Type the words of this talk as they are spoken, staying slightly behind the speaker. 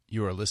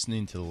You are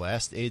listening to The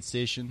Last Aid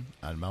Station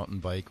on Mountain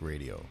Bike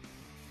Radio,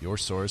 your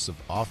source of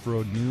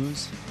off-road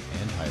news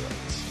and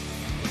highlights.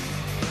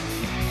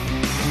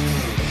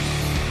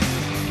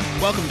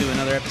 Welcome to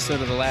another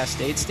episode of The Last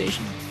Aid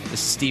Station. This is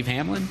Steve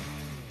Hamlin.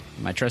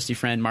 My trusty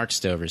friend Mark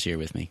Stover's here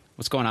with me.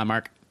 What's going on,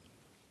 Mark?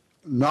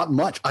 Not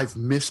much. I've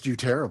missed you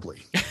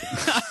terribly.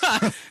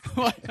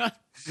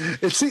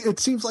 It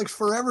seems like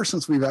forever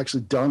since we've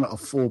actually done a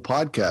full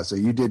podcast. So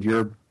you did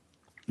your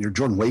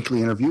Jordan Wakely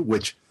interview,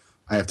 which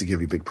I have to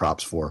give you big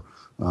props for.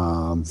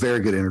 Very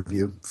good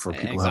interview for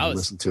people who haven't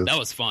listened to it. That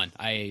was fun.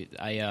 I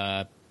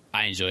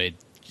enjoyed,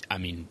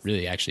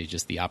 really actually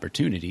just the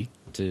opportunity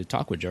to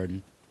talk with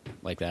Jordan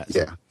like that.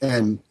 Yeah.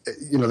 And,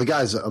 the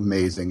guy's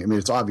amazing. I mean,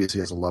 it's obvious he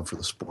has a love for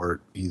the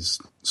sport. He's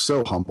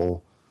so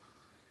humble.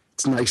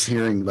 It's nice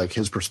hearing like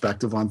his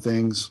perspective on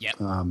things. Yep.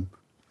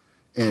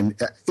 And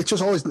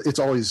it's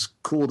always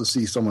cool to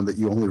see someone that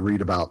you only read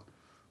about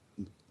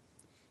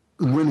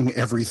winning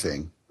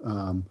everything.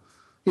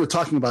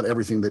 Talking about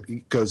everything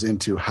that goes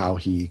into how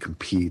he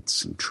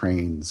competes and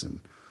trains and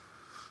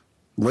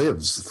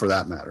lives, for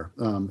that matter.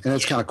 And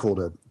it's kind of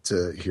cool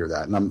to hear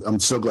that. And I'm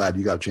so glad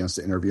you got a chance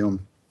to interview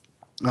him.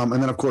 And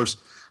then, of course,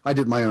 I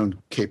did my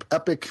own Cape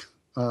Epic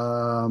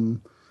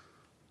highlight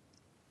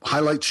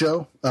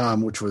show,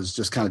 which was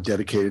just kind of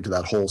dedicated to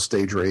that whole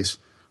stage race,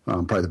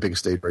 probably the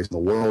biggest stage race in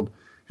the world.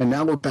 And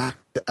now we're back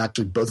to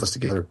actually both of us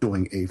together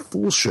doing a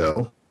full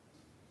show.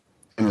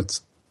 And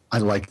I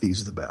like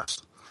these the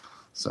best.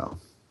 So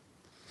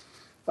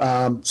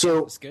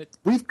good.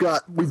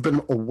 we've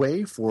been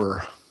away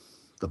for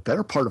the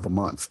better part of a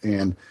month,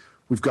 and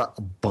we've got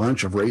a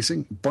bunch of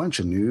racing, a bunch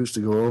of news to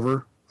go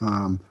over.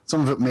 Some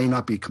of it may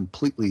not be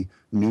completely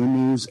new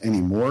news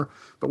anymore,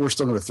 but we're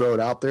still going to throw it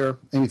out there.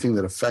 Anything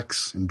that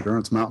affects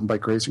endurance mountain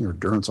bike racing or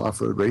endurance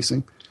off-road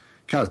racing,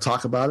 kind of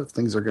talk about it,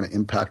 things that are going to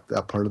impact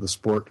that part of the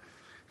sport,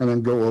 and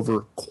then go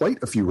over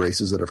quite a few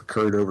races that have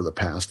occurred over the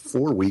past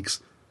 4 weeks.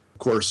 Of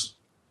course,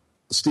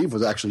 Steve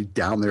was actually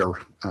down there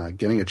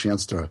getting a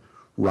chance to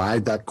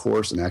ride that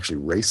course and actually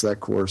race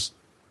that course.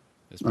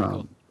 That's pretty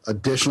cool.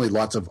 Additionally,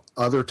 lots of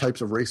other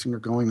types of racing are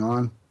going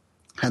on.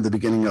 Had the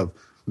beginning of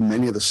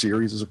many of the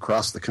series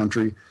across the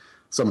country.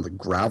 Some of the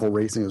gravel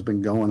racing has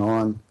been going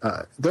on.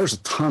 There's a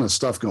ton of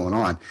stuff going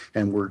on,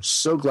 and we're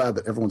so glad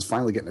that everyone's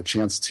finally getting a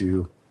chance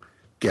to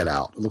get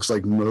out. It looks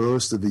like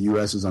most of the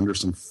U.S. is under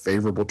some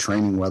favorable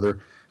training weather,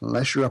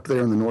 unless you're up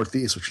there in the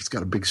Northeast, which has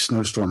got a big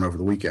snowstorm over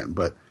the weekend.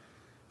 But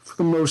for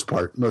the most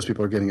part, most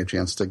people are getting a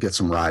chance to get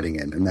some riding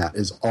in, and that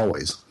is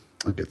always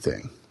a good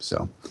thing.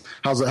 So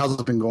how's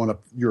it been going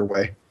up your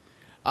way?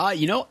 I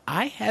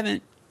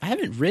haven't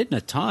ridden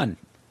a ton.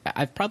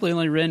 I've probably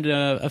only ridden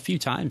a few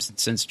times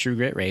since True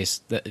Grit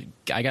race.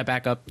 I got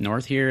back up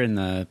north here,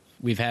 and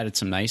we've had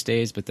some nice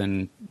days, but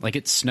then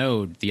it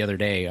snowed the other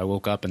day. I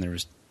woke up and there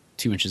was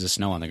 2 inches of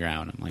snow on the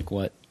ground. I'm like,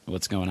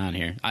 what's going on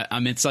here?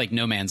 It's like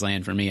no man's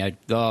land for me.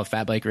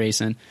 Fat bike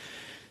racing,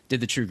 did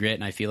the True Grit,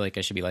 and I feel like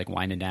I should be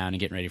winding down and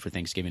getting ready for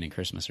Thanksgiving and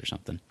Christmas or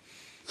something.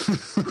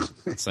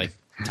 It's like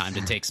time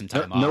to take some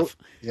time off.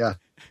 Yeah.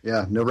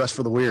 No rest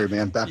for the weary,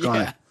 man. Back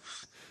on it.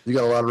 You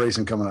got a lot of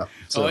racing coming up.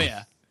 So. Oh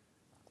yeah.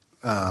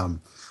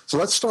 So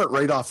let's start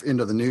right off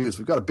into the news.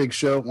 We've got a big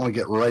show. I want to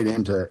get right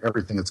into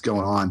everything that's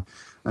going on.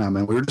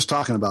 And we were just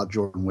talking about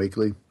Jordan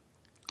Wakely,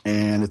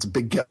 and it's a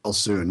big get well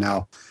soon.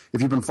 Now,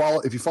 if you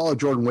follow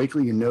Jordan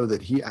Wakely, you know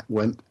that he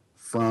went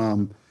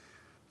from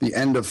the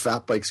end of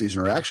fat bike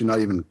season, or actually not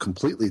even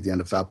completely at the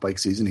end of fat bike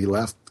season. He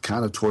left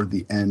kind of toward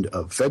the end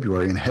of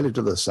February and headed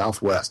to the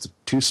Southwest, to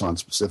Tucson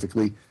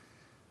specifically,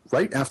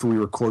 right after we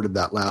recorded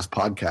that last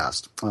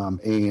podcast.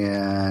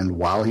 And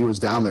while he was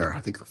down there, I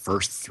think the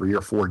first 3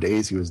 or 4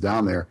 days he was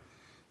down there,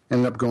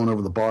 ended up going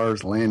over the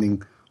bars,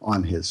 landing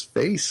on his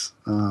face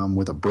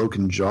with a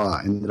broken jaw,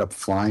 ended up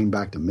flying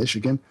back to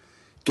Michigan,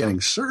 getting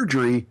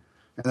surgery,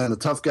 and then the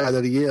tough guy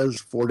that he is,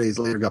 4 days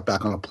later got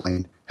back on a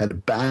plane,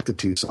 headed back to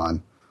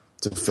Tucson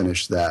to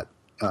finish that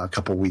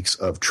couple weeks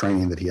of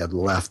training that he had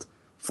left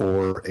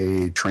for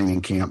a training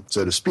camp,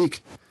 so to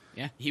speak.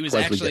 Yeah, he was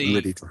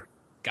actually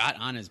got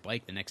on his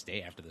bike the next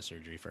day after the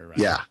surgery for a ride.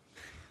 Yeah.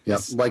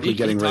 Yep. Likely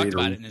getting ready to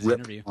rip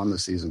interview on the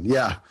season.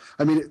 Yeah.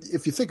 I mean,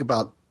 if you think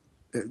about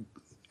it,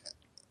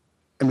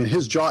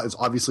 his jaw is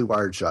obviously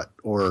wired shut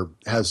or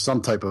has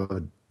some type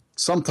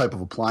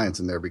of appliance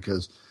in there,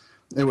 because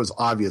it was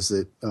obvious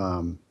that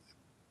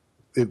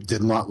it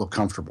did not look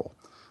comfortable.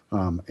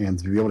 And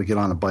to be able to get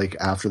on a bike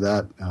after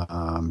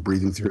that,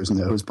 breathing through his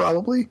nose,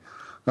 probably,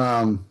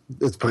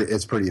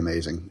 it's pretty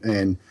amazing.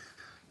 And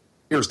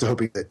here's to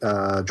hoping that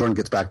Jordan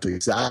gets back to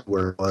exactly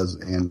where it was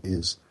and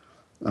is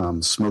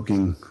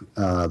smoking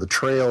the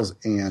trails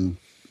and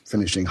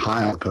finishing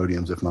high on the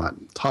podiums, if not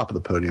top of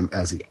the podium,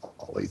 as he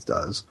always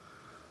does.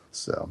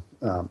 So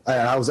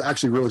I was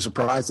actually really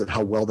surprised at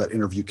how well that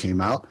interview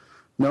came out,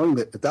 knowing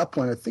that at that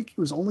point I think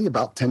he was only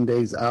about 10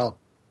 days out.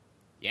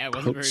 Yeah, it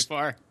wasn't very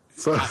far.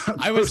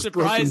 I was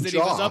surprised that he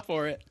was up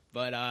for it,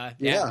 but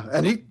yeah,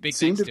 and he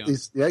seemed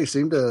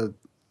to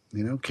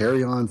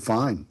carry on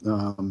fine.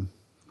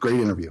 Great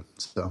interview.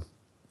 So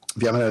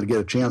if you haven't had to get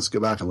a chance, go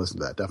back and listen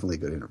to that. Definitely a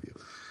good interview.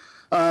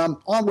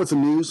 On with the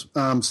news.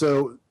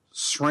 So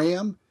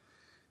SRAM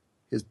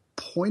is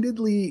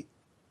pointedly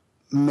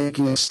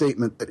making a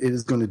statement that it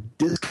is going to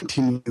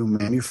discontinue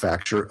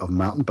manufacture of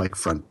mountain bike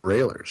front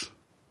railers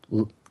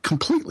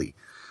completely.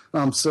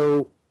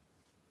 So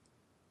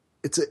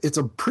it's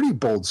a pretty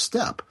bold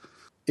step.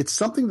 It's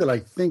something that I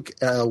think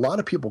a lot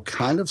of people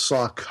kind of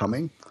saw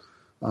coming.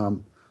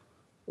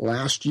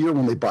 Last year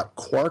when they bought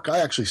Quarq, I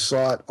actually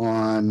saw it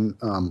on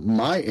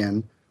my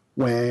end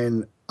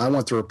when I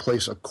went to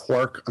replace a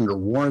Quarq under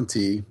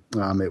warranty.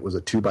 It was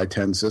a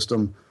 2x10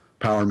 system,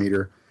 power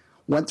meter.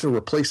 Went to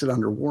replace it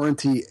under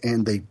warranty,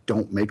 and they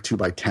don't make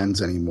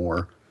 2x10s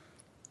anymore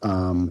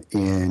on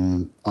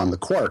the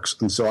Quarks.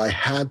 And so I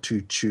had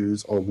to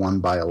choose a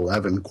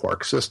 1x11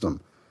 Quark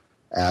system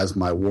as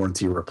my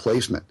warranty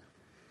replacement.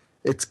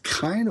 It's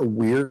kind of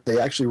weird. They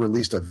actually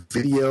released a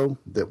video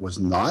that was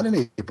not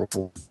an April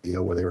Fool's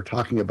video where they were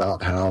talking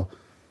about how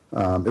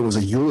it was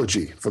a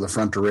eulogy for the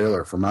front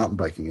derailleur for mountain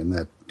biking, and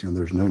that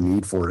there's no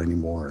need for it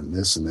anymore, and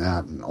this and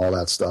that and all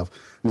that stuff.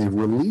 And they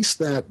released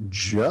that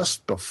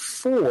just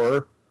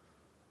before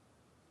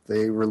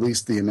they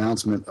released the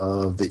announcement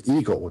of the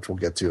Eagle, which we'll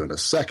get to in a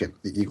second,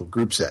 the Eagle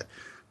group set.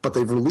 But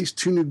they've released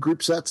two new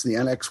group sets, the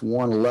NX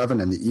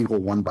 111 and the Eagle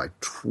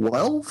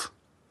 1x12.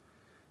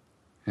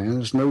 And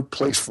there's no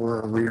place for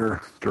a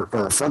rear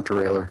or a front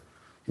derailleur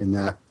in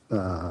that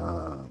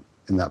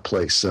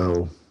place.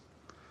 So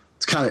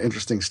it's kind of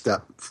interesting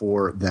step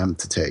for them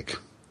to take.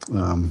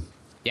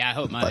 Yeah, I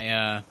hope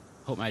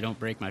I don't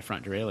break my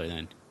front derailleur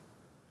then.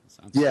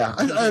 Yeah,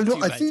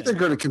 I think they're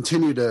going to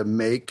continue to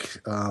make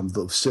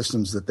the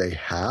systems that they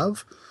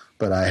have,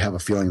 but I have a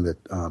feeling that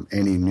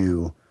any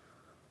new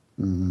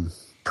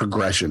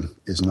progression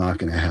is not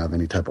going to have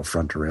any type of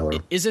front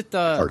derailleur. Is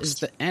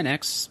the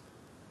NX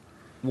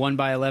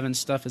 1x11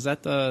 stuff? Is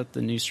that the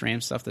new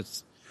SRAM stuff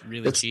that's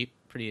really cheap?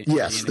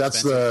 Yes,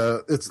 that's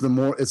it's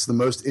the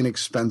most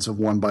inexpensive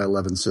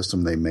 1x11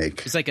 system they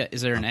make. It's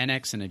is there an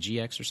NX and a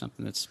GX or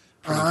something that's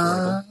pretty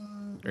affordable?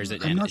 Or is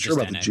it? I'm not sure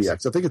about the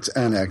GX. I think it's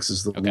NX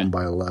is the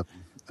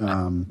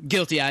 1x11.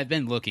 Guilty. I've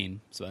been looking,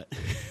 so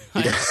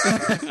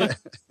I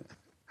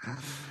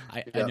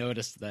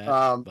noticed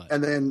that.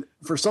 And then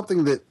for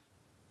something that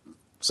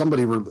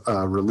somebody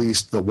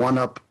released, the One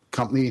Up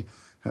company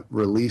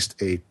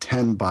released a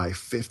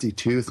 10x50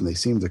 tooth, and they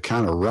seem to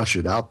kind of rush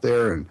it out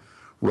there and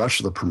rush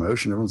the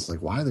promotion. Everyone's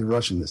like, why are they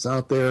rushing this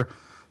out there?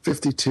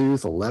 50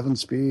 tooth, 11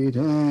 speed,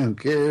 who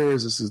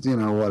cares? This is,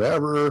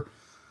 whatever.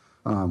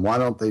 Why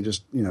don't they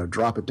just,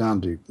 drop it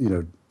down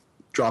to,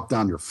 drop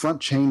down your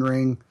front chain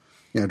ring,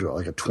 to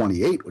like a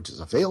 28, which is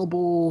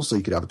available. So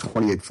you could have a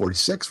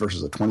 28-46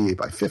 versus a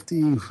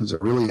 28x50. Is there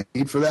really a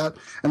need for that?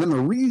 And then the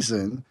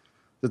reason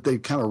that they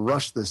kind of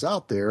rushed this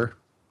out there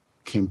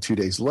came 2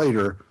 days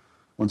later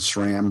when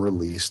SRAM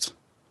released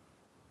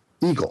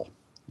Eagle,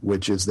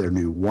 which is their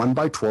new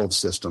 1x12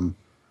 system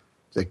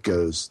that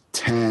goes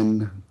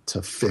 10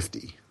 to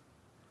 50,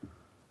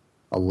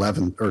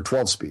 11 or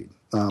 12 speed.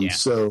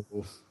 So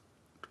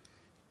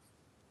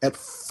at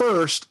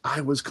first I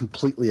was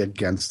completely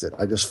against it.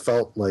 I just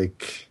felt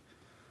like,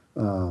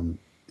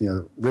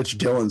 Rich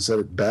Dillon said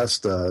it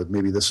best.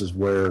 Maybe this is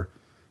where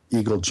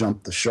Eagle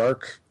jumped the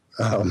shark.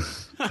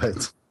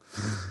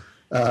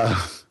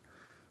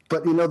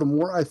 But, the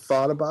more I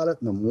thought about it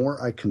and the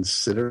more I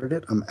considered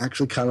it, I'm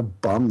actually kind of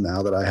bummed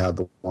now that I have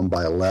the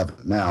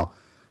 1x11. Now,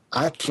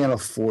 I can't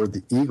afford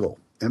the Eagle.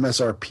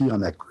 MSRP on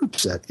that group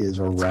set is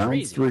around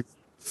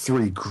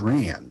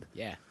 $3,000.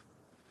 Yeah.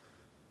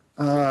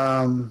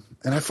 And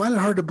I find it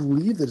hard to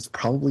believe that it's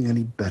probably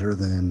any better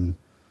than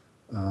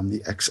the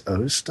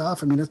XO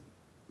stuff. I mean,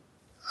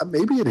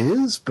 maybe it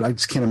is, but I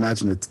just can't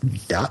imagine it's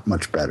that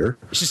much better.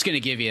 It's just going to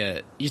give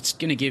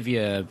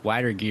you a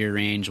wider gear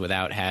range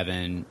without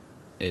having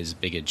as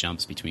big a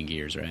jumps between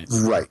gears, right?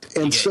 Right.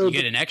 And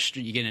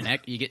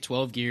you get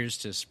 12 gears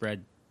to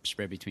spread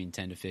between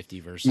 10 to 50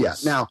 versus. Yeah.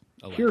 Now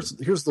 11.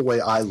 here's the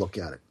way I look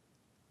at it.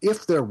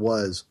 If there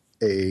was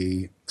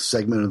a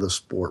segment of the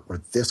sport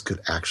where this could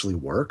actually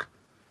work,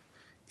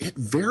 it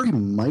very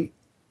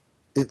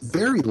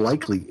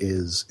likely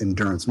is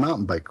endurance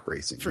mountain bike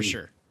racing. For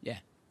sure. Yeah.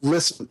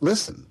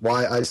 Listen,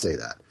 why I say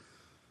that.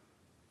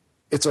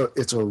 It's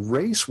a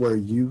race where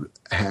you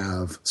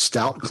have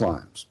stout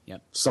climbs,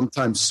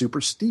 sometimes super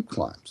steep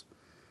climbs,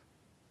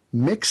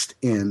 mixed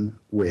in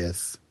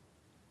with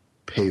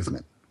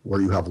pavement,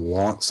 where you have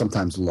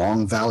sometimes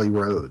long valley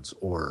roads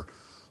or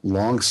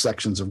long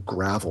sections of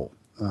gravel.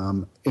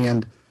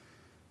 And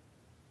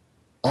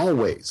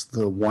always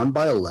the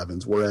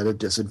 1x11s were at a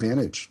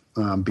disadvantage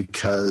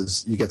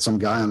because you get some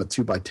guy on a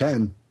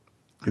 2x10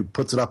 who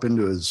puts it up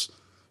into his,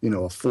 a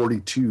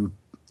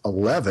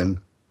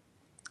 42.11,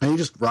 and he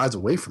just rides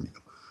away from you,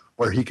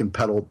 where he can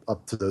pedal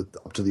up to the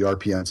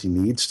RPMs he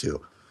needs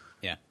to.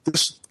 Yeah,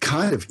 this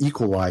kind of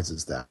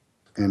equalizes that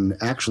and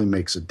actually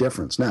makes a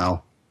difference.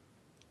 Now,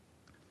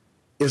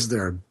 is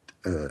there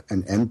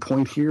an end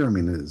point here? I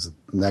mean, is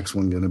the next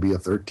one going to be a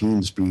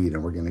 13 speed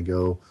and we're going to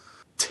go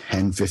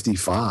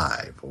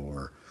 10:55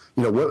 or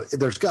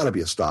there's got to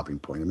be a stopping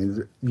point. I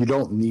mean, you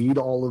don't need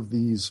all of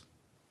these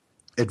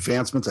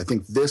advancements. I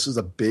think this is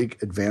a big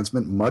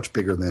advancement, much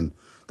bigger than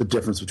the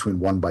difference between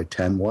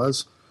 1x10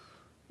 was.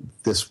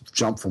 This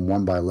jump from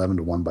 1x11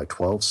 to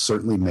 1x12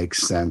 certainly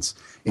makes sense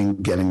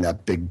in getting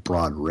that big,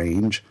 broad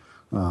range.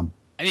 I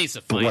think it's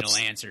the final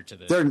answer to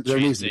the there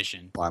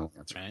transition. Needs final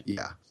answer, right?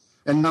 Yeah.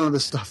 And none of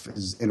this stuff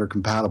is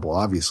intercompatible,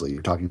 obviously.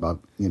 You're talking about,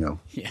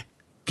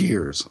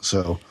 gears.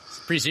 So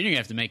pretty soon you're going to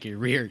have to make your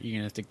rear, you're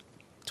going to have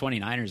to,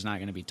 29er's not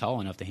going to be tall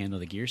enough to handle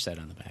the gear set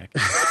on the back.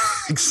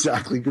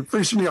 Exactly.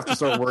 Pretty soon you have to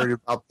start worrying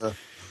about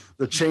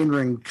the chain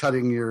ring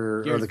cutting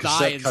or the cassette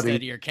cutting instead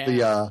of your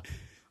cab.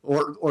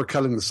 Or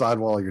cutting the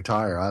sidewall of your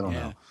tire. I don't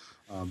know.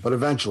 But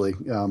eventually,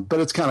 but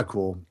it's kind of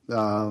cool.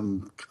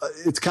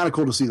 It's kind of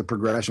cool to see the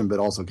progression, but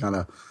also kind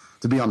of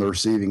to be on the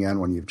receiving end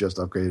when you've just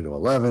upgraded to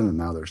 11 and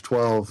now there's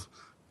 12.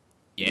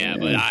 Yeah,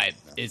 but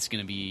it's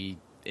gonna be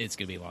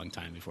a long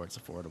time before it's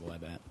affordable, I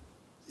bet.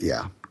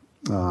 Yeah.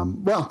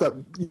 Well, that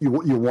you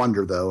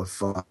wonder though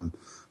if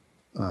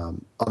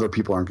other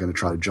people aren't going to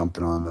try to jump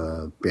in on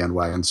the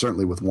bandwagon.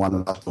 Certainly with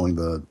one up going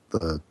the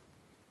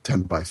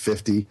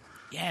 10x50.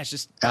 Yeah, it's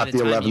just at the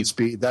 11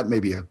 speed. That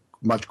may be a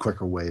much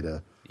quicker way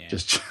to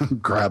just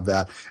grab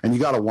that. And you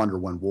got to wonder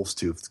when Wolf's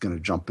Tooth is going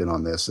to jump in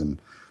on this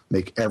and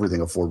make everything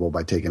affordable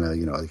by taking a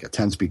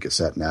 10-speed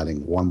cassette and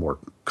adding one more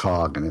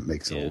cog, and it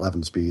makes it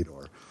 11 speed,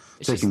 or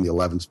taking the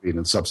 11 speed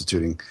and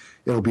substituting.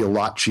 It'll be a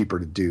lot cheaper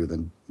to do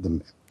than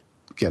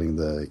getting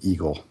the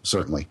Eagle,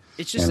 certainly.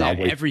 It's just that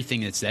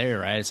everything that's there,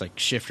 right? It's like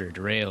shifter,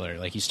 derailleur.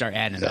 Like you start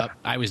adding it up.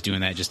 I was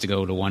doing that just to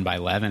go to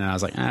 1x11, and I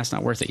was like, it's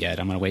not worth it yet.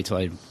 I'm going to wait till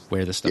I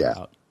wear this stuff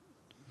out.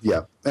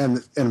 Yeah,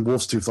 and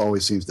Wolf's Tooth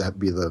always seems to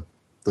be the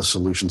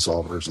solution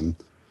solvers, and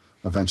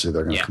eventually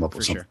they're going to come up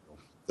with something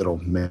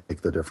that'll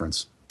make the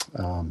difference.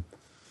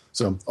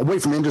 So away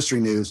from industry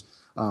news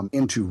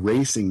into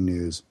racing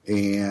news,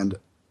 and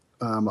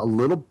a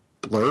little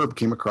blurb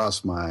came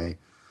across my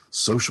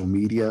social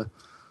media.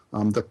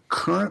 The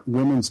current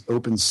Women's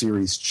Open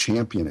Series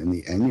champion in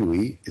the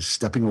NUE is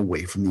stepping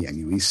away from the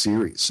NUE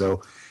Series.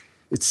 So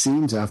it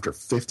seems after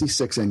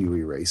 56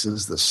 NUE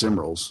races, the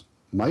Simrals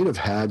might have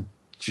had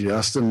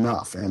just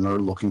enough and are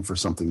looking for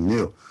something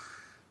new.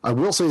 I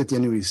will say that the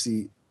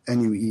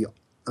NUE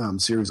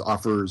series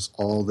offers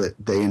all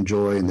that they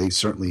enjoy, and they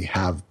certainly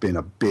have been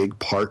a big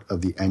part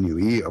of the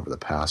NUE over the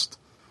past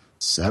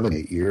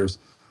 7-8 years.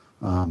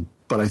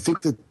 But I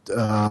think that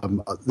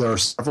there are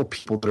several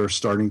people that are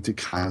starting to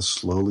kind of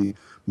slowly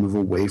move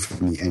away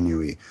from the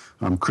NUE.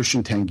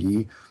 Christian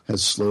Tanguy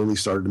has slowly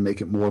started to make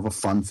it more of a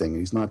fun thing.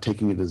 He's not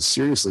taking it as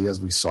seriously as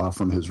we saw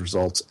from his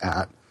results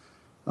at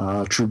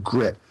True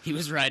Grit. He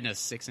was riding a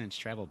 6-inch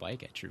travel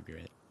bike at True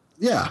Grit.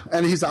 Yeah,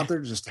 and he's out there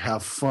just to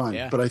have fun.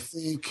 Yeah. But I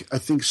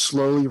think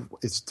slowly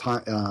it's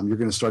time. You're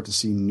going to start to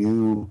see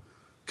new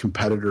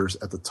competitors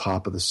at the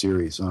top of the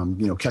series.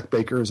 Keck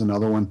Baker is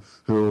another one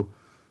who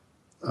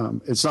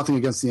it's nothing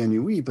against the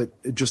NUE, but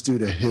just due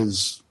to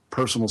his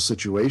personal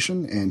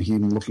situation and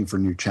him looking for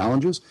new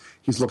challenges,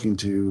 he's looking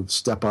to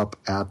step up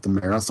at the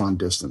marathon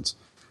distance.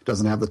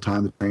 Doesn't have the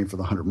time to train for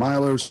the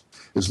 100-milers,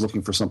 is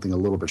looking for something a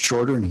little bit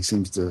shorter, and he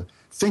seems to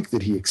think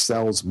that he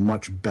excels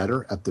much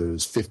better at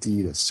those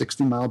 50 to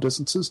 60-mile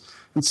distances.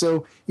 And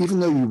so even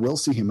though you will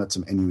see him at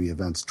some NUE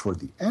events toward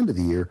the end of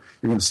the year,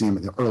 you're going to see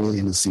him early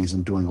in the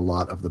season doing a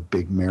lot of the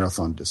big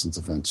marathon distance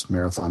events,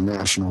 Marathon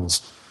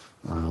Nationals,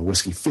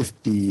 Whiskey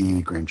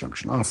 50, Grand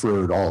Junction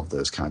Off-Road, all of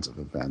those kinds of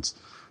events.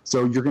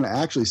 So you're going to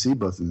actually see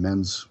both the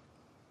men's,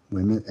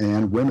 women,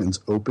 and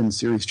women's Open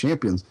Series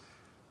champions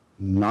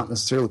not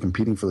necessarily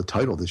competing for the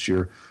title this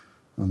year,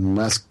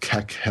 unless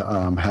Keck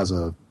has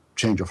a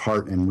change of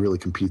heart and really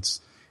competes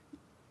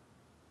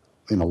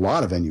in a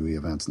lot of NUE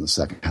events in the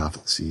second half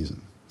of the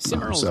season.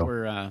 Simrals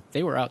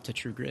were out to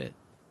True Grit.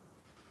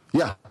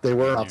 Yeah, they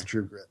were out to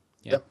True Grit.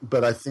 Yep.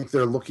 But I think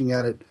they're looking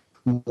at it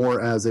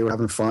more as they were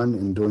having fun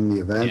and doing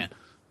the event. Yeah.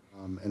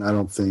 And I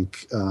don't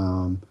think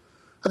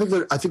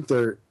I think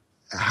they're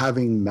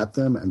having met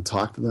them and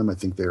talked to them. I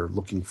think they're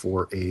looking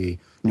for a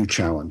new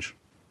challenge.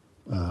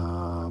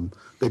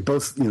 They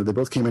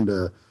both came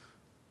into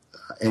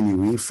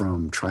NUE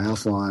from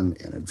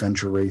triathlon and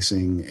adventure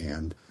racing,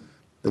 and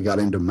they got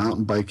into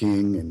mountain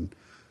biking, and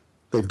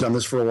they've done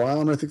this for a while,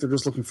 and I think they're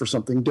just looking for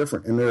something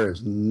different. And there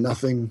is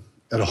nothing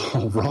at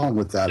all wrong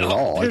with that at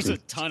all. There's a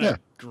ton of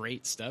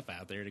great stuff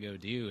out there to go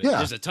do. And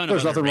there's a ton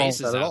of other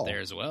races out there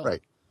as well.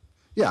 Right.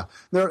 Yeah.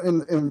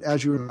 And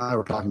as you and I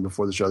were talking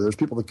before the show, there's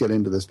people that get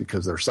into this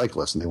because they're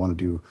cyclists and they want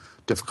to do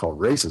difficult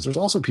races. There's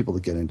also people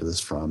that get into this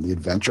from the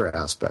adventure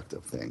aspect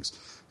of things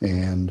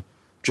and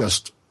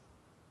just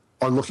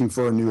are looking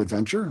for a new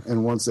adventure.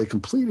 And once they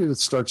complete it, it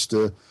starts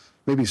to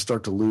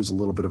lose a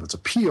little bit of its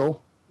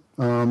appeal,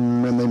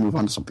 and they move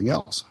on to something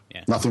else.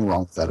 Yeah. Nothing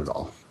wrong with that at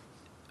all.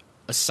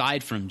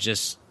 Aside from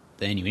just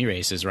the NUE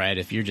races, right?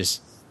 If you're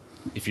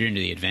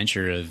into the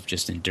adventure of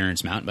just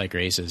endurance mountain bike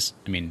races,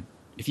 I mean,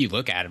 if you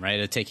look at them, right,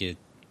 it'll take you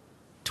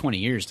 20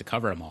 years to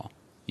cover them all.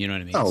 You know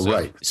what I mean? Oh,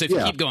 right. So if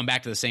you keep going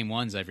back to the same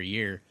ones every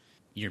year,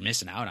 you're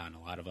missing out on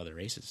a lot of other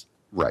races.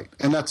 Right,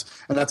 and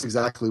that's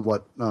exactly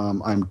what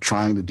I'm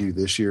trying to do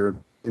this year.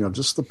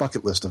 Just the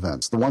bucket list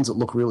events, the ones that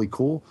look really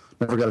cool.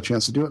 Never got a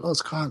chance to do it.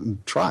 Let's go out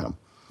and try them.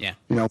 Yeah.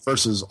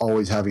 Versus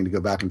always having to go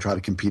back and try to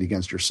compete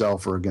against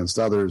yourself or against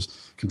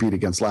others, compete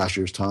against last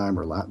year's time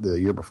or the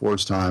year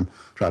before's time,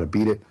 try to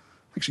beat it.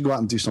 Actually go out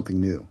and do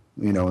something new.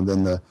 And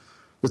then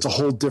it's a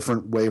whole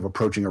different way of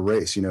approaching a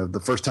race.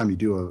 The first time you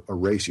do a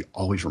race, you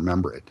always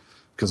remember it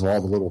because of all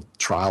the little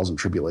trials and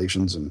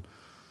tribulations and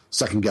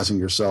second guessing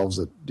yourselves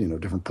at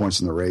different points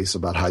in the race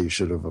about how you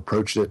should have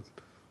approached it.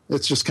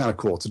 It's just kind of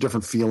cool. It's a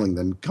different feeling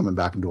than coming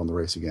back and doing the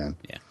race again.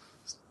 Yeah.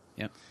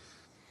 Yep.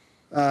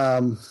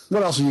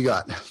 What else have you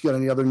got? You got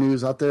any other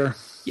news out there?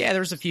 Yeah,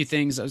 there's a few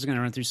things. I was going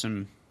to run through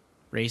some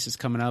races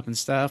coming up and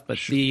stuff, but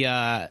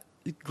the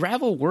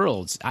Gravel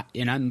Worlds,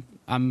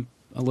 I'm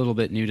a little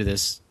bit new to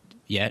this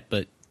yet,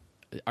 but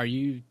do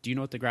you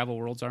know what the Gravel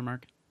Worlds are,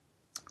 Mark?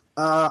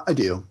 I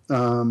do.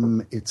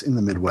 It's in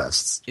the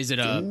Midwest. Is it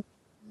a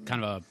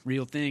kind of a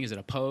real thing? Is it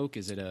a poke?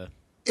 Is it a?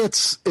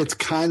 It's a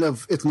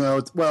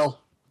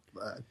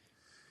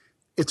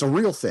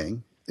real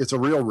thing. It's a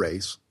real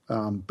race,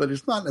 but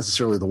it's not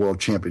necessarily the World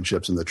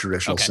Championships in the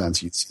traditional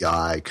sense,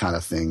 UCI kind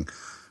of thing.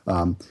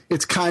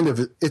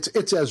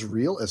 It's as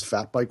real as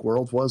Fat Bike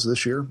World was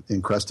this year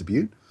in Crested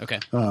Butte. Okay.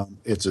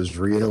 It's as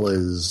real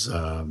as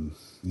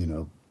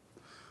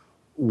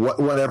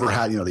whatever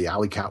had the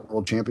Alley Cat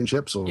World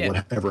Championships or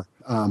whatever.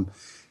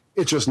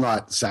 It's just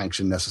not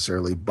sanctioned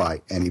necessarily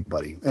by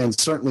anybody, and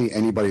certainly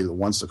anybody that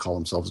wants to call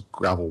themselves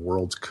Gravel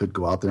Worlds could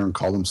go out there and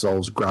call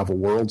themselves Gravel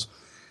Worlds.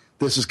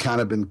 This has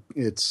kind of been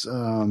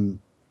in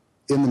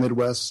the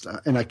Midwest,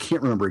 and I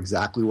can't remember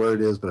exactly where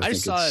it is, but I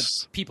think saw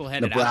it's people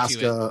headed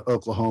Nebraska, out to it.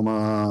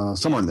 Oklahoma,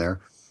 somewhere in there.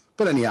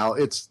 But anyhow,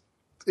 it's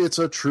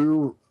a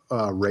true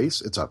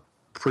race. It's a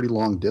pretty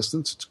long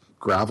distance. It's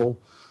gravel.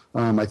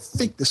 I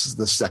think this is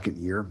the second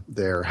year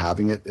they're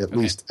having it, at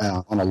least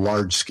on a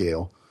large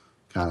scale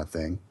kind of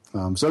thing.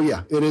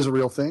 It is a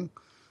real thing.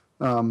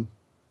 And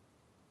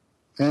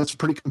it's a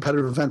pretty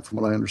competitive event from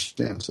what I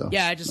understand. So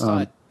yeah, I just saw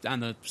it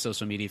on the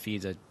social media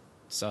feeds. I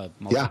saw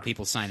multiple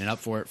people signing up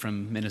for it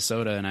from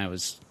Minnesota, and I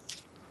was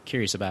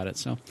curious about it.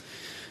 So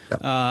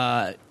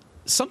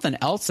something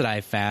else that I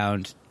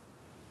found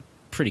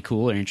pretty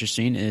cool or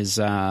interesting is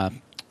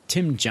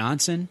Tim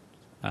Johnson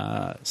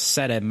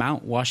set a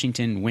Mount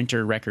Washington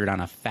winter record on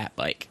a fat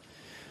bike.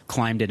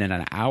 Climbed it in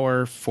an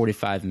hour,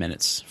 45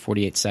 minutes,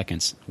 48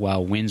 seconds,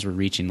 while winds were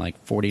reaching like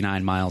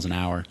 49 miles an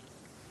hour.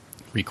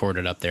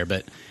 Recorded up there,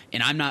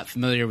 and I'm not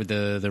familiar with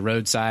the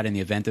roadside and the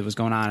event that was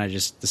going on.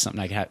 It's something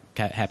I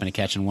happened to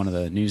catch in one of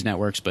the news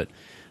networks, but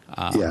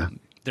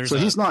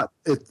he's not.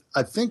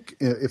 I think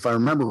if I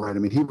remember right, I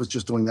mean he was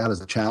just doing that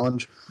as a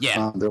challenge.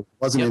 Yeah, there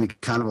wasn't any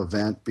kind of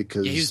event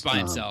because he was by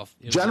himself.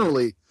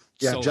 Generally,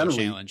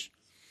 challenge.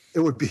 It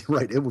would be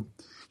right.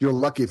 You're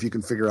lucky if you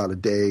can figure out a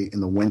day in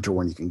the winter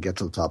when you can get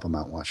to the top of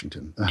Mount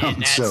Washington.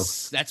 And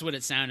that's what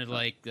it sounded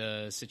like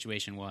the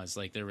situation was.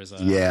 Like there was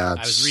I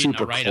was reading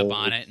a write up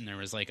on it, and there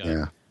was like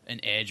an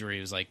edge where he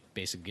was like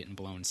basically getting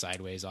blown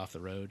sideways off the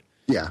road.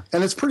 Yeah,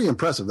 and it's pretty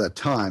impressive that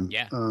time.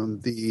 Yeah.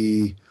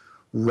 The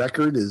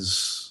record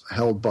is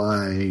held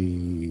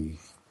by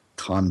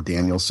Tom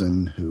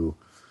Danielson, who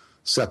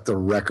set the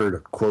record, a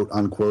quote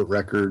unquote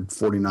record,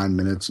 49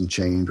 minutes and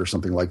change or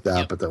something like that.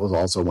 Yep. But that was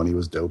also when he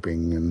was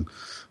doping and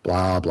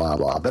blah, blah,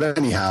 blah. But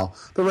anyhow,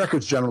 the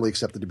record's generally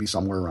accepted to be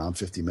somewhere around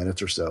 50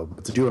 minutes or so.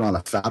 But to do it on a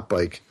fat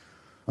bike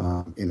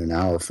in an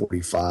hour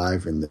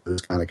 45 in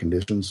those kind of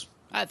conditions,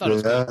 I thought it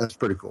was cool. That's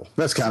pretty cool.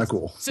 That's kind of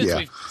cool.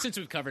 Since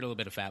we've covered a little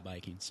bit of fat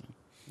biking. So.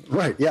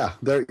 Right. Yeah.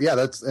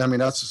 That's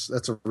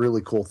a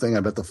really cool thing. I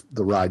bet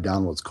the ride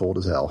down was cold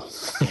as hell.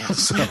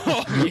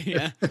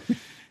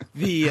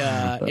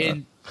 Yeah.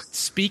 And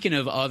speaking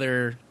of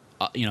other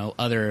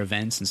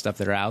events and stuff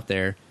that are out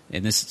there,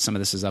 and some of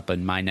this is up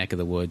in my neck of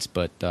the woods,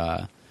 but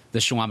the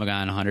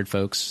Chequamegon 100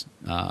 folks,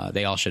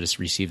 they all should have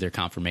received their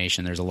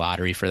confirmation. There's a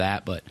lottery for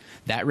that, but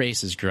that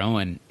race is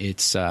growing.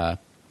 It's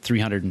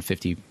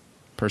 350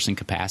 person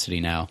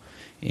capacity now,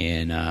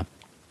 and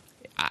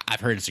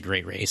I've heard it's a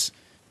great race,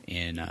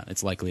 and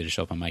it's likely to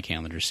show up on my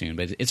calendar soon.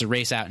 But it's a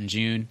race out in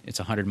June. It's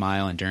a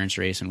 100-mile endurance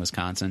race in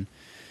Wisconsin.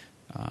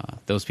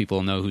 Those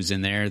people know who's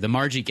in there. The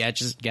Margie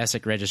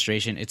Gessick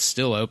registration, it's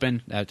still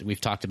open. We've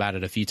talked about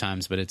it a few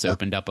times, but it's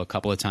opened up a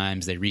couple of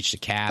times. They reached a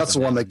cap. That's the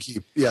one they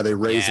keep. Yeah, they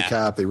raise the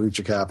cap. They reach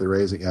a cap. They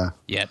raise it. Yeah.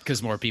 Yeah,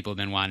 because more people have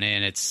been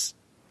wanting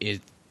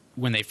in.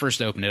 When they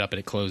first opened it up,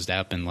 it closed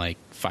up in like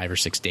 5 or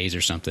 6 days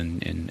or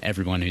something, and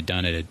everyone who'd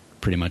done it had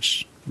pretty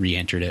much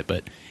re-entered it.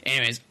 But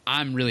anyways,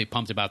 I'm really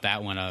pumped about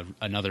that one.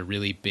 Another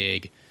really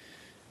big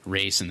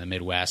race in the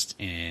Midwest,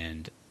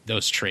 and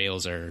those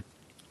trails are.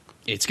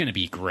 It's going to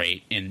be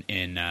great.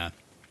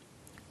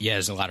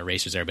 There's a lot of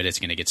racers there, but it's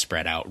going to get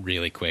spread out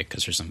really quick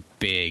because there's some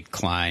big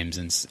climbs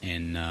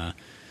and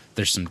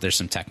there's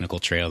some technical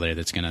trail there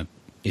it's going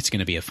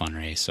to be a fun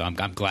race. So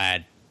I'm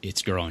glad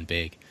it's growing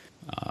big.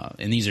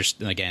 And these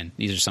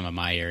are some of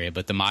my area,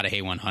 but the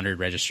Mater 100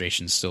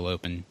 registration is still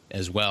open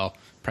as well.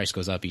 Price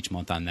goes up each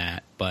month on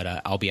that, but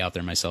I'll be out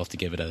there myself to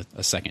give it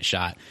a second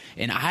shot.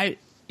 And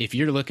if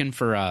you're looking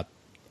for a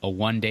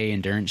 1-day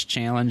endurance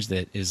challenge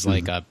that is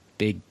like a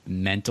big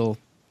mental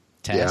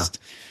test,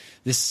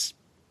 this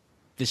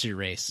is your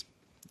race.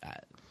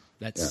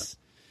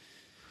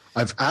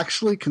 I've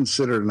actually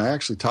considered, and I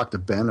actually talked to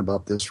Ben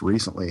about this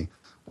recently.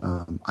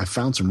 I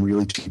found some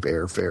really cheap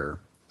airfare.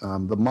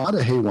 The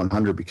Mater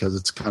 100, because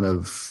it's kind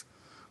of,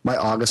 my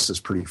August is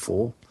pretty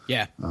full.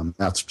 Yeah.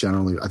 That's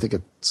generally, I think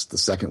it's the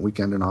second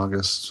weekend in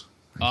August.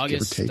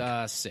 August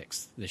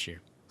 6th this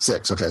year.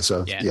 6th, okay.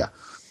 So, yeah.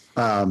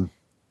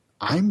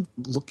 I'm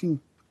looking,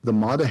 the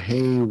Mater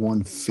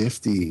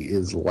 150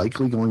 is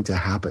likely going to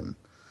happen.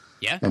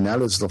 Yeah. And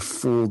that is the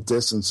full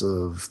distance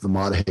of the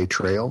Mater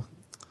Trail.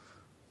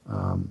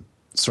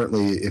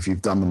 Certainly, if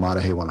you've done the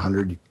Mater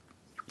 100, you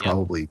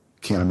probably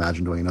can't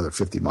imagine doing another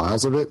 50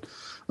 miles of it.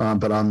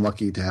 But I'm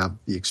lucky to have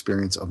the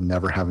experience of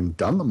never having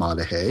done the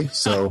Mater.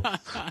 So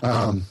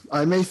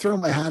I may throw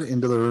my hat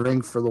into the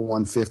ring for the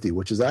 150,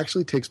 which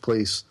actually takes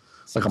place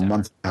like a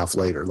month and a half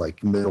later,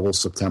 like middle of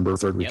September,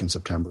 third week in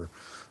September.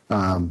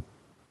 And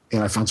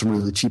I found some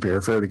really cheap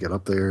airfare to get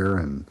up there.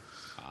 And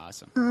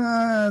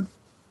awesome.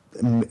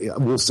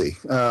 We'll see.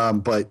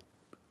 But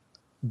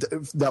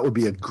that would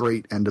be a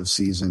great end of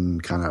season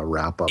kind of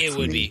wrap up. It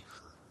would be.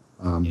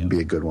 Be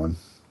a good one.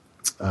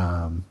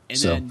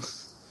 Then,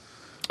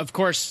 of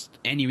course,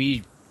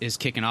 NUE is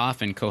kicking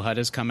off and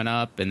Cohuta's coming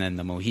up, and then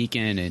the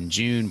Mohican in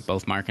June.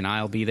 Both Mark and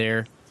I will be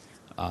there.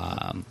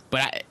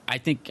 But I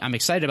think I'm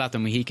excited about the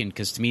Mohican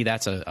because to me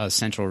that's a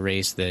central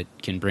race that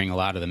can bring a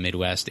lot of the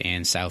Midwest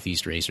and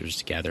Southeast racers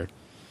together.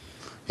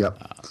 Yep.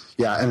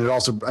 And it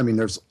also, I mean,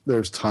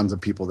 there's tons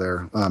of people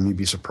there. You'd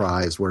be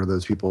surprised where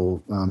those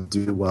people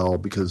do well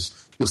because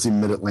you'll see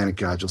Mid-Atlantic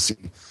guys, you'll see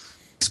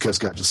East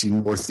Coast guys, you'll see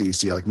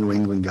Northeast, like New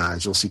England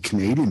guys, you'll see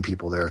Canadian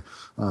people there.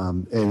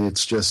 And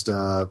it's just,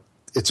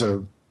 it's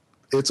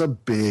a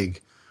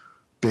big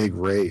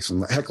race.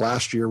 And heck,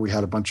 last year we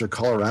had a bunch of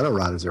Colorado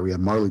riders there. We had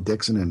Marley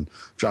Dixon and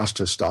Josh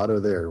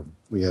Tostado there.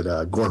 We had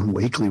Gordon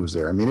Wakely was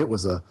there. I mean, it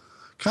was a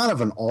kind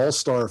of an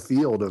all-star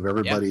field of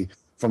everybody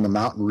from the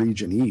mountain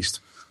region east.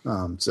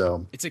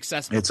 So it's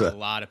accessible to a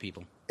lot of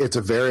people. It's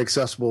a very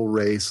accessible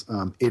race.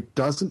 It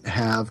doesn't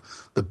have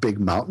the big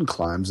mountain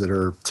climbs that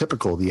are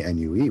typical of the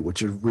NUE,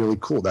 which is really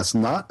cool. That's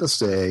not to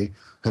say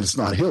that it's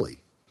not hilly,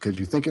 because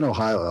you think in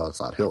Ohio,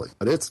 it's not hilly,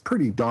 but it's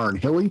pretty darn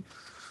hilly.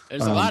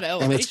 There's a lot of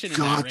elevation in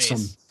that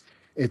race.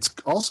 It's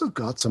also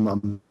got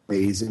some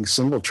amazing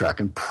single track,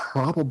 and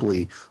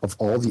probably of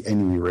all the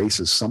NUE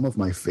races, some of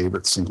my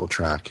favorite single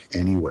track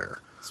anywhere.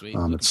 Sweet.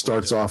 It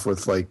starts off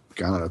with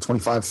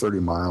 25, 30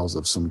 miles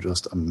of some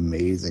just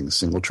amazing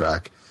single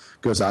track.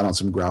 Goes out on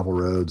some gravel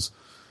roads,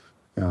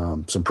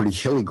 some pretty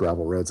hilly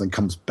gravel roads, and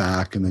comes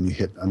back, and then you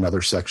hit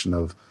another section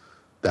of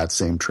that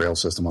same trail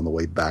system on the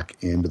way back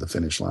into the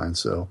finish line.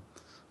 So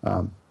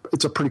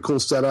it's a pretty cool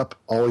setup,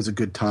 always a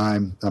good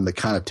time. They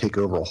kind of take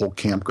over a whole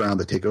campground.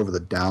 They take over the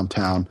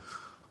downtown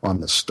on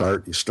the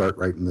start. You start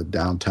right in the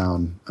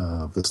downtown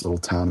of this little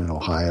town in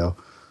Ohio.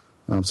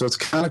 So it's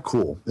kind of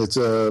cool. It's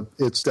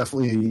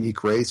definitely a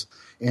unique race.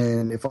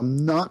 And if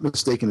I'm not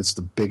mistaken, it's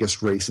the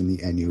biggest race in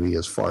the NUE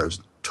as far as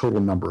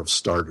total number of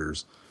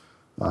starters,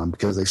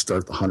 because they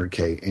start the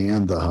 100K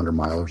and the 100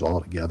 milers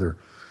all together.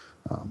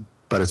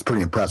 But it's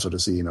pretty impressive to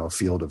see, a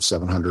field of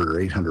 700 or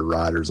 800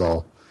 riders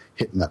all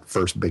hitting that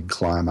first big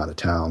climb out of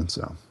town.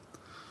 So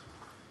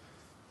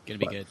gonna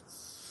be good.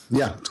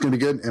 Yeah, it's gonna be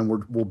good, and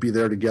we'll be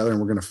there together, and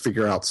we're gonna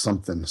figure out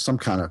some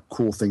kind of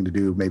cool thing to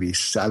do, maybe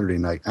Saturday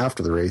night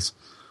after the race,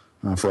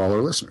 for all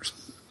our listeners.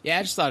 Yeah,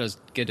 I just thought it was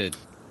good to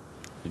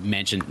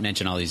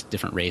mention all these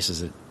different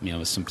races that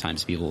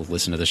sometimes people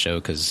listen to the show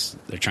because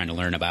they're trying to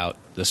learn about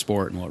the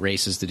sport and what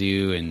races to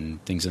do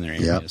and things in their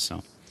area.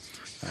 So,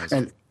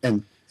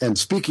 and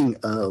speaking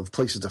of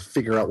places to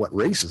figure out what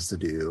races to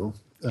do,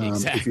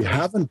 exactly. If you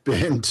haven't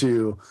been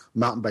to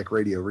Mountain Bike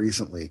Radio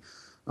recently,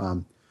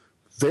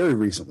 very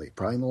recently,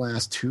 probably in the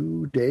last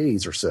 2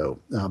 days or so,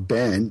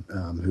 Ben,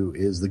 who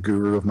is the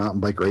guru of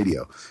Mountain Bike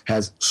Radio,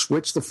 has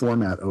switched the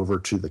format over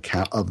to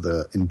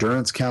the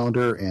endurance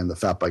calendar and the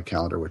fat bike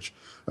calendar, which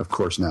of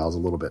course now is a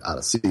little bit out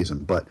of season.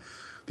 But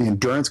the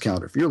endurance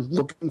calendar, if you're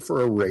looking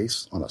for a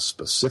race on a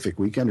specific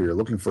weekend, or you're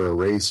looking for a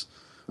race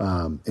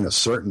in a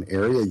certain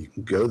area, you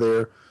can go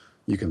there.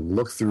 You can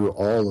look through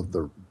all of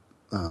the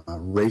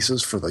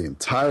races for the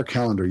entire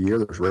calendar year.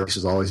 There's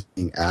races always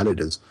being added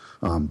as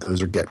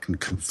those are getting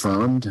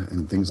confirmed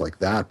and things like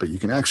that. But you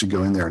can actually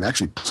go in there and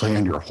actually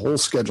plan your whole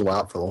schedule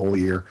out for the whole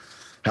year,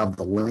 have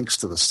the links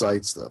to the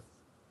sites, the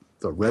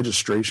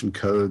registration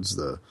codes,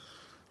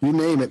 you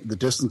name it, the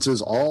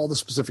distances, all the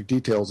specific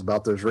details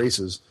about those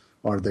races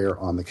are there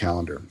on the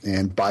calendar.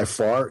 And by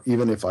far,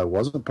 even if I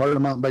wasn't part of the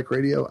Mountain Bike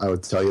Radio, I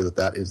would tell you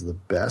that is the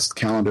best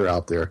calendar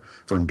out there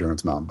for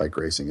endurance mountain bike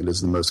racing. It is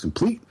the most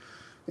complete,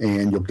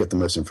 and you'll get the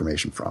most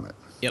information from it.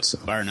 Yep, so.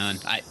 Bar none.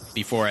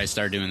 Before I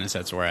started doing this,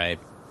 that's where I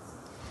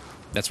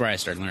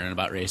started learning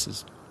about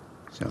races.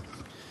 So.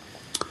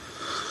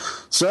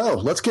 So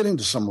let's get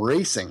into some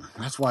racing.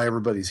 That's why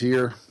everybody's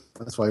here.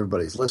 That's why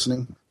everybody's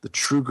listening. The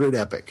True Grit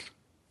Epic.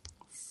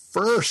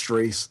 First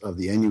race of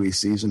the NUE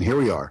season. Here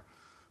we are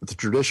with the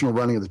traditional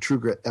running of the True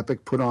Grit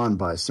Epic put on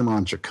by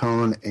Cimarron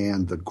Chacon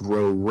and the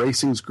Grow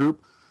Racings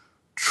Group.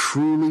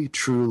 Truly,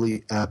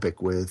 truly epic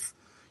with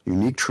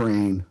unique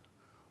terrain,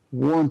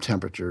 warm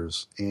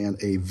temperatures, and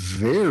a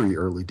very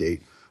early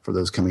date for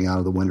those coming out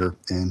of the winter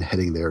and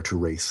heading there to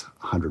race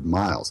 100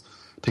 miles.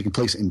 Taking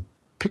place in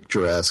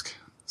picturesque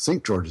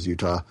St. George's,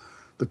 Utah,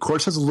 the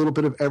course has a little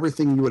bit of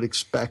everything you would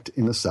expect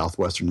in the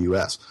southwestern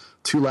U.S.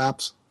 2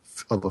 laps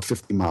of a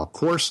 50-mile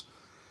course.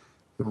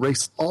 The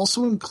race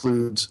also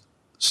includes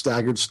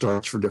staggered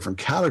starts for different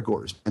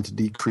categories and to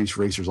decrease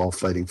racers all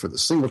fighting for the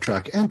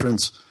single-track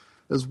entrance,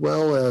 as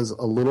well as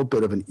a little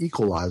bit of an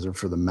equalizer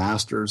for the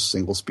masters,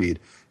 single speed,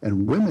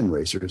 and women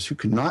racers who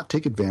could not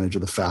take advantage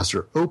of the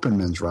faster open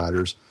men's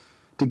riders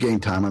to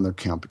gain time on their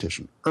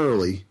competition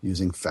early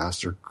using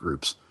faster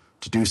groups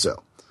to do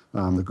so.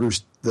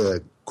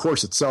 The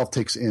course itself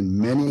takes in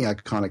many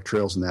iconic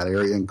trails in that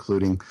area,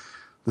 including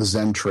the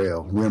Zen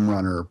Trail, Rim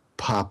Runner,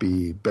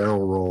 Poppy,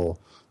 Barrel Roll,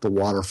 the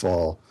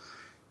Waterfall.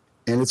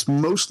 And it's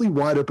mostly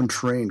wide open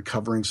terrain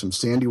covering some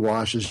sandy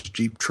washes,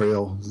 Jeep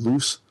Trail,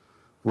 loose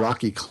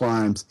rocky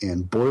climbs,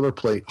 and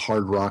boilerplate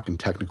hard rock and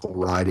technical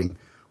riding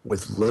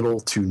with little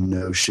to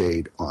no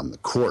shade on the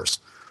course.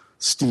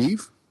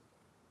 Steve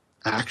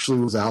actually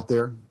was out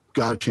there,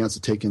 got a chance to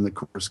take in the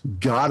course,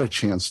 got a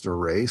chance to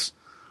race.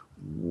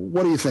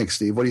 What do you think,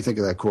 Steve? What do you think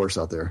of that course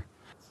out there?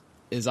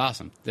 It's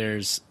awesome.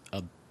 There's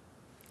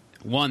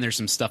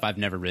some stuff I've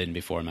never ridden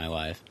before in my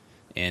life.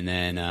 And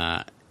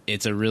then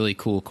it's a really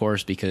cool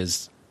course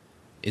because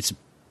it's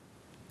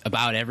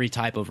about every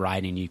type of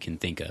riding you can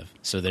think of.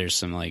 So there's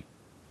some like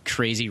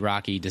crazy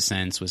rocky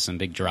descents with some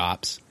big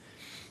drops.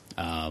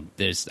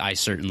 I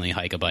certainly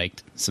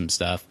hike-a-biked some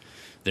stuff.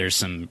 There's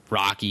some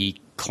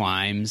rocky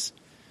climbs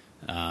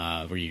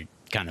where you're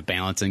kind of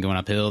balancing going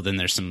uphill. Then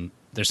there's some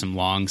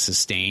long,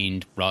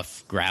 sustained,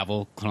 rough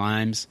gravel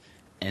climbs.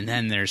 And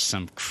then there's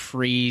some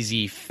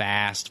crazy,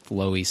 fast,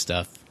 flowy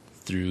stuff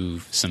through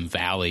some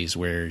valleys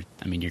where,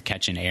 I mean, you're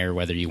catching air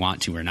whether you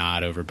want to or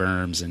not over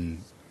berms,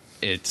 and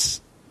it's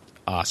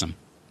awesome.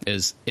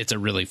 It's a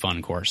really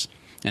fun course.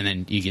 And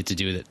then you get to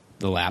do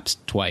the laps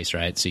twice,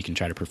 right? So you can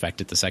try to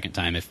perfect it the second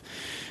time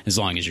as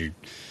long as you're,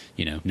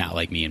 not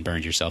like me and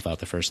burned yourself out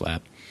the first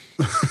lap.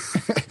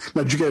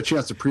 Now, did you get a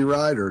chance to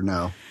pre-ride or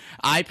no?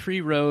 I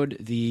pre-rode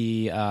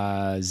the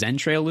Zen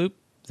Trail loop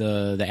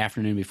the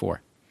afternoon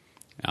before,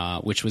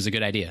 which was a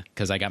good idea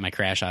because I got my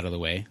crash out of the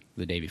way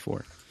the day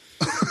before.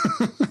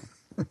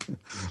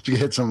 Did you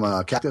hit some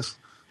cactus?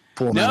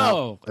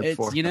 No,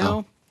 it's, you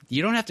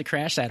don't have to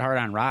crash that hard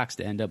on rocks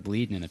to end up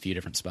bleeding in a few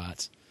different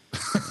spots.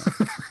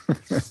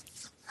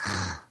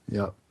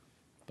 Yep.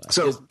 But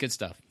so good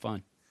stuff,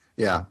 fun.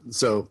 Yeah.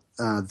 So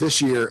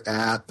this year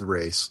at the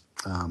race,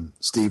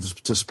 Steve's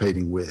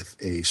participating with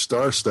a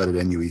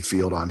star-studded NUE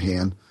field on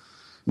hand,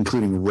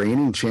 including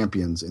reigning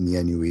champions in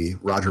the NUE,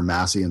 Roger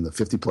Massey in the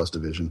 50-plus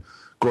division,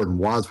 Gordon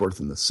Wadsworth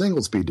in the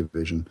single-speed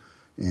division,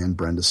 and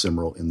Brenda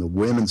Simmerl in the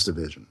women's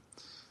division.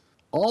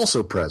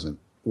 Also present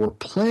were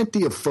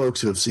plenty of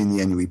folks who have seen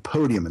the NUE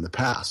podium in the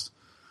past.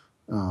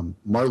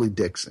 Marley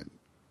Dixon,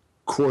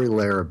 Corey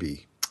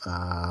Larrabee,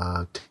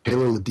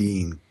 Taylor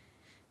Ledeen,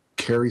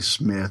 Carrie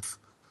Smith,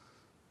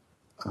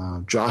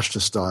 Josh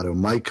Tostado,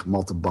 Mike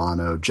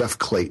Maltabano, Jeff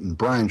Clayton,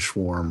 Brian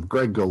Schwarm,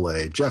 Greg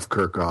Golay, Jeff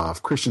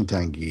Kirchhoff, Christian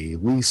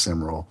Tanguy, Lee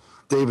Simmerl,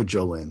 David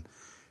Jolin.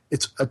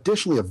 It's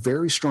additionally a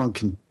very strong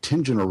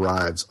contingent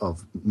arrives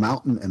of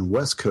mountain and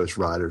West Coast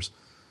riders.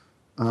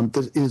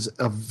 That is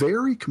a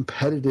very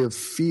competitive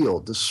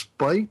field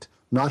despite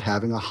not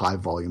having a high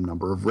volume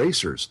number of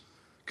racers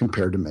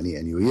compared to many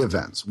NUE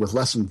events. With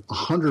less than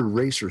 100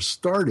 racers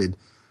started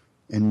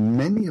and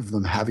many of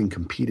them having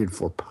competed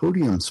for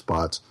podium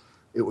spots,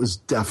 it was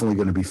definitely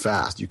going to be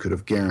fast. You could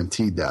have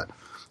guaranteed that.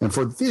 And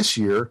for this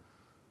year,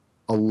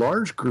 a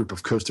large group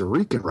of Costa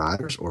Rican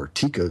riders, or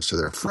Ticos to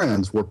their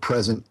friends, were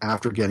present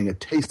after getting a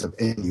taste of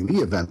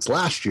NUE events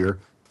last year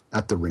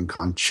at the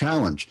Rincon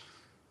Challenge.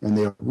 And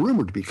they are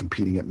rumored to be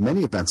competing at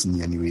many events in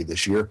the NUE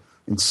this year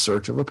in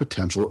search of a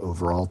potential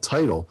overall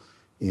title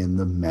in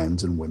the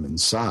men's and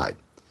women's side.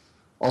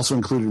 Also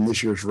included in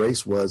this year's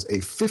race was a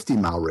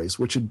 50-mile race,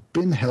 which had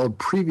been held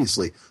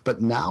previously,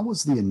 but now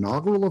was the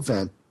inaugural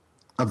event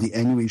of the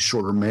NUE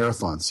Shorter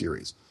Marathon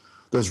Series.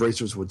 Those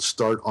racers would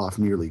start off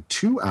nearly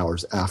 2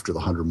 hours after the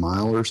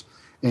 100-milers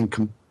and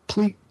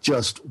complete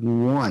just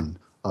one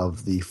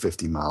of the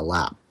 50-mile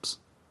laps.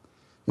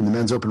 In the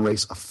men's open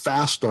race, a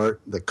fast start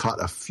that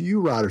caught a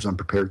few riders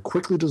unprepared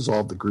quickly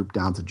dissolved the group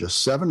down to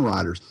just 7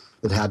 riders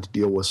that had to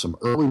deal with some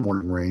early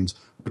morning rains,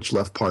 which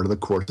left part of the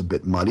course a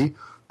bit muddy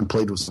and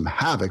played with some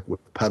havoc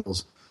with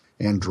pedals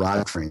and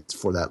drivetrains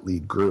for that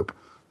lead group.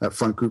 That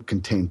front group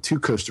contained 2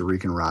 Costa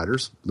Rican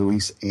riders,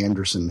 Luis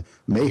Anderson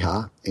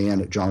Meja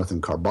and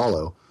Jonathan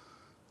Carballo,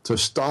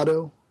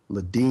 Tostado,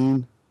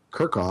 Ledeen,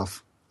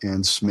 Kirchhoff,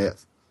 and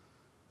Smith.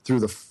 Through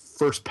the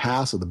first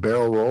pass of the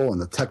barrel roll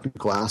and the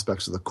technical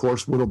aspects of the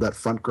course whittled that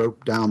front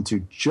group down to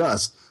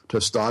just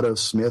Tostado,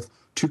 Smith,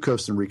 2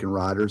 Costa Rican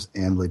riders,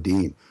 and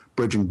Ledeen,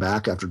 bridging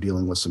back after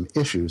dealing with some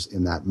issues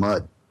in that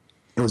mud.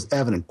 It was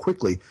evident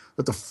quickly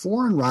that the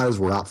foreign riders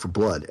were out for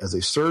blood as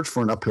they surged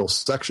for an uphill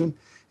section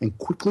and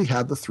quickly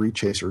had the 3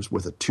 chasers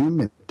with a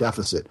 2-minute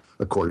deficit,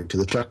 according to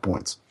the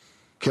checkpoints.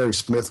 Kerry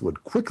Smith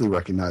would quickly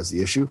recognize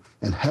the issue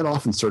and head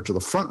off in search of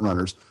the front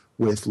runners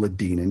with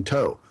Ledeen in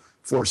tow,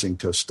 forcing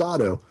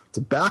Tostado to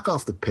back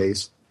off the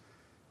pace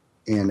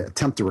and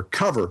attempt to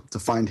recover to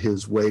find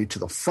his way to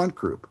the front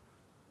group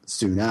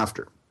soon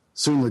after.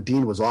 Soon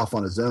Ledeen was off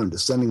on his own,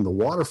 descending the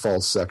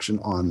waterfalls section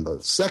on the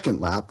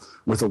second lap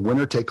with a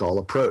winner-take-all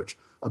approach.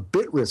 A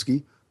bit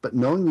risky, but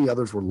knowing the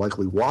others were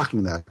likely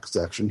walking that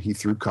section, he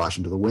threw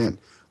caution to the wind.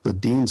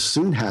 Ledeen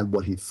soon had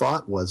what he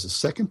thought was a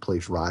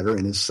second-place rider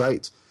in his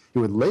sights. He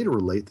would later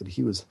relate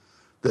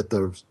that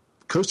the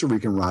Costa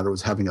Rican rider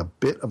was having a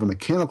bit of a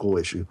mechanical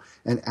issue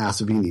and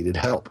asked if he needed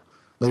help.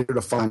 Later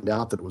to find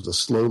out that it was a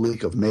slow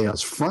leak of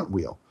Meja's front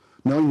wheel.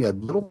 Knowing he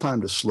had little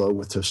time to slow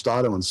with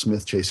Tostado and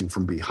Smith chasing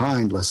from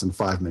behind less than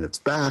 5 minutes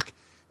back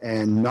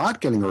and not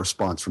getting a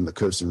response from the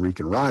Costa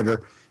Rican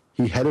rider,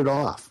 he headed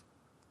off,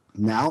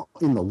 now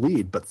in the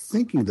lead, but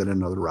thinking that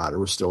another rider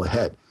was still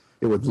ahead.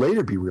 It would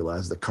later be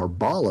realized that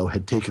Carballo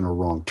had taken a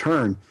wrong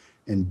turn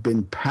and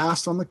been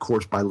passed on the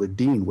course by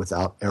Ledeen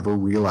without ever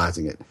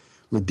realizing it.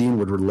 Ledeen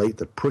would relate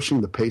that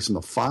pushing the pace in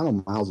the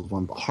final miles was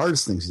one of the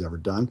hardest things he's ever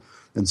done,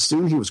 and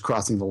soon he was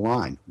crossing the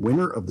line,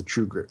 winner of the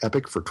True Grit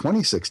Epic for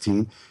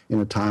 2016 in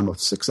a time of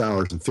 6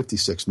 hours and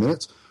 56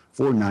 minutes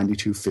for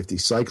 92.50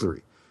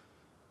 cyclery.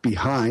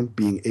 Behind,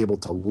 being able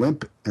to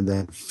limp and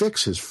then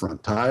fix his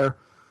front tire,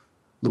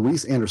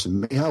 Luis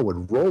Anderson Meja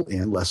would roll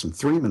in less than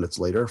 3 minutes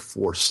later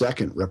for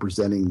second,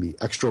 representing the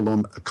Extra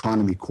Loan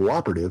Economy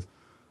Cooperative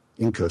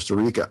in Costa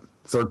Rica.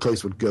 Third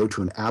place would go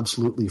to an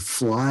absolutely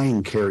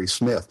flying Kerry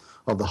Smith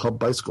of the Hub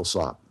Bicycle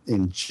Shop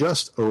in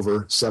just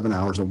over 7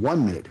 hours and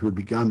 1 minute, who had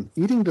begun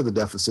eating to the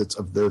deficits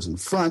of those in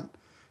front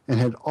and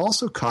had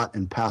also caught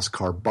and passed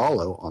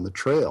Carballo on the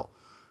trail.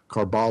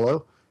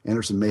 Carballo,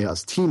 Anderson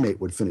Meja's teammate,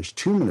 would finish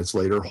 2 minutes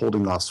later,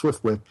 holding off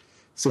Swiftwick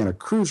Santa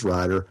Cruz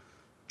rider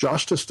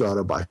Josh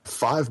Tostado by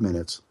 5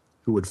 minutes,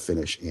 who would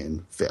finish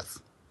in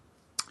 5th.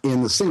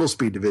 In the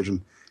single-speed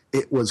division,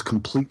 it was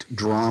complete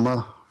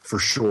drama for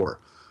sure.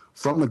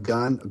 From the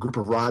gun, a group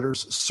of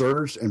riders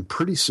surged, and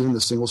pretty soon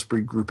the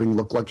single-speed grouping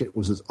looked like it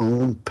was its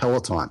own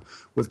peloton,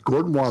 with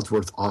Gordon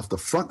Wadsworth off the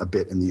front a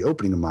bit in the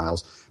opening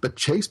miles, but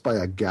chased by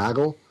a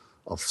gaggle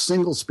of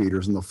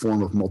single-speeders in the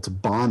form of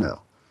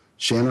Montalbano,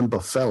 Shannon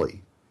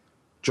Buffelli,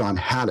 John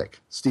Haddock,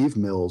 Steve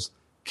Mills,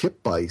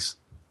 Kip Bice,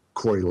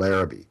 Corey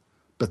Larrabee.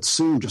 But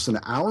soon, just an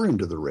hour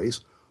into the race,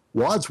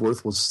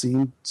 Wadsworth was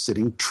seen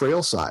sitting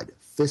trailside,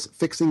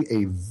 fixing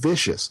a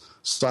vicious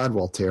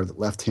sidewall tear that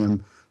left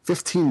him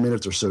 15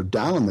 minutes or so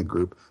down in the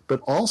group,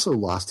 but also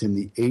lost him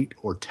the 8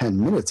 or 10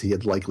 minutes he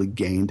had likely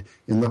gained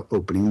in the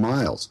opening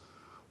miles.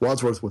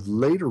 Wadsworth would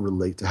later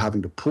relate to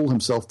having to pull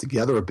himself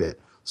together a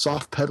bit,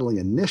 soft-pedaling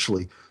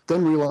initially,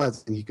 then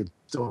realizing he could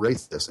still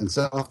race this and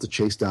set off to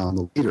chase down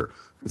the leader,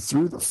 who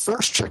through the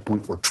first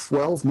checkpoint were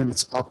 12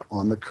 minutes up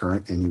on the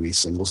current NUE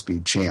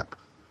single-speed champ.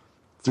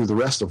 Through the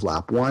rest of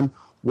lap 1,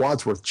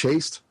 Wadsworth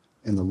chased,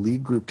 and the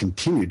lead group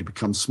continued to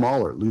become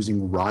smaller,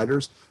 losing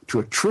riders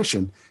to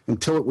attrition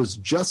until it was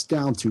just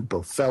down to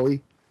Buffelli,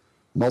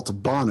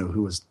 Montalbano,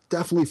 who was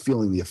definitely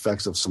feeling the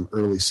effects of some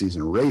early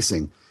season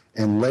racing,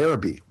 and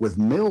Larrabee, with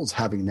Mills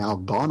having now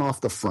gone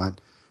off the front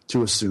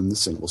to assume the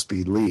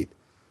single-speed lead.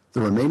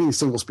 The remaining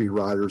single-speed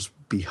riders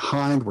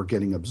behind were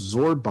getting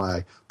absorbed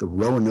by the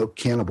Roanoke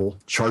Cannibal,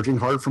 charging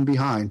hard from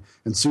behind,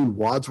 and soon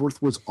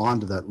Wadsworth was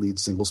onto that lead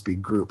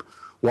single-speed group.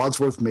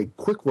 Wadsworth made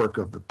quick work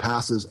of the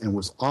passes and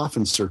was off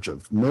in search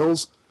of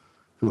Mills,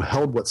 who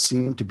held what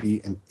seemed to be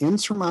an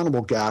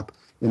insurmountable gap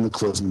in the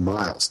closing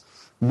miles.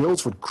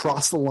 Mills would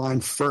cross the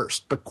line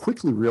first, but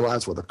quickly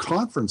realized with a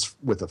conference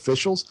with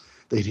officials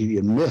that he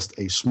had missed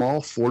a small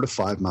 4 to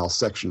 5 mile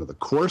section of the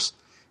course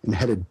and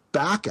headed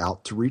back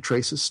out to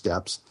retrace his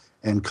steps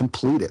and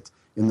complete it.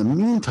 In the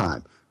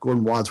meantime,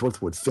 Gordon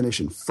Wadsworth would finish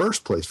in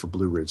first place for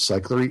Blue Ridge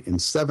Cyclery in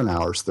 7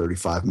 hours,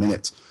 35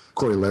 minutes.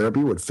 Corey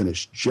Larrabee would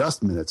finish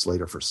just minutes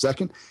later for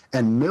second,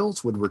 and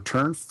Mills would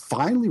return,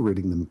 finally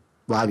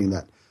riding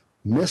that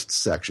missed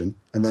section,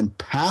 and then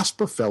pass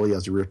Buffelli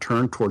as he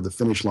returned toward the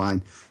finish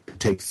line to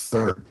take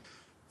third,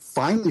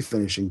 finally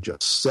finishing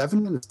just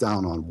 7 minutes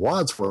down on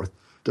Wadsworth,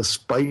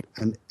 despite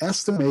an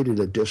estimated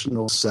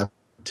additional 7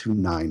 to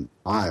 9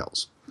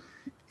 miles.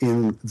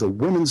 In the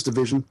women's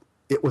division,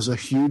 it was a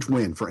huge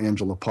win for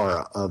Angela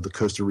Parra of the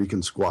Costa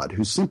Rican squad,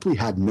 who simply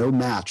had no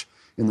match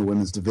in the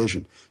women's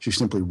division. She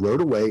simply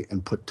rode away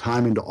and put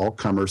time into all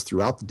comers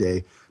throughout the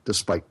day,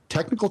 despite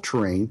technical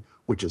terrain,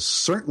 which is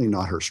certainly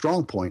not her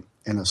strong point,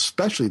 and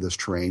especially this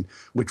terrain,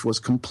 which was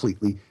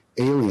completely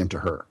alien to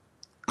her.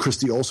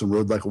 Christy Olson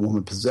rode like a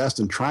woman possessed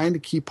and trying to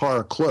keep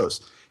Parra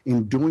close.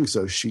 In doing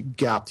so, she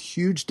gapped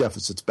huge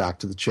deficits back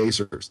to the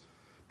chasers.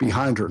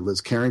 Behind her,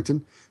 Liz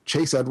Carrington,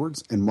 Chase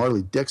Edwards, and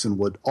Marley Dixon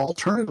would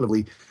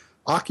alternatively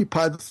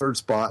occupied the third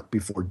spot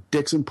before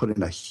Dixon put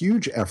in a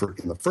huge effort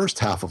in the first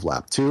half of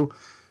lap 2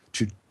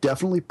 to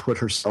definitely put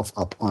herself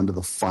up onto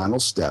the final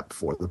step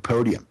for the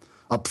podium.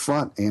 Up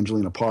front,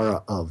 Angelina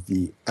Parra of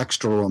the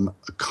Ekstrom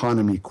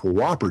Economy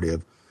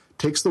Cooperative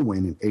takes the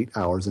win in 8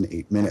 hours and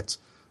 8 minutes.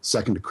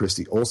 Second to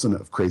Christy Olson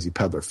of Crazy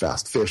Peddler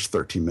Fast Fish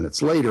 13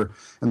 minutes later.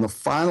 And the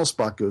final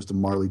spot goes to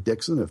Marley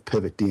Dixon of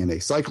Pivot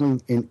DNA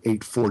Cycling in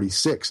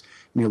 8:46,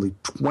 nearly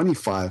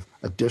 25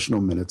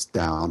 additional minutes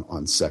down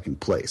on second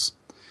place.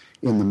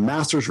 In the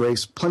Masters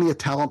race, plenty of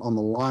talent on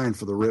the line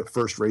for the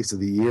first race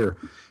of the year.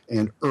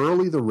 And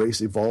early the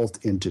race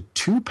evolved into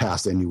two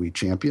past NUE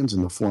champions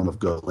in the form of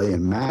Golay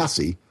and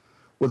Massey,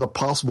 with a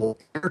possible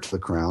heir to the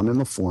crown in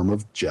the form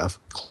of Jeff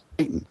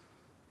Clayton.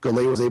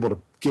 Golay was able to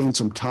gain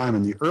some time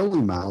in the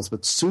early miles,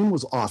 but soon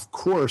was off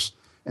course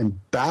and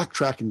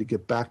backtracking to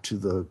get back to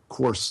the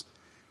course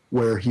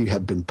where he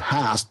had been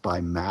passed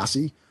by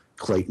Massey,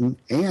 Clayton,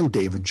 and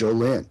David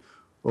Jolin.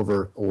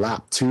 Over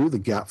lap 2, the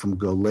gap from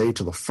Golay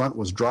to the front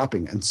was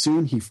dropping, and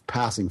soon he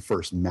passing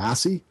first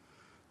Massey,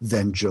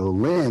 then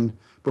Jolin,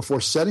 before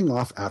setting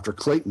off after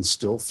Clayton,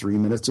 still 3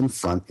 minutes in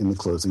front in the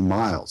closing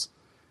miles.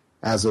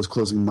 As those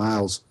closing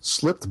miles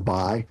slipped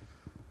by,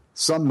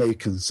 some may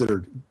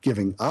consider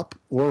giving up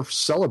or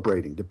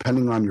celebrating,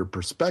 depending on your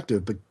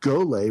perspective, but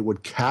Golay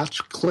would catch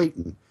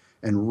Clayton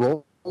and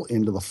roll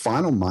into the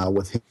final mile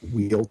with him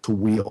wheel to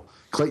wheel.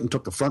 Clayton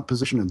took the front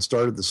position and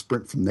started the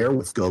sprint from there,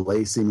 with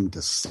Golay seeming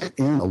to set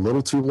in a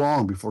little too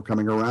long before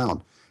coming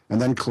around.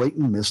 And then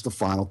Clayton missed the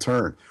final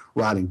turn,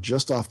 riding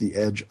just off the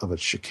edge of a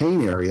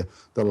chicane area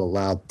that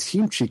allowed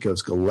Team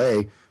Chico's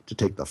Golay to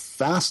take the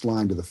fast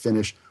line to the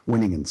finish,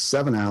 winning in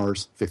 7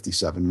 hours,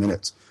 57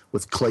 minutes,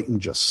 with Clayton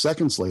just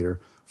seconds later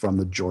from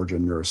the Georgia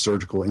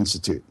Neurosurgical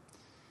Institute.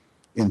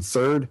 In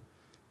third,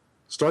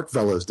 Stark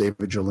Velo's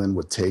David Jolin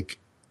would take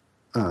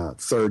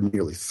third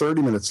nearly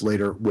 30 minutes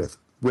later, with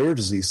Rare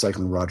Disease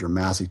Cycling Roger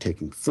Massey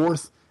taking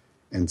fourth,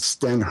 and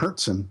Sten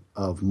Hertzen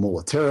of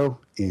Mulatero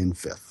in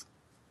fifth.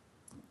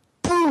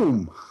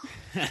 Boom!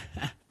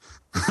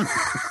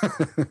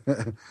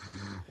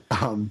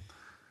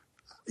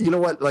 You know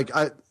what? Like,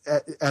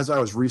 as I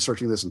was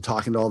researching this and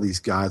talking to all these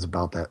guys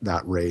about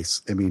that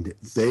race, I mean,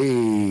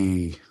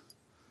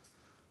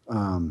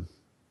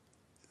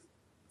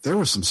 there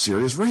was some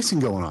serious racing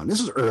going on. This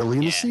is early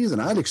in the season.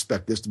 I'd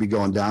expect this to be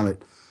going down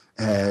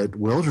at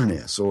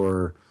Wilderness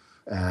or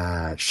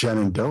at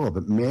Shenandoah,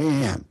 but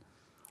man,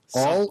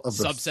 all of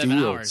the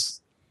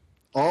fields,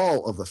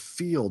 all of the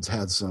fields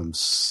had some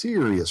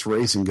serious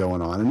racing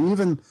going on, and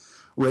even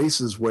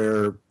races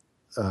where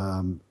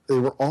they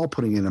were all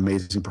putting in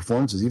amazing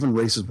performances, even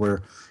races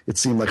where it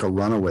seemed like a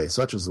runaway,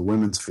 such as the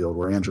women's field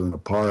where Angela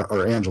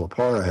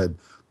Parra had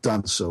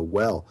done so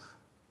well.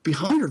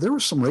 Behind her, there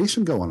was some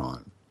racing going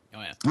on.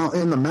 Oh, yeah. Now,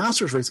 in the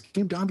Masters race, it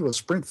came down to a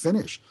sprint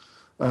finish.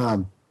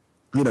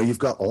 You've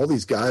got all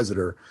these guys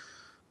that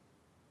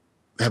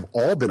have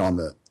all been on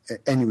the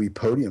NUE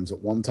podiums at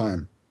one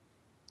time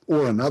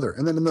or another.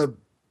 And then in the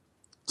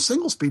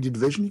single speed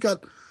division, you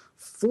got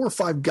 4 or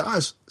 5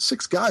 guys,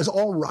 6 guys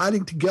all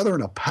riding together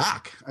in a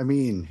pack. I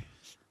mean,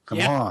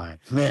 come on,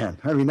 man.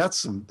 I mean,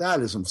 that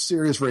is some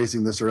serious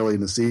racing this early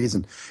in the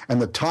season.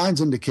 And the times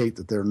indicate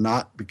that they're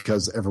not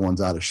because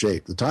everyone's out of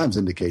shape. The times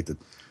indicate that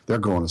they're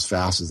going as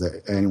fast as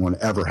anyone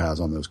ever has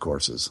on those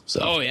courses.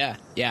 So. Oh, yeah.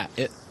 Yeah.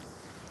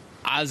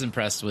 I was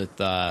impressed with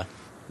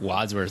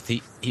Wadsworth.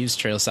 He was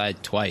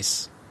trailside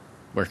twice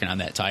working on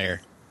that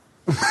tire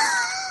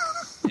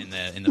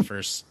in the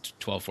first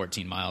 12,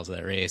 14 miles of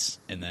that race.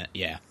 And that,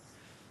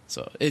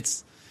 so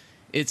it's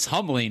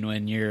humbling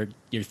when you're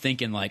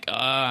thinking like,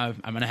 I'm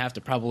going to have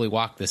to probably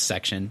walk this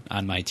section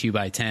on my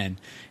 2x10.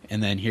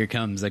 And then here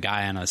comes a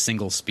guy on a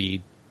single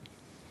speed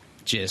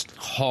just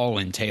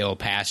hauling tail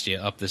past you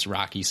up this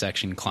rocky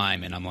section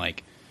climb. And I'm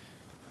like,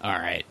 all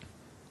right,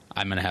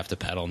 I'm going to have to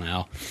pedal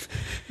now.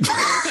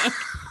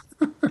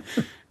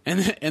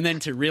 And then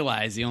to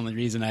realize the only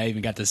reason I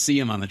even got to see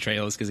him on the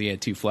trail is because he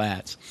had 2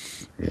 flats.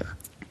 Yeah.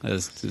 It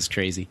was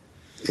crazy.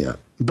 Yeah.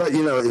 But,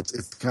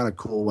 it's kind of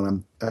cool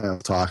when I'm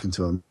talking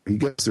to him. He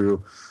goes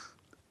through,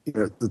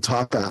 the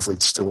top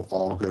athletes still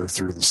all go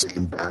through the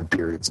same bad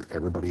periods that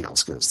everybody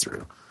else goes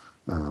through.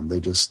 They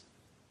just,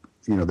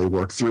 they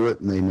work through it,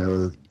 and they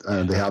know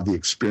that they have the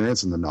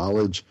experience and the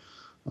knowledge,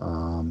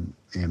 and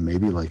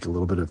maybe like a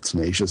little bit of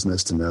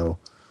tenaciousness to know,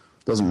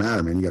 doesn't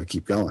matter, man, you got to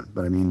keep going.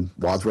 But I mean,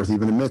 Wadsworth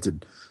even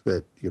admitted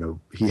that,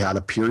 he had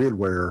a period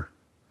where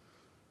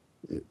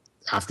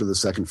after the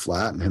second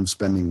flat and him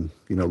spending,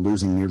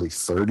 losing nearly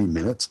 30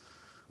 minutes,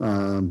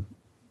 that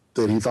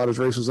he thought his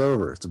race was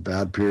over. It's a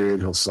bad period.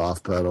 He'll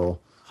soft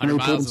pedal. 100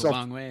 miles is a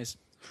long ways.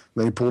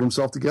 Then he pulled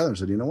himself together and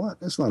said, you know what?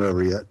 It's not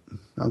over yet.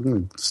 I'm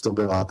going to still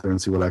go out there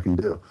and see what I can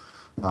do.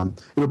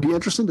 It'll be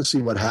interesting to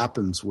see what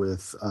happens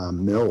with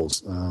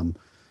Mills.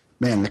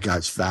 Man, that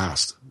guy's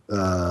fast.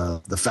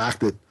 The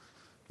fact that,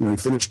 he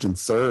finished in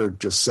third,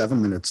 just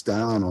 7 minutes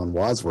down on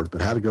Wadsworth,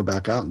 but had to go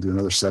back out and do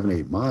another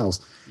 7-8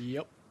 miles.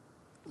 Yep.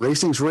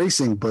 Racing's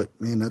racing, but,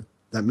 man,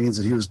 that means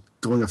that he was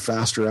doing a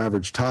faster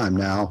average time.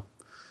 Now,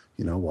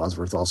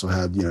 Wadsworth also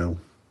had,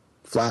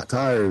 flat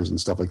tires and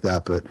stuff like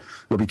that. But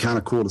it'll be kind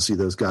of cool to see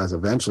those guys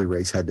eventually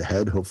race head to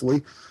head,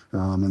 hopefully,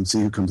 and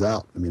see who comes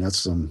out. I mean, that's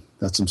some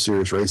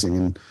serious racing,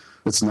 and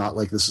it's not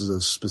like this is a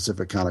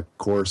specific kind of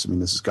course. I mean,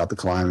 this has got the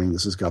climbing,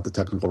 this has got the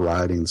technical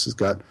riding, this is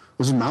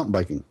mountain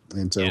biking,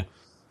 and so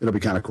it'll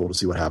be kind of cool to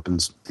see what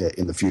happens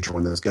in the future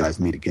when those guys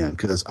meet again,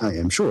 because I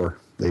am sure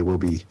they will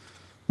be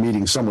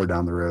meeting somewhere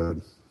down the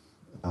road,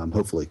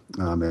 hopefully.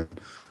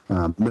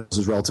 Mills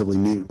is relatively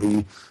new to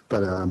me,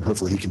 but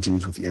hopefully he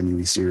continues with the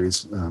MUE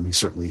series. He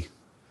certainly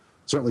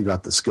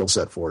got the skill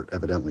set for it,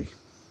 evidently.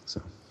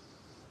 So.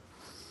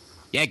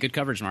 Yeah, good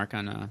coverage, Mark,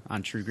 on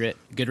True Grit.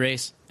 Good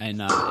race, and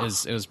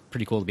it was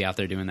pretty cool to be out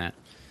there doing that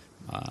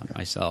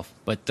myself.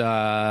 But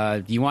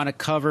do you want to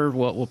cover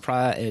what will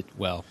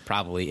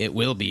probably it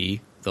will be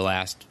the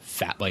last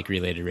fat bike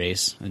related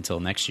race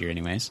until next year,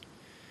 anyways.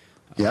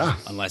 Yeah,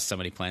 unless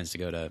somebody plans to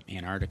go to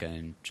Antarctica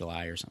in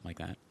July or something like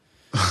that.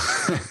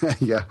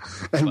 Yeah,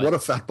 and what a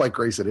fat bike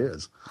race it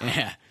is.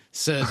 Yeah,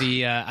 so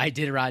the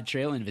Iditarod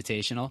Trail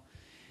Invitational.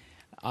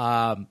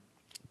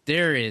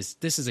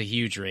 This is a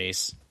huge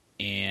race.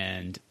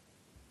 And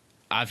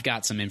I've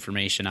got some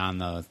information on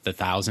the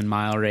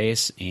 1,000-mile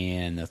race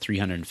and the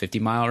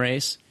 350-mile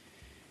race.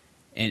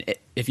 And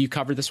if you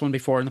covered this one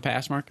before in the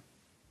past, Mark?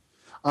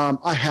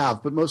 I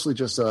have, but mostly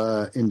just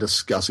in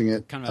discussing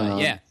it. Kind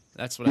of,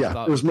 that's what I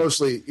thought. It was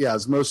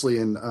mostly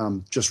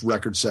in just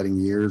record-setting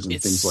years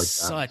and things like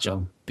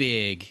that.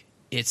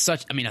 It's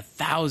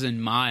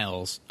 1,000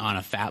 miles on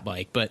a fat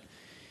bike, but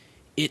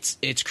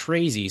it's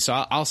crazy. So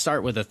I'll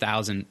start with the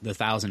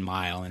 1,000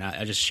 mile, and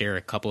I'll just share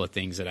a couple of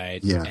things that I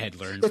had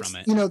learned from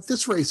it. You know,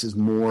 this race is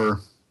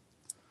more.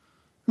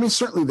 I mean,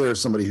 certainly there's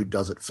somebody who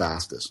does it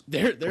fastest.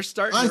 They're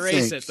starting to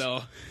race it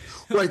though.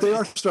 Right, they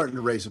are starting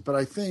to race it, but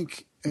I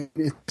think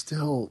it's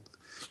still.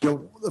 You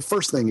know, the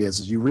first thing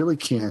is you really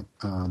can't.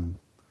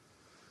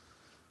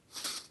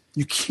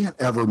 You can't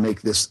ever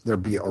make there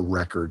be a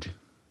record.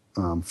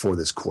 For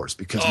this course,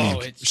 because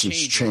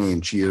conditions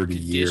change year to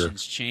year.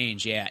 Conditions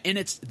change, yeah, and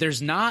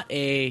there's not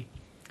and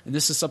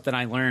this is something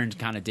I learned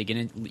kind of digging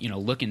in,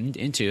 looking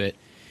into it,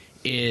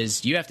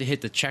 is you have to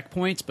hit the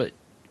checkpoints, but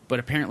but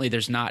apparently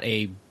there's not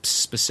a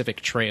specific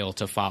trail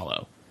to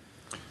follow.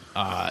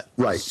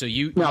 Right. So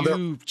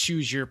you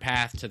choose your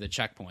path to the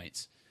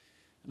checkpoints.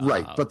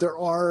 Right, but there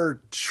are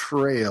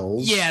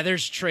trails. Yeah,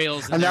 there's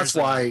trails, and that's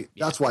why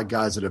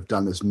guys that have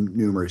done this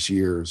numerous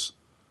years,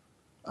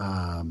 they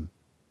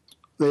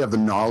have the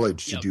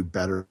knowledge to do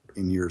better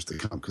in years to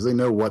come because they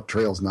know what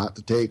trails not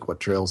to take, what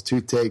trails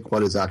to take,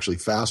 what is actually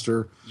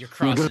faster. You're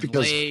crossing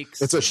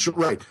lakes. It's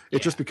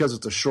just because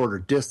it's a shorter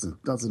distance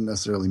doesn't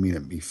necessarily mean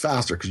it be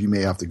faster because you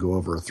may have to go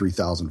over a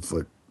 3,000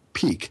 foot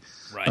peak.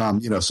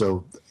 Right.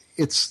 So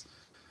it's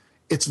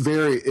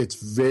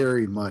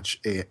very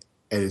much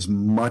as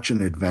much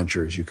an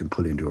adventure as you can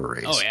put into a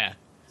race. Oh yeah.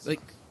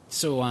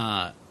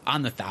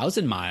 On the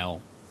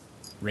 1,000-mile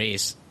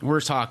race,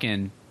 we're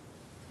talking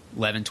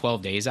 11,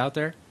 12 days out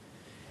there.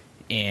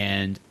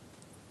 And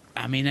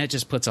I mean, that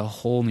just puts a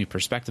whole new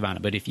perspective on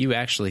it. But if you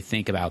actually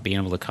think about being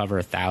able to cover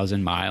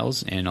 1,000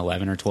 miles in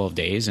 11 or 12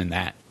 days in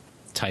that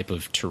type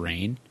of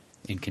terrain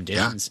and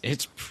conditions,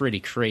 it's pretty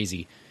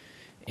crazy.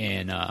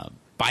 And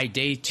by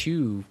day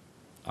 2,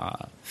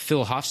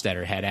 Phil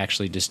Hofstetter had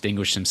actually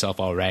distinguished himself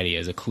already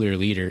as a clear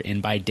leader,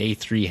 and by day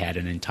 3 had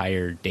an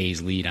entire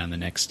day's lead on the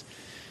next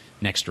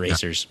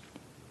racers.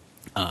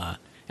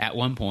 At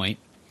one point,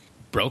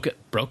 broke a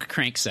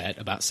crankset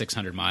about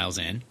 600 miles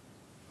in,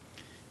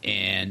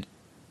 and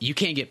you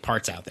can't get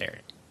parts out there.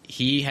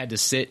 He had to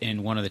sit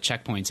in one of the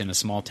checkpoints in a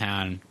small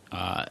town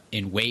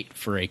and wait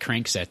for a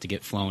crankset to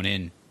get flown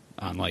in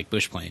on like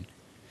Bushplane.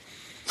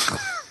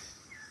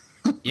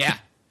 Yeah.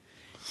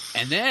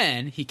 And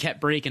then he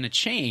kept breaking a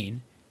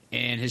chain,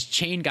 and his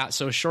chain got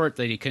so short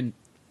that he couldn't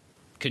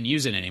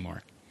use it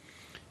anymore.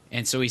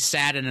 And so he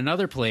sat in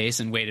another place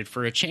and waited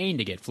for a chain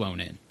to get flown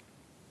in.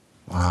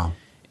 Wow.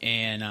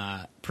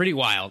 And pretty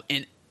wild.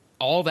 And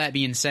all that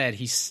being said,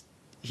 he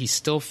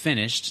still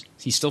finished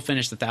the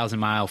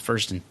 1,000-mile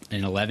first in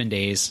 11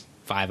 days,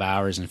 5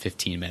 hours, and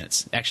 15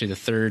 minutes. Actually, the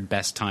third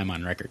best time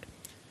on record.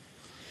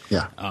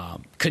 Yeah.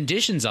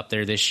 Conditions up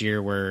there this year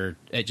were,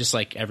 just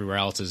like everywhere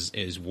else,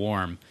 is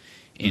warm.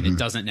 And it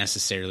doesn't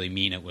necessarily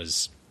mean it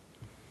was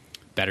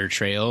better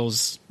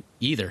trails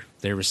either.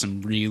 There were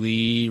some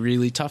really,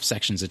 really tough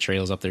sections of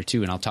trails up there,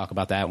 too. And I'll talk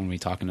about that when we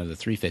talk into the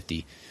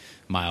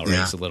 350-mile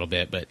race a little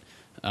bit. But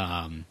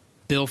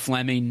Bill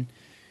Fleming,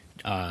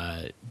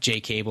 Jay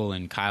Cable,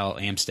 and Kyle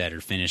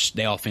Amstead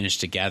they all finished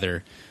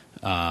together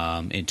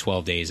in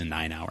 12 days and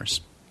 9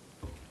 hours.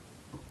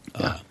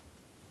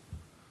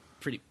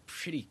 Pretty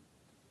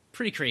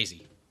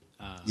crazy.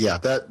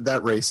 That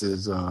race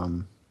is...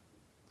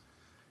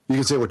 you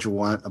can say what you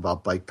want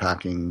about bike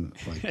packing,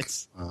 like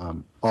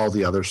all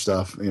the other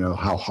stuff,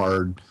 how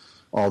hard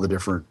all the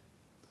different,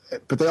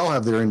 but they all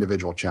have their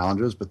individual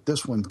challenges. But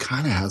this one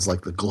kind of has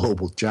like the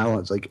global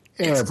challenge, like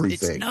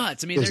everything. It's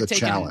nuts. I mean, they're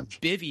taking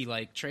bivvy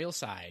like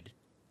trailside.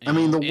 I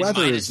mean, the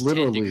weather is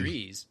literally 10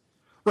 degrees.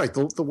 Right.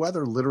 The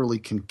weather literally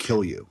can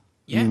kill you.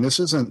 Yeah. I mean, this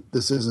isn't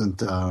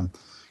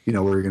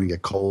where you're going to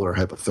get cold or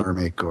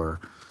hypothermic, or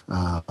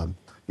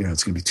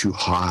it's going to be too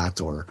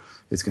hot, or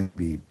it's going to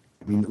be.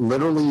 I mean,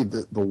 literally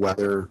the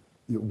weather.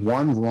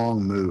 One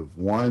wrong move,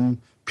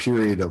 one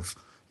period of,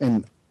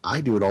 and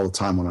I do it all the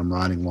time when I'm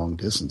riding long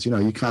distance.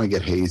 You kind of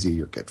get hazy,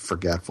 you get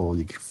forgetful,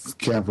 you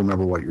can't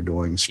remember what you're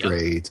doing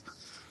straight.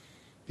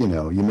 Yep.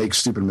 You make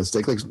stupid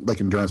mistakes, like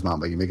endurance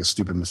mountain bike. You make a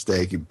stupid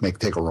mistake, you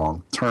take a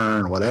wrong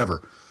turn,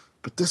 whatever.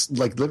 But this,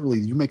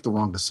 literally, you make the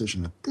wrong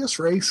decision at this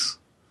race,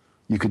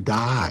 you could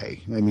die.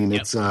 I mean,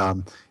 yep.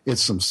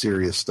 It's some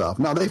serious stuff.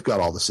 Now they've got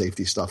all the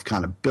safety stuff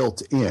kind of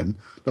built in.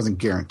 Doesn't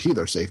guarantee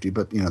their safety,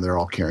 but they're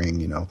all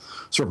carrying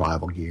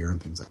survival gear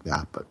and things like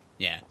that. But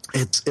yeah,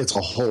 it's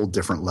a whole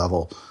different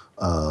level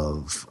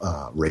of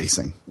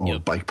racing or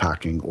yep. bike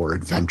packing or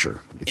adventure,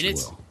 if you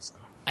will. So.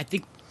 I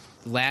think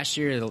last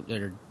year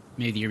or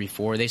maybe the year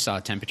before, they saw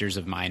temperatures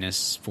of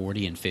minus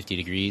 40 and 50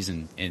 degrees,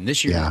 and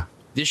this year. Yeah.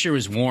 This year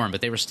was warm, but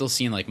they were still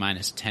seeing like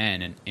minus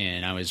 10.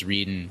 And I was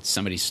reading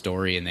somebody's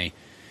story, and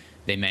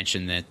they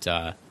mentioned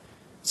that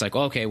it's like,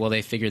 okay, well,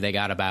 they figure they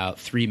got about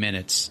 3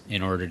 minutes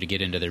in order to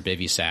get into their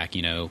bivy sack,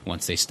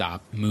 once they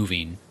stop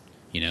moving,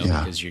 yeah.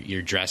 because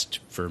you're dressed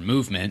for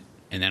movement,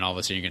 and then all of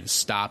a sudden you're going to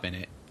stop in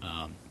it.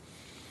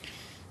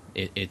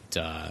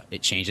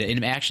 It changed it.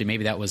 And actually,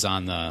 maybe that was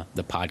on the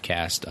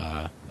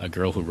podcast. A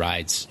girl who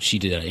rides, she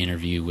did an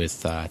interview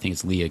with, I think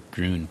it's Leah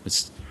Grun,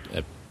 which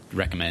I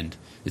recommend.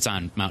 It's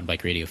on Mountain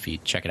Bike Radio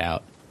feed. Check it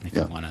out if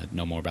you want to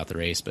know more about the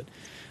race. But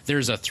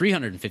there's a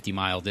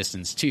 350-mile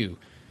distance, too.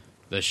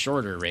 The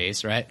shorter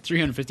race, right?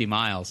 350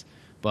 miles.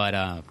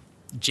 But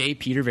Jay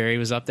Peterberry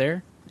was up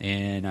there,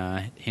 and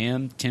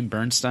him, Tim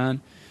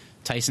Bernstein,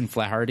 Tyson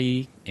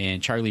Flaherty,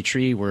 and Charlie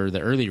Tree were the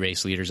early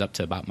race leaders up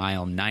to about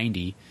mile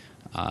 90.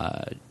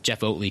 Jeff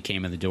Oatley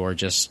came in the door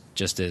just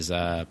as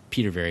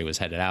Peterberry was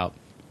headed out.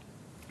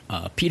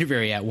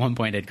 Peterberry at one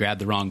point had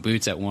grabbed the wrong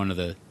boots at one of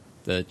the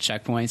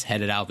checkpoints,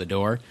 headed out the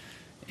door,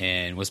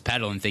 and was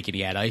pedaling thinking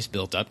he had ice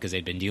built up because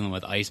they'd been dealing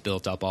with ice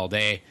built up all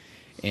day.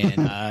 And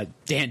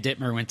Dan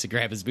Dittmer went to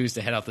grab his boots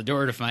to head out the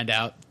door to find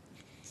out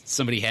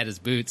somebody had his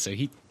boots. So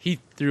he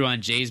threw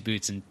on Jay's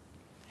boots and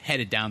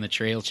headed down the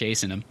trail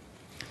chasing him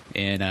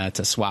and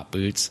to swap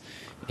boots,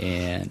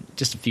 and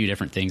just a few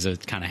different things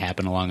that kind of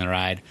happened along the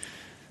ride.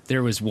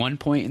 There was one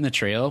point in the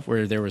trail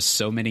where there was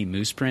so many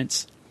moose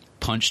prints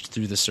punched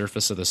through the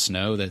surface of the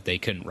snow that they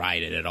couldn't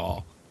ride it at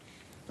all.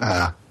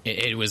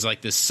 It was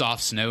like this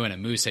soft snow, and a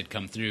moose had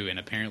come through and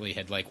apparently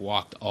had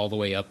walked all the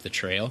way up the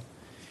trail,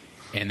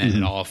 and then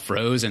it all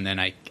froze, and then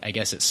I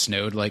guess it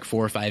snowed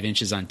 4 or 5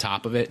 inches on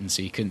top of it, and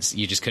so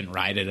you just couldn't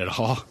ride it at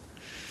all.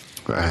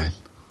 Right.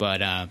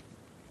 But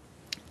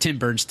Tim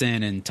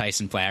Bernstein and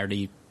Tyson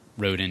Flaherty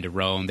rode into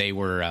Rome. They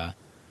were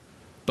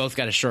both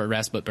got a short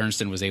rest, but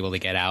Bernstein was able to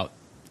get out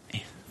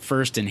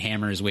first and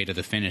hammer his way to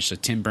the finish. So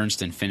Tim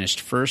Bernstein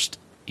finished first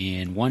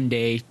in 1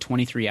 day,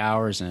 23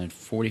 hours, and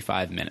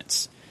 45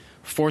 minutes.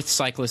 Fourth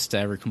cyclist to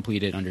ever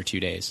complete it under 2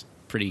 days.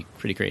 Pretty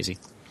crazy.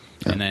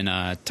 Yeah. And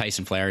then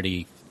Tyson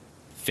Flaherty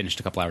finished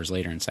a couple hours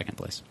later in second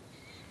place.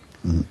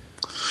 Mm-hmm.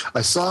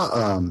 I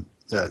saw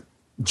that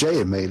Jay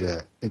had made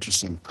an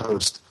interesting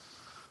post.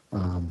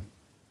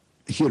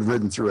 He had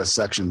ridden through a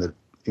section that,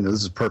 this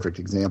is a perfect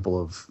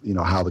example of,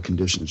 how the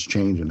conditions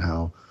change and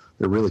how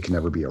there really can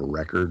never be a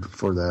record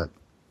for that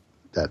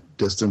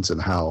distance,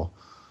 and how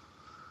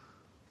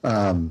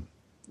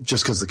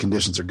just because the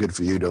conditions are good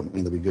for you don't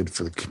mean they'll be good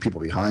for the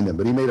people behind him.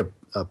 But he made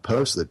a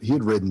post that he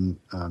had ridden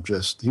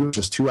he was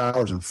just 2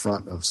 hours in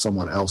front of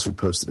someone else who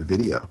posted a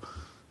video.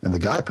 And the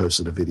guy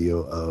posted a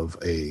video of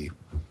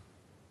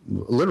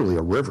literally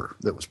a river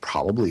that was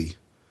probably,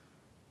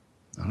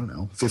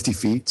 50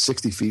 feet,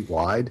 60 feet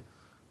wide,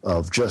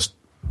 of just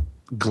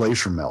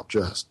glacier melt,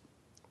 just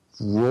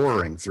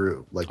roaring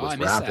through, with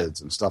rapids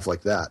and stuff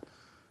like that.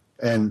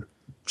 And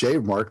Jay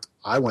marked,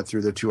 I went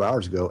through there 2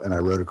 hours ago, and I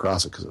rode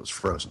across it because it was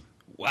frozen.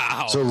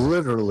 Wow. So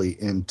literally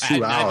in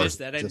 2 hours. I missed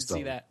that. I didn't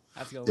see that.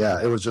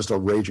 It was just a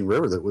raging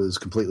river that was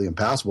completely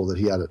impassable,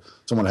 that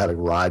someone had to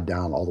ride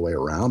down all the way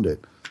around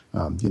it,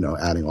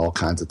 adding all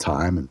kinds of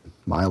time and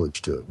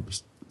mileage to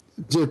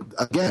it.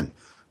 Again,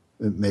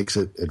 it makes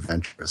it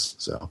adventurous.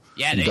 So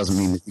it doesn't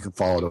mean that you can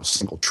follow a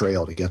single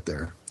trail to get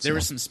there. There were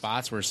some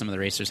spots where some of the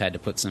racers had to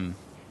put some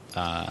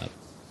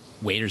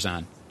waders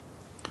on.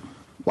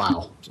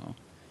 Wow. So,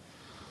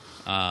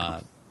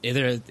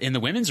 in the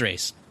women's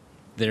race,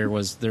 there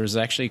was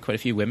actually quite a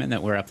few women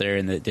that were up there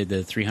and that did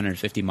the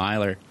 350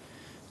 miler.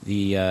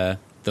 The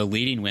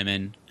leading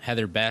women,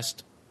 Heather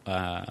Best,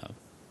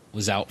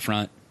 was out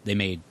front. They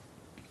made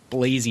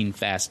blazing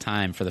fast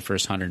time for the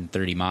first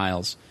 130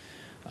 miles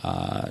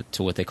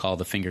to what they call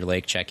the Finger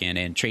Lake check-in.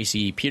 And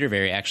Tracy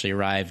Peterberry actually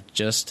arrived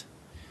just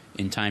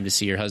in time to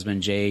see her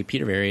husband, Jay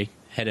Peterberry,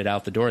 headed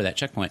out the door of that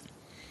checkpoint.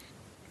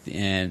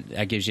 And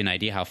that gives you an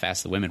idea how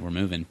fast the women were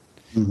moving.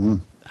 Mm-hmm.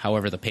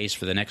 However, the pace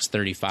for the next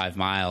 35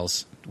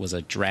 miles was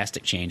a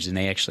drastic change, and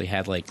they actually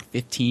had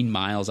 15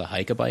 miles of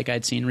hike-a-bike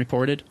I'd seen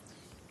reported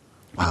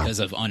because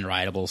of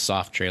unrideable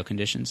soft trail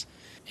conditions.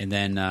 And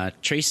then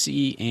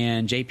Tracy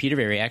and Jay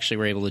Peterberry actually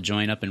were able to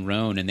join up in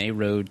Rhone, and they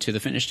rode to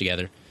the finish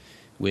together.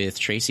 with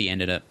Tracy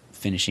ended up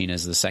finishing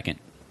as the second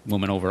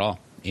woman overall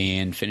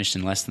and finished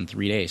in less than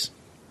 3 days,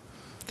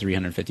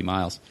 350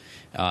 miles.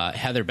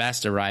 Heather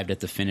Best arrived at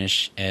the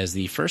finish as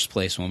the first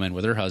place woman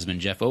with her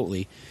husband, Jeff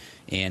Oatley,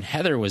 and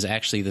Heather was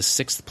actually the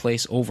sixth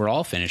place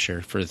overall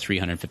finisher for the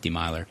 350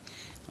 miler,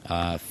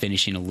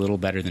 finishing a little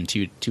better than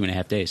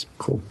 2.5 days.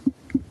 Cool.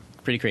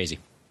 Pretty crazy.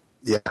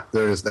 Yeah,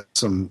 there is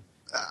some.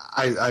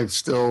 I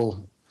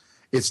still,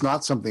 it's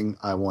not something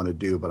I want to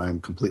do, but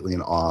I'm completely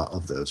in awe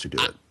of those who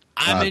do it.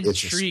 I'm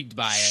intrigued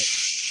by it.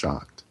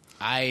 Shocked.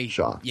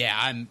 Shocked. Yeah,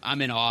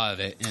 I'm in awe of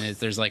it, and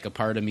there's like a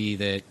part of me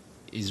that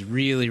is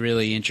really,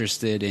 really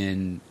interested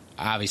in.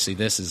 Obviously,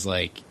 this is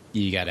like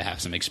you got to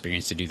have some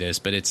experience to do this,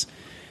 but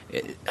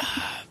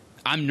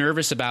I'm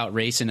nervous about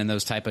racing in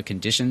those type of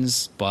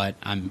conditions, but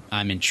I'm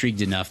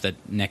intrigued enough that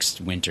next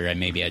winter I'd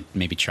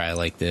maybe try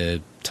like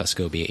the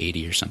Tuscobia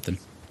 80 or something.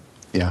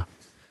 Yeah.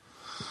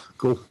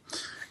 Cool.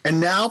 And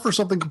now for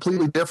something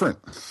completely different.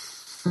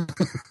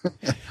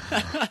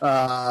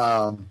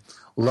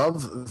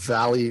 Love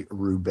Valley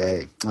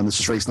Roubaix. And this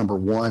is race number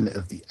 1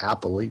 of the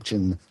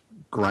Appalachian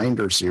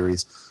Grinder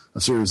Series,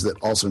 a series that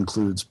also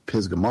includes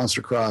Pisgah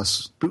Monster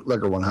Cross,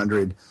 Bootlegger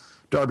 100,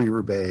 Derby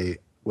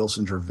Roubaix,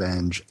 Wilson's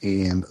Revenge,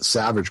 and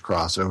Savage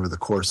Cross over the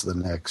course of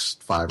the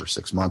next 5 or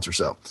 6 months or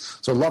so.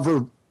 So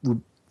Love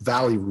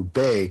Valley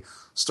Roubaix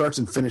starts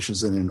and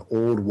finishes in an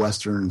old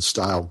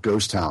Western-style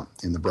ghost town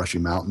in the Brushy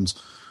Mountains,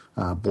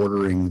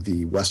 bordering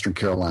the Western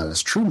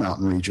Carolinas True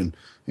Mountain region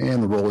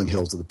and the rolling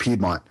hills of the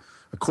Piedmont.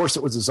 A course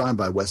that was designed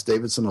by Wes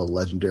Davidson of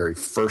legendary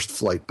First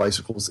Flight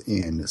Bicycles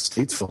in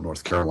Statesville,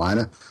 North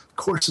Carolina. The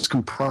course is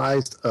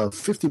comprised of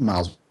 50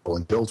 miles of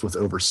rolling hills, with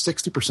over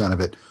 60%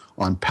 of it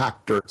on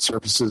packed dirt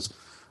surfaces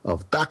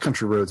of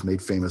backcountry roads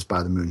made famous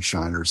by the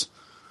moonshiners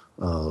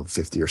of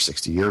 50 or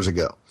 60 years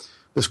ago.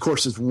 This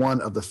course is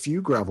one of the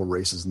few gravel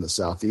races in the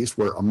Southeast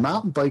where a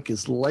mountain bike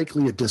is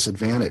likely a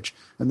disadvantage,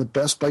 and the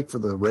best bike for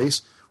the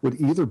race would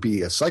either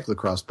be a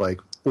cyclocross bike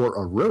or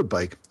a road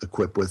bike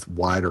equipped with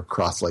wider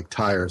cross-like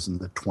tires in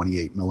the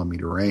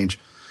 28-millimeter range,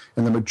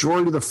 and the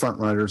majority of the front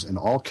riders in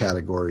all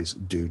categories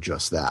do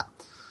just that.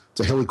 It's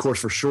a hilly course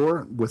for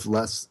sure, with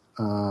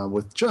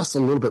just a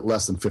little bit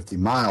less than 50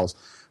 miles,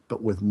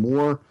 but with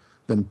more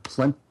than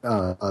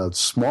a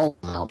small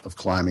amount of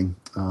climbing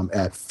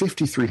at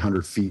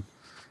 5,300 feet,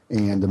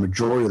 and the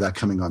majority of that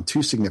coming on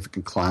 2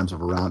 significant climbs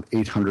of around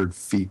 800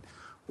 feet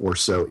or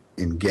so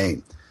in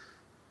gain.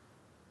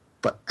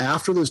 But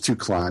after those 2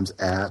 climbs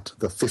at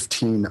the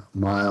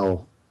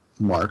 15-mile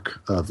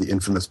mark of the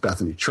infamous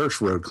Bethany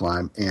Church Road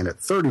climb and at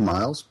 30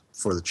 miles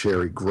for the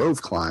Cherry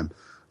Grove climb,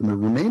 the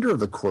remainder of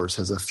the course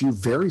has a few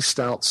very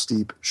stout,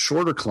 steep,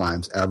 shorter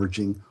climbs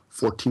averaging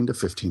 14 to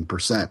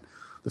 15%.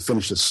 The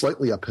finish is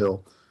slightly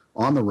uphill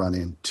on the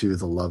run-in to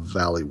the Love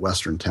Valley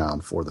Western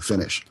town for the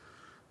finish.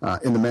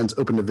 In the men's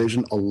open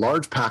division, a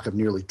large pack of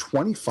nearly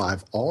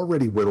 25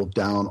 already whittled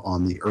down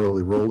on the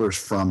early rollers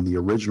from the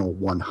original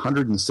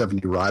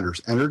 170 riders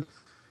entered,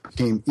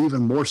 became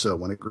even more so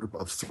when a group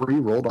of 3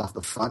 rolled off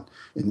the front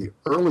in the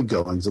early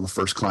goings of the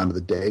first climb of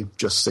the day,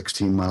 just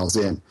 16 miles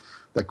in.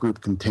 That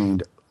group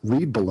contained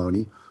Reed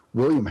Baloney,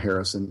 William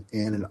Harrison,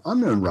 and an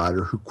unknown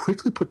rider who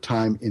quickly put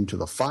time into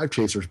the 5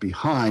 chasers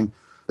behind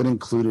that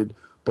included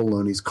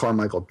Baloney's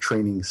Carmichael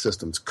Training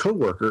Systems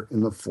co-worker in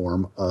the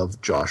form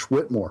of Josh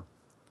Whitmore,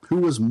 who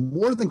was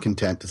more than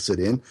content to sit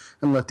in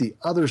and let the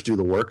others do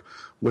the work,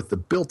 with the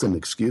built-in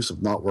excuse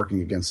of not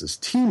working against his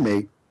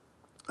teammate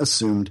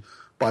assumed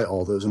by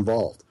all those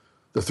involved.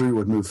 The 3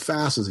 would move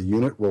fast as a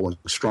unit, rolling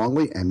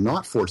strongly and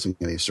not forcing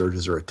any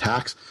surges or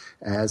attacks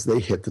as they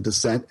hit the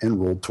descent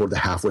and rolled toward the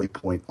halfway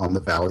point on the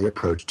valley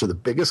approach to the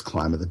biggest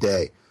climb of the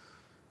day.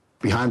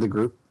 Behind the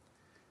group,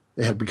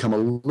 they had become a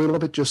little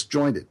bit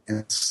disjointed,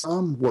 and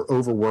some were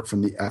overworked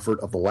from the effort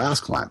of the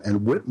last climb,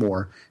 and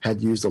Whitmore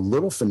had used a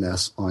little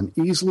finesse on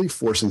easily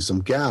forcing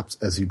some gaps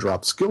as he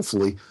dropped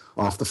skillfully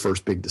off the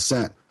first big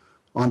descent.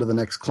 On to the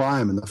next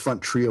climb, and the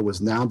front trio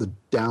was now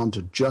down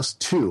to just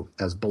 2,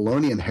 as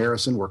Baloney and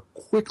Harrison were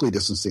quickly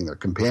distancing their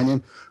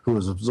companion, who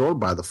was absorbed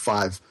by the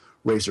 5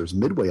 racers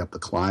midway up the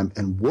climb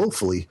and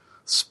woefully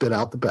spit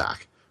out the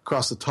back.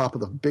 Across the top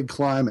of the big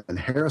climb, and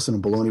Harrison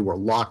and Baloney were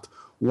locked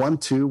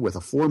 1-2 with a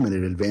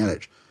 4-minute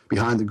advantage.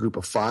 Behind, the group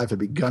of 5 had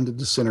begun to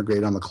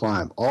disintegrate on the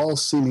climb, all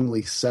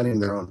seemingly setting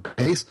their own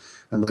pace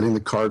and letting the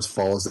cards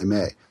fall as they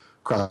may.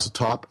 Across the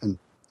top, and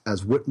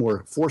as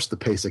Whitmore forced the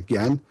pace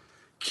again,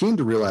 keen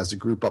to realize the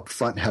group up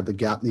front had the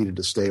gap needed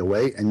to stay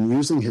away, and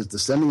using his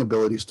descending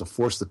abilities to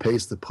force the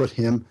pace that put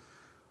him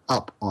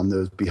up on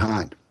those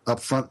behind. Up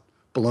front,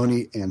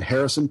 Baloney and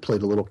Harrison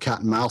played a little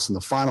cat and mouse in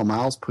the final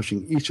miles,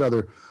 pushing each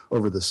other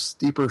over the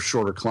steeper,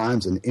 shorter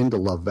climbs and into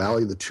Love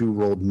Valley. The 2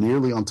 rolled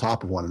nearly on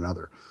top of one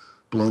another.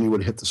 Baloney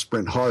would hit the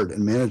sprint hard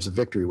and manage the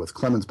victory with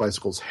Clemens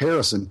Bicycle's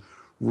Harrison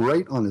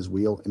right on his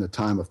wheel in a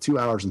time of 2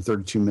 hours and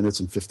 32 minutes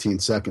and 15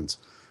 seconds.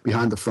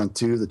 Behind the front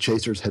 2, the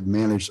chasers had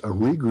managed a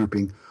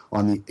regrouping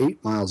on the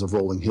 8 miles of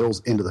rolling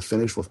hills into the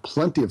finish, with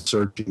plenty of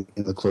surging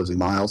in the closing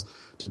miles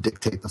to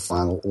dictate the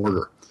final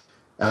order.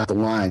 At the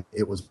line,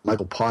 it was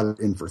Michael Potter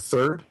in for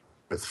 3rd,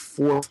 with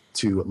fourth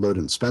to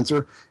Loden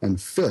Spencer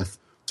and fifth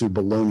to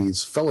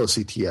Bologna's fellow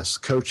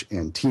CTS coach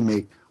and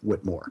teammate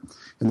Whitmore.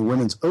 In the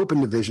women's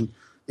open division,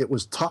 it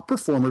was top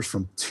performers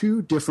from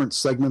two different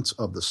segments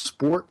of the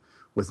sport,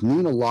 with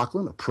Nina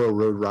Lachlan, a pro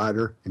road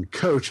rider and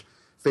coach,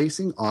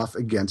 facing off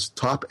against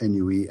top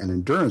NUE and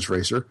endurance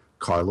racer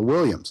Carla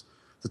Williams.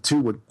 The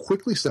two would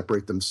quickly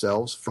separate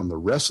themselves from the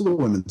rest of the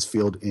women's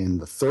field in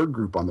the third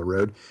group on the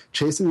road,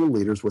 chasing the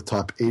leaders with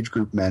top age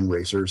group men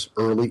racers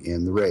early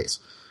in the race.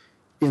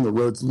 In the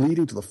roads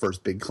leading to the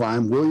first big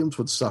climb, Williams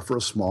would suffer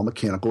a small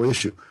mechanical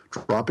issue,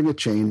 dropping a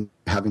chain,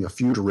 having a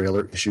few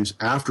derailleur issues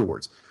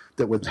afterwards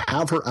that would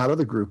have her out of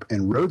the group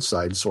and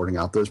roadside sorting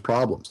out those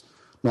problems.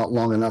 Not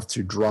long enough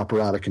to drop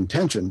her out of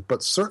contention,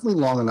 but certainly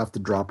long enough to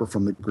drop her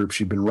from the group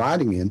she'd been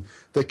riding in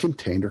that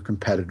contained her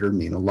competitor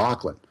Nina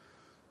Lachlan.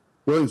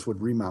 Williams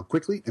would remount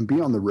quickly and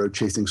be on the road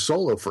chasing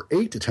solo for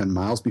 8 to 10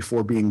 miles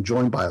before being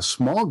joined by a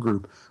small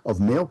group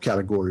of male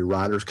category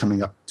riders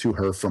coming up to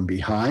her from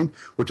behind,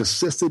 which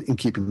assisted in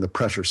keeping the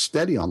pressure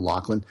steady on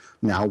Lachlan,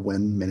 now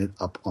 1 minute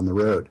up on the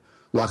road.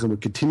 Lachlan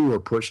would continue her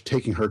push,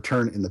 taking her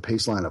turn in the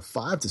pace line of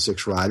 5 to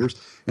 6 riders,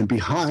 and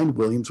behind,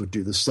 Williams would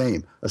do the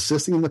same,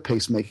 assisting in the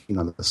pacemaking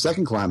on the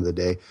second climb of the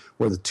day,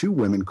 where the two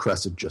women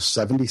crested just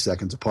 70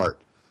 seconds apart.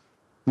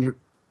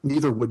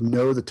 Neither would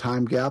know the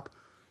time gap,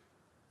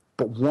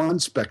 but one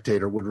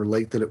spectator would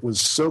relate that it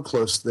was so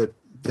close that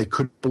they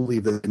couldn't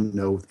believe they didn't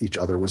know each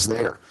other was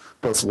there.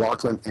 Both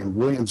Lachlan and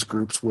Williams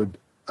groups would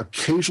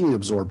occasionally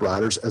absorb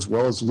riders as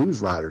well as lose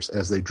riders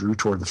as they drew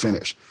toward the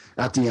finish.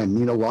 At the end,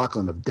 Nina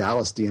Lachlan of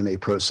Dallas DNA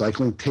Pro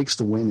Cycling takes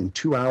the win in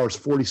 2 hours,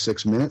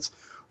 46 minutes,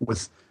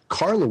 with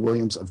Carla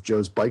Williams of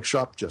Joe's Bike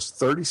Shop just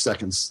 30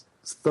 seconds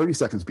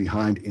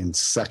behind in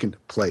second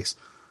place.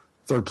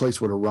 Third place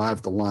would arrive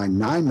at the line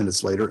 9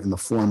 minutes later in the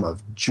form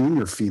of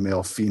junior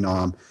female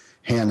phenom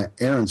Hannah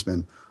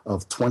Ahrensman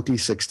of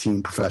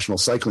 2016 professional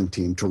cycling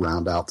team to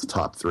round out the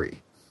top three.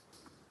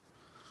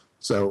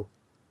 So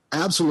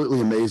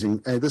absolutely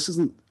amazing. And this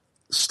isn't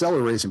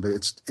stellar racing, but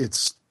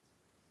it's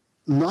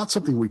not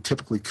something we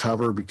typically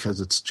cover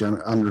because it's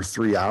under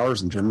 3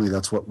 hours, and generally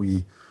that's what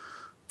we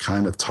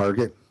kind of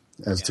target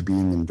as to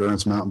being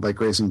endurance mountain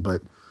bike racing.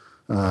 But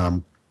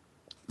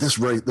this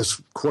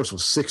course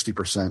was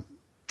 60%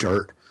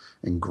 dirt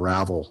and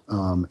gravel,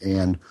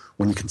 and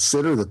when you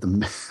consider that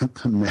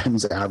the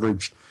men's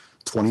averaged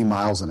 20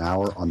 miles an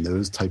hour on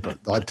those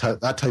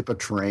that type of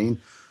terrain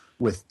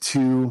with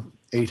two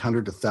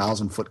 800 to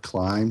 1,000 foot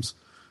climbs,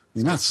 I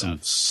mean that's some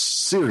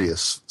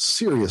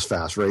serious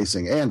fast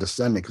racing and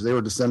descending, because they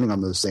were descending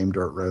on those same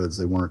dirt roads.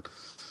 They weren't,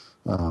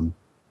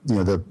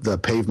 the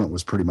pavement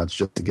was pretty much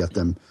just to get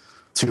them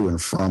to and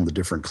from the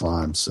different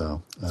climbs.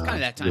 So it's kind of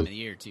that time of the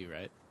year too,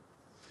 right?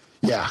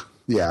 Yeah.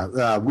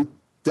 We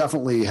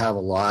definitely have a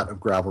lot of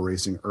gravel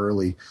racing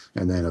early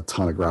and then a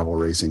ton of gravel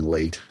racing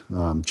late.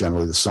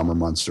 Generally the summer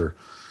months are,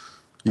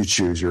 you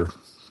choose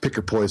pick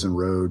your poison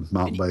road,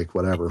 mountain bike,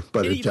 whatever.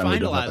 But you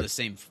find a lot of the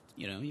same,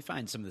 you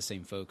find some of the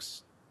same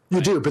folks. You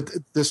do, but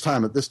this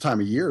time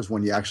of year is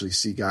when you actually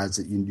see guys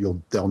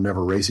that they'll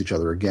never race each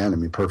other again. I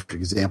mean, perfect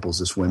example is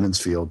this women's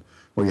field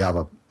where you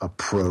have a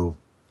pro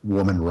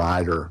woman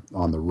rider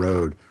on the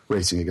road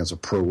racing against a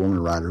pro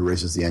woman rider who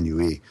races the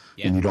NUE,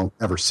 and you don't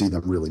ever see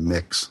them really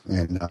mix.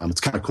 And it's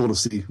kind of cool to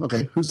see,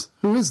 okay,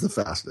 who is the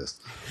fastest,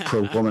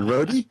 pro woman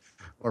roadie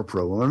or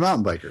pro woman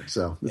mountain biker?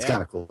 So it's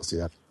kind of cool to see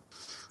that.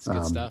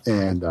 Good stuff.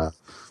 And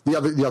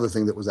the other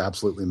thing that was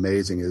absolutely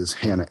amazing is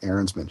Hannah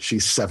Ahrensman.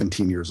 She's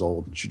 17 years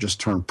old. She just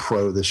turned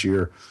pro this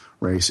year,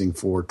 racing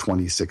for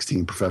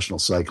 2016 professional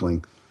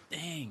cycling.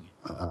 Dang.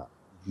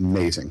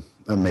 Amazing.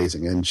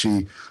 And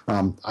she,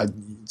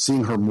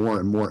 seeing her more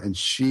and more, and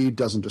she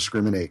doesn't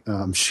discriminate.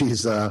 She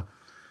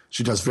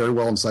does very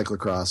well in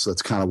cyclocross. So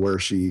that's kind of where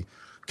she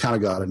kind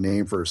of got a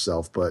name for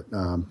herself. But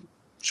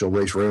she'll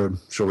race road,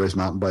 she'll race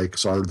mountain bike.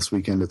 Saw her this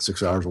weekend at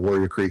 6 hours of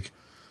Warrior Creek.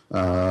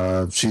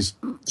 She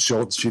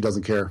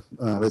doesn't care.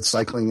 It's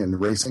cycling and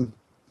racing.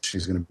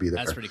 She's going to be there.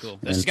 That's pretty cool.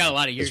 She's got a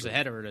lot of years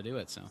ahead of her to do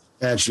it. So,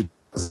 and she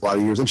has a lot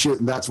of years,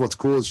 and that's what's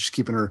cool is she's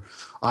keeping her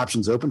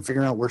options open,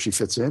 figuring out where she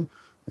fits in,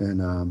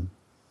 and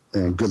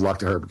good luck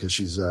to her because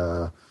she's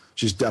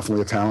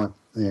definitely a talent,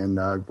 and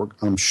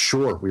I'm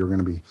sure we are going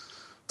to be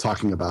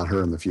talking about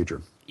her in the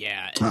future.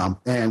 Yeah.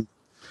 And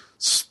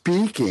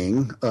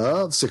speaking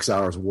of 6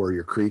 hours of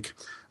Warrior Creek,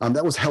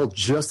 that was held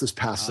just this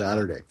past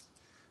Saturday.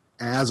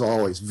 As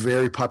always,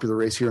 very popular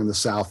race here in the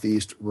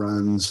Southeast,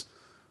 run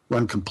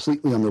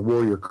completely on the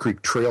Warrior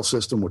Creek Trail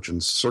System, which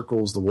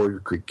encircles the Warrior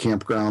Creek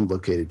Campground,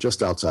 located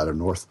just outside of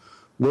North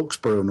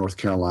Wilkesboro, North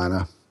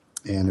Carolina,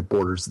 and it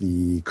borders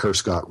the Kerr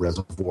Scott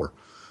Reservoir.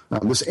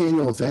 This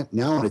annual event,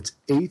 now in its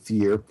 8th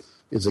year,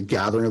 is a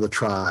gathering of the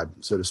tribe,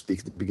 so to speak,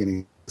 at the beginning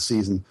of the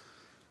season,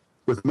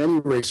 with many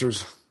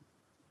racers,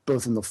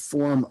 both in the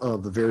form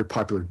of the very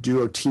popular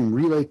duo team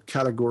relay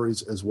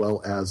categories as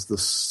well as the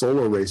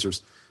solo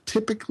racers,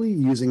 typically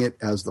using it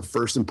as the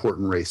first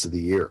important race of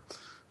the year.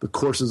 The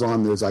course is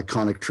on those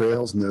iconic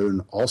trails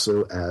known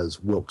also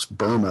as Wilkes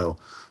Bermo,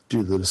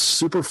 due to the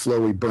super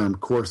flowy berm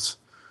course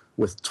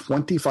with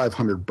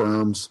 2,500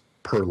 berms,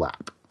 per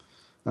lap.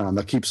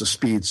 That keeps the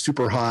speed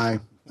super high.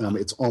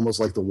 It's almost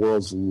like the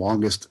world's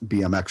longest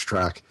BMX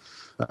track.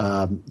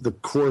 The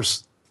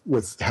course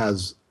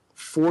has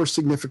 4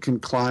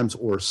 significant climbs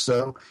or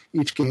so,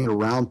 each gain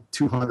around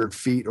 200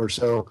 feet or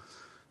so,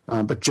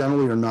 but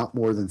generally are not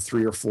more than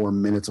 3 or 4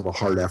 minutes of a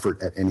hard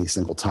effort at any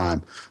single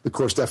time. The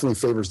course definitely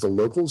favors the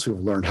locals who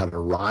have learned how to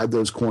ride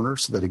those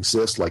corners that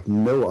exist like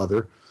no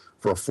other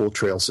for a full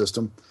trail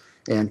system.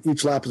 And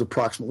each lap is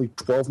approximately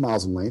 12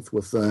 miles in length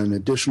with an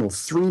additional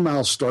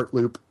 3-mile start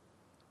loop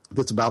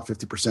that's about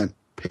 50%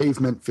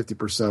 pavement,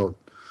 50%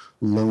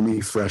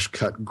 loamy, fresh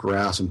cut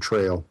grass and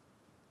trail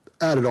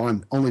added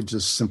on only to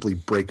just simply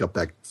break up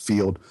that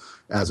field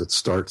as it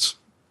starts.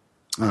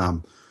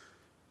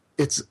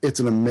 It's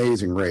an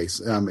amazing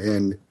race,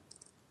 and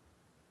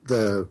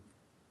the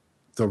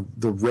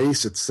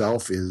race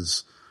itself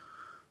is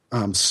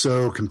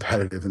so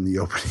competitive in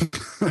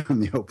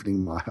the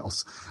opening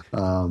miles.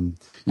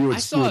 I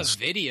saw a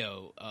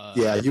video.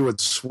 Yeah, you would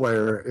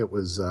swear it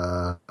was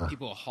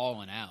people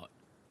hauling out.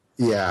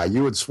 Yeah,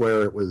 you would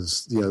swear it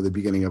was the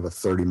beginning of a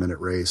 30-minute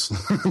race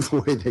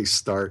the way they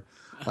start.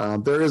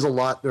 There's a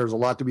lot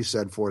to be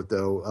said for it,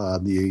 though.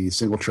 The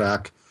single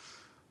track,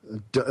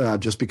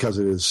 just because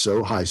it is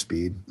so high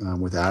speed,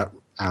 with that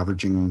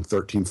averaging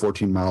 13,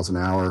 14 miles an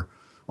hour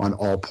on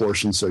all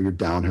portions, so your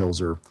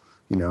downhills are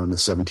in the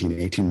 17,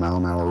 18 mile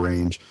an hour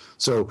range.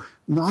 So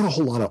not a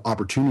whole lot of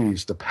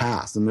opportunities to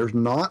pass, and there's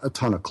not a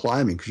ton of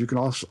climbing because you can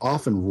also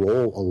often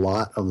roll a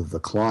lot of the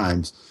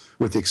climbs,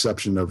 with the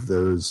exception of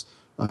those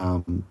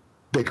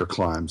bigger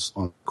climbs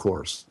on the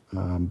course.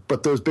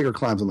 But those bigger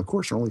climbs on the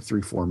course are only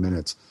 3-4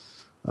 minutes.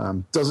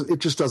 It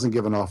just doesn't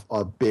give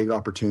a big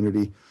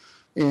opportunity.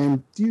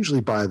 And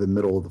usually by the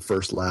middle of the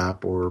first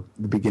lap or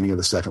the beginning of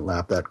the second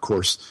lap, that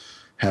course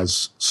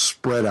has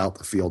spread out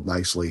the field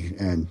nicely,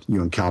 and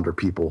you encounter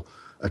people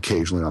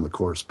occasionally on the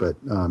course, but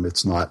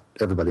it's not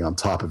everybody on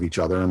top of each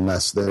other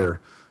unless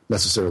they're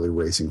necessarily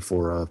racing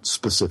for a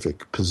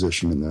specific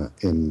position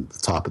in the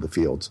top of the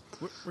fields.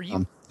 Were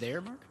you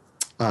there, Mark?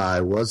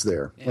 I was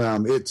there. Yeah.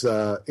 It's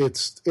a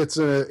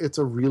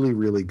really,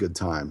 really good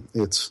time.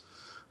 It's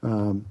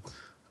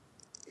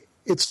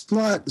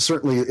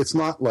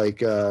not like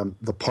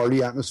the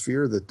party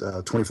atmosphere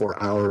that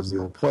 24 Hours the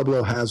Old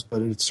Pueblo has,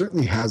 but it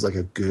certainly has like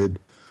a good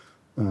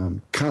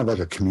kind of like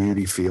a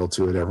community feel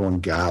to it. Everyone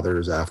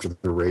gathers after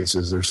the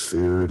races. There's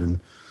food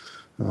and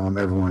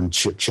everyone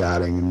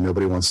chit-chatting, and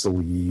nobody wants to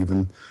leave.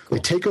 And They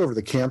take over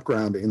the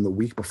campground in the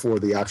week before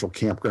the actual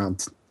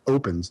campground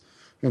opens.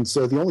 And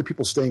so the only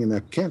people staying in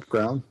that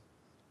campground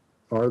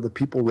are the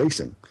people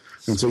racing.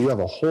 And so you have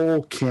a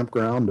whole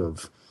campground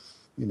of,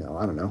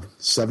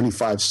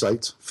 75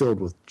 sites filled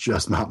with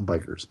just mountain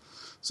bikers.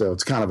 So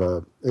it's kind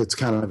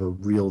of a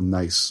real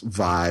nice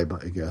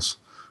vibe, I guess.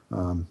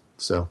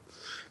 So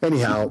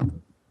anyhow,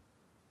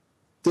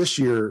 this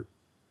year,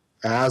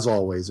 as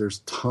always, there's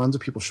tons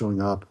of people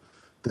showing up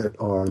that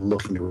are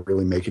looking to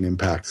really make an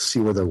impact, see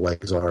where their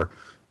legs are.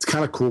 It's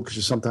kind of cool because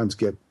you sometimes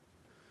get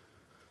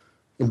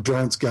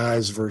endurance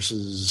guys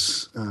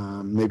versus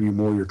maybe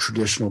more your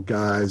traditional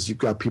guys. You've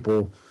got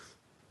people,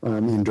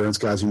 endurance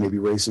guys who may be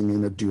racing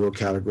in a duo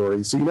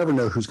category. So you never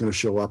know who's going to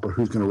show up or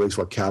who's going to race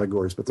what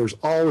categories, but there's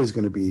always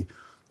going to be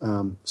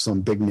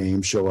some big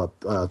names show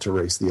up to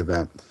race the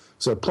event.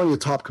 So plenty of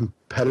top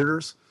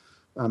competitors,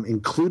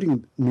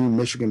 including New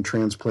Michigan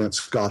transplant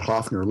Scott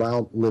Hoffner,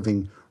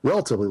 living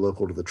relatively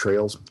local to the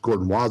trails.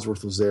 Gordon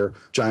Wadsworth was there.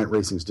 Giant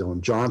Racing's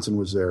Dylan Johnson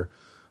was there.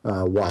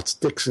 Watts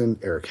Dixon,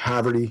 Eric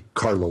Haverty,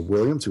 Carlo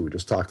Williams, who we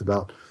just talked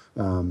about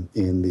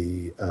in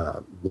the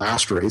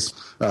last race,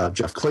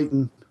 Jeff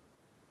Clayton,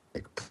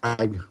 Nick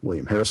Bragg,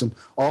 William Harrison,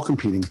 all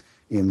competing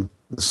in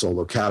the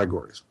solo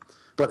categories.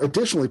 But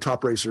additionally,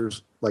 top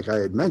racers, like I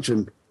had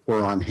mentioned,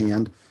 were on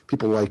hand.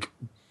 People like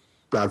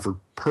Bradford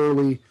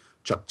Purley,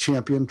 Chuck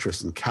Champion,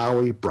 Tristan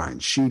Cowie, Brian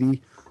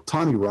Sheedy,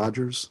 Tommy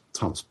Rogers,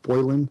 Thomas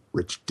Boylan,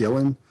 Rich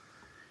Dillon,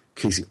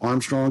 Casey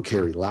Armstrong,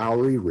 Kerry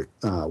Lowry,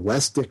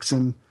 Wes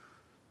Dixon,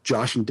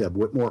 Josh and Deb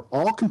Whitmore,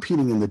 all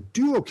competing in the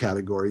duo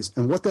categories.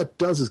 And what that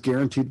does is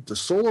guarantee that the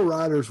solo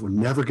riders would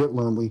never get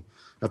lonely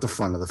at the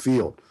front of the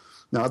field.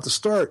 Now, at the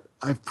start,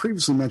 I've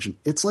previously mentioned,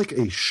 it's like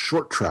a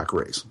short track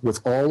race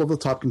with all of the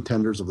top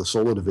contenders of the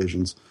solo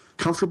divisions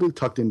comfortably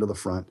tucked into the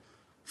front,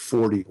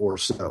 40 or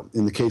so.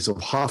 In the case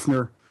of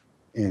Hoffner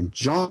and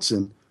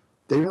Johnson,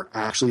 they were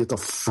actually at the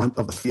front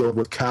of the field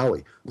with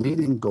Cowie,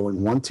 leading,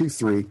 going 1, 2,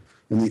 3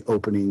 in the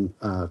opening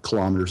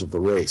kilometers of the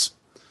race.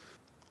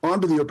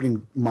 On to the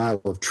opening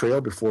mile of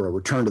trail before a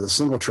return to the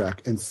single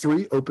track, and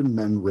 3 open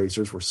men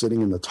racers were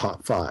sitting in the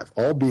top 5,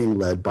 all being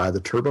led by the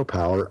turbo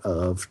power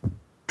of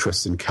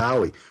Tristan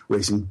Cowie,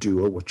 racing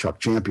duo with Chuck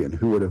Champion,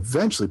 who would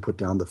eventually put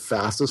down the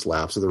fastest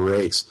laps of the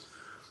race,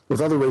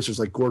 with other racers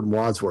like Gordon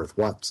Wadsworth,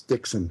 Watts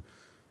Dixon,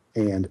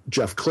 and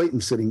Jeff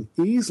Clayton sitting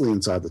easily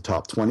inside the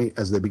top 20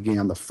 as they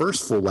began the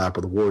first full lap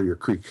of the Warrior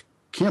Creek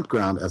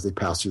campground as they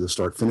passed through the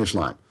start-finish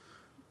line.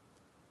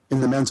 In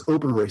the men's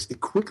open race,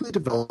 it quickly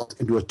developed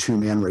into a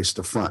two-man race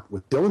to front,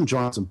 with Dylan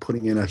Johnson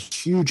putting in a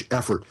huge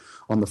effort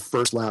on the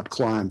first lap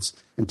climbs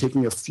and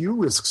taking a few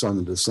risks on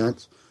the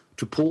descent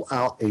to pull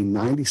out a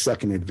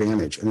 90-second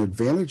advantage, an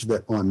advantage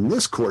that on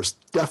this course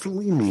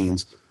definitely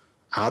means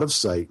out of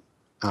sight,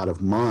 out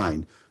of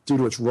mind, due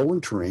to its rolling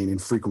terrain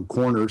and frequent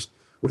corners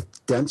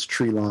with dense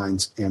tree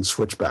lines and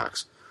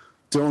switchbacks.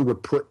 Dylan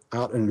would put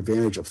out an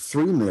advantage of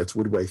 3 minutes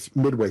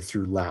midway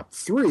through lap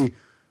 3,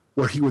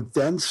 where he would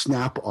then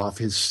snap off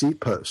his seat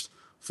post,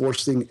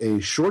 forcing a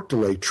short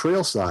delay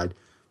trail side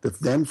that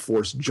then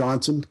forced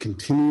Johnson to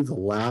continue the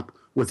lap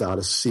without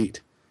a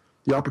seat.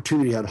 The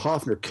opportunity had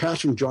Hofner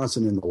catching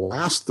Johnson in the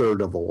last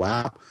third of the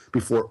lap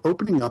before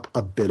opening up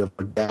a bit of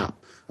a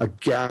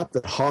gap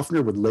that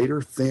Hofner would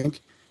later think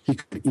he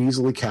could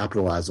easily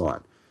capitalize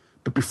on.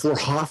 But before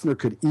Hofner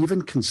could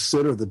even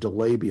consider the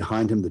delay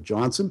behind him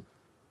to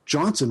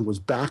Johnson was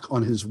back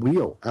on his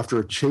wheel after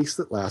a chase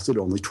that lasted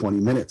only 20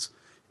 minutes.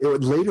 It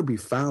would later be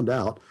found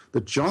out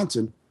that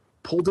Johnson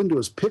pulled into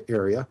his pit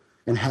area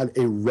and had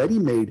a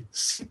ready-made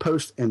seat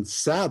post and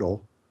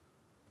saddle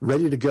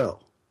ready to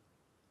go.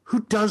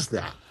 Who does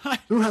that?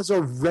 Who has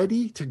a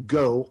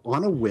ready-to-go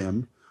on a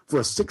whim for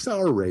a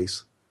 6-hour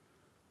race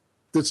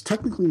that's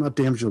technically not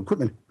damaging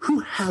equipment? Who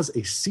has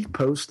a seat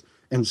post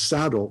and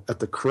saddle at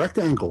the correct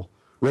angle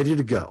ready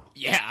to go?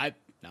 Yeah,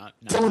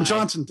 Dylan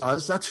Johnson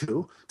does. That's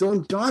who.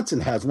 Dylan Johnson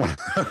has one of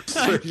those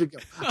ready to go.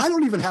 I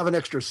don't even have an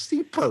extra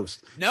seat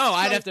post. No,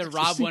 I'd have to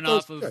rob one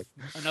off of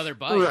another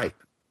bike. Right.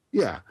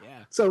 Yeah.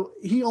 So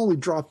he only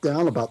dropped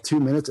down about 2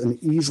 minutes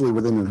and easily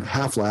within a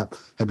half lap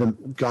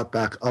got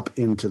back up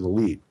into the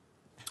lead.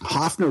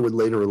 Hofner would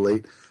later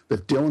relate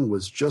that Dylan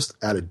was just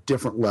at a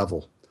different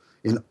level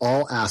in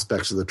all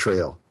aspects of the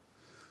trail.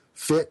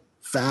 Fit,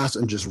 fast,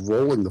 and just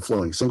rolling the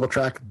flowing single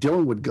track,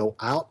 Dylan would go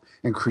out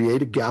and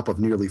create a gap of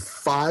nearly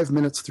 5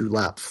 minutes through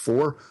lap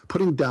 4,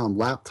 putting down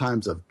lap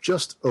times of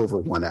just over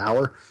 1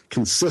 hour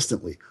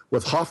consistently,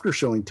 with Hofner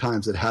showing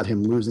times that had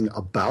him losing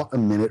about a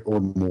minute or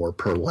more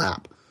per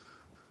lap.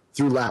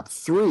 Through lap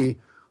 3,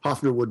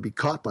 Hofner would be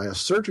caught by a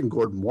surging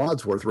Gordon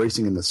Wadsworth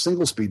racing in the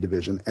single-speed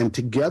division, and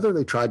together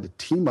they tried to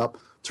team up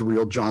to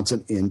reel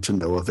Johnson in to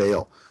no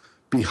avail.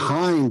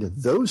 Behind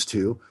those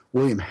two,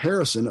 William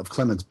Harrison of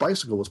Clemens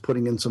Bicycle was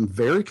putting in some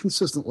very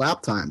consistent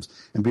lap times,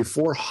 and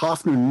before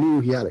Hofner knew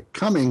he had it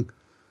coming,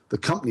 the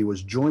company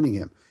was joining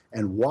him,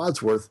 and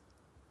Wadsworth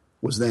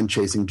was then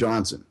chasing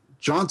Johnson.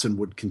 Johnson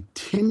would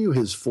continue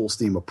his full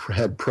steam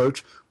ahead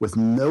approach with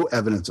no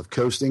evidence of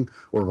coasting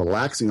or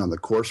relaxing on the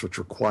course, which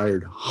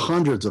required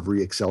hundreds of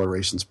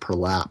reaccelerations per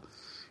lap.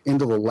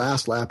 Into the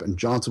last lap, and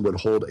Johnson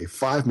would hold a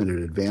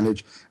 5-minute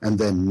advantage and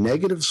then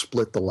negative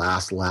split the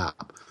last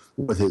lap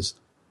with his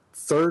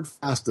third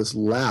fastest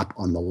lap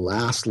on the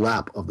last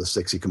lap of the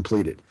 6 he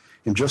completed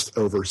in just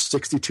over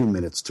 62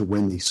 minutes to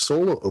win the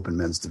solo open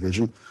men's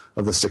division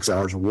of the 6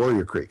 Hours of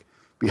Warrior Creek.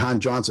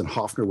 Behind Johnson,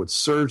 Hofner would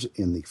surge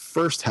in the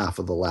first half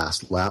of the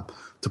last lap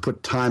to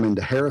put time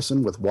into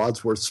Harrison, with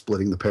Wadsworth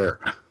splitting the pair.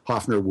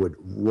 Hofner would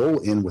roll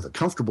in with a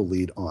comfortable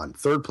lead on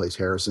third-place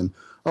Harrison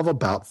of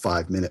about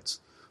 5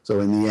 minutes. So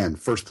in the end,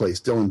 first place,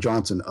 Dylan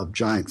Johnson of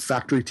Giant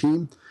Factory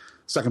Team.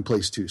 Second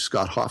place to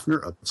Scott Hofner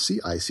of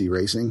CIC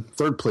Racing.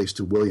 Third place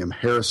to William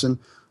Harrison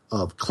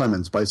of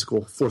Clemens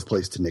Bicycle. Fourth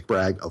place to Nick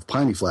Bragg of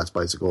Piney Flats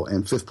Bicycle.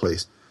 And fifth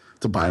place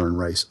to Byron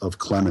Rice of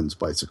Clemens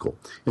Bicycle.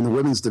 In the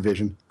women's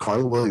division,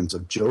 Carla Williams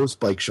of Joe's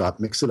Bike Shop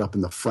mixed it up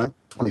in the front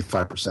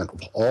 25%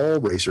 of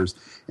all racers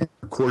and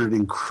recorded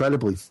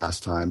incredibly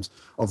fast times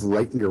of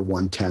right near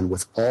 110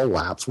 with all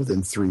laps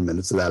within 3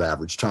 minutes of that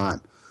average time.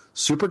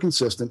 Super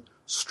consistent,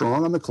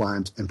 strong on the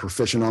climbs, and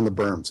proficient on the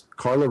berms.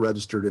 Carla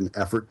registered an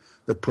effort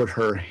that put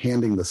her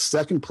handing the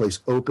second place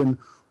open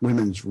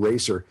women's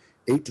racer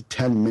 8 to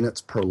 10 minutes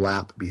per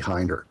lap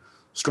behind her.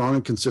 Strong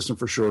and consistent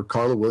for sure,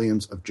 Carla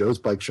Williams of Joe's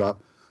Bike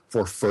Shop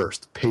for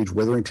first. Paige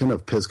Witherington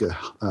of Pisgah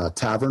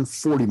Tavern,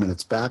 40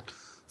 minutes back.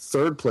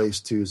 Third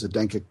place to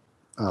Zdenka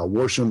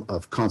Worsham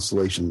of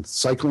Constellation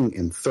Cycling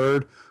in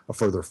third, a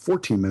further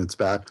 14 minutes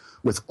back,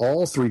 with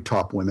all three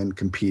top women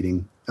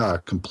completing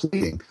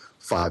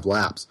 5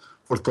 laps.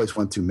 Fourth place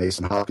went to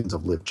Mason Hopkins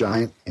of Live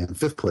Giant, and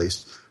fifth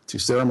place to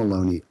Sarah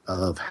Maloney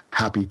of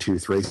Happy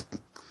Tooth Racing.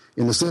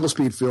 In the single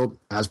speed field,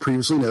 as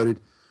previously noted,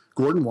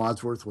 Gordon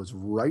Wadsworth was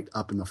right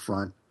up in the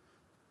front,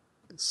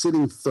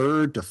 sitting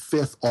third to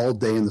fifth all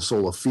day in the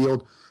solo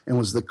field, and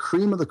was the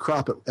cream of the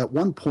crop at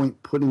one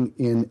point, putting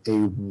in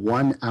a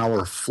 1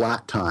 hour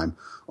flat time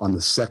on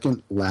the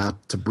second lap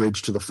to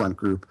bridge to the front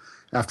group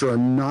after a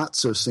not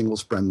so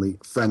singles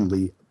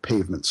friendly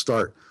pavement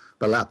start.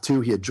 By lap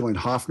 2, he had joined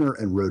Hofner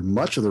and rode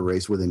much of the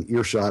race within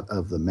earshot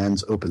of the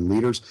men's open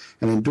leaders,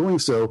 and in doing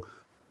so,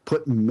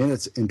 put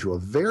minutes into a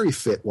very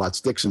fit Watts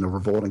Dixon of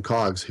Revolt and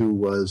Cogs, who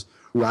was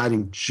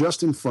riding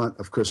just in front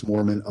of Chris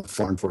Moorman of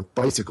Farnforth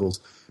Bicycles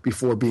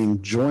before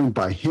being joined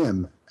by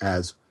him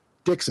as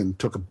Dixon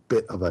took a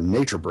bit of a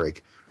nature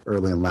break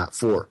early in lap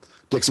 4.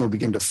 Dixon would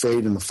begin to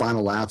fade in the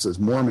final laps as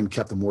Mormon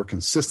kept a more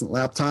consistent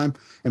lap time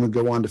and would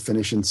go on to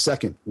finish in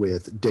second,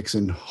 with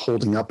Dixon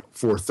holding up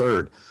for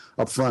third.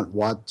 Up front,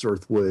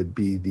 Wadsworth would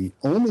be the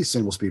only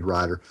single-speed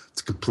rider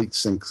to complete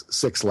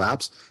six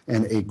laps,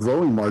 and a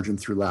growing margin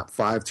through lap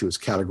 5 to his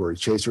category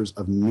chasers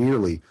of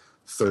nearly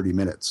 30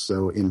 minutes.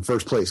 So in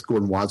first place,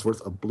 Gordon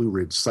Wadsworth of Blue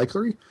Ridge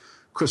Cyclery,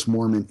 Chris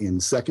Moorman in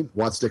second,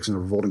 Watts Dixon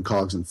of Revolting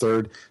Cogs in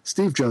third,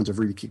 Steve Jones of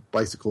Reedy Creek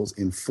Bicycles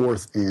in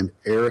fourth, and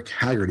Eric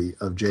Haggerty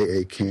of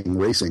J.A. King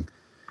Racing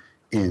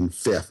in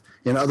fifth.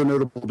 In other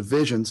notable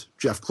divisions,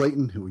 Jeff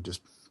Clayton, who we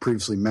just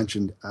previously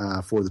mentioned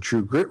for the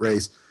True Grit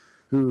race,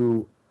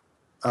 who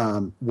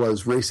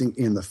was racing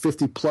in the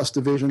 50-plus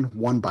division,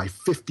 won by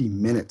 50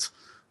 minutes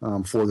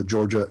for the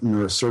Georgia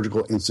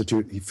Neurosurgical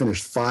Institute. He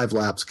finished 5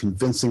 laps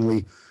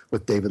convincingly,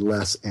 with David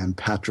Less and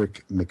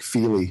Patrick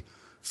McFeely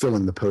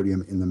filling the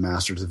podium in the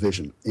Masters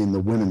division. In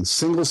the women's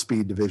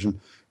single-speed division,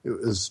 it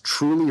was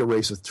truly a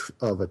race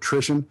of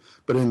attrition,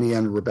 but in the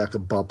end, Rebecca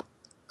Bump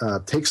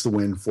takes the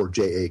win for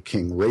J.A.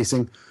 King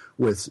Racing,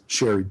 with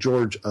Sherry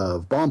George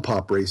of Bomb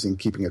Pop Racing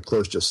keeping it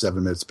close, just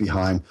 7 minutes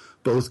behind,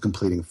 both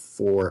completing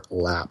 4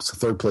 laps.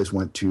 Third place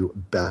went to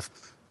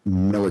Beth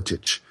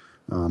Milicic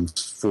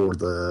for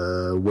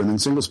the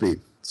women's single speed.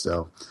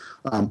 So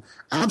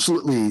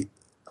absolutely,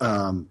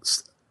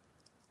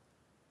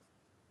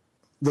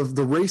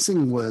 the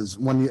racing was,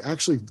 when you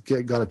actually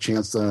got a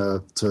chance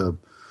to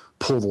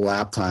pull the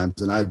lap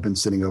times, and I've been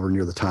sitting over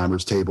near the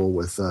timers table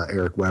with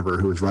Eric Weber,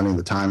 who was running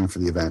the timing for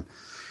the event,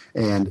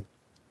 and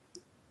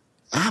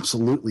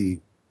absolutely,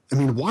 I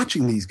mean,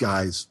 watching these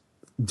guys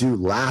do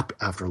lap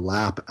after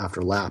lap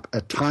after lap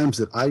at times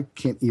that I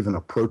can't even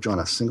approach on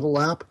a single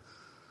lap,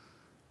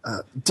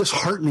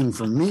 disheartening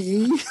for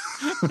me.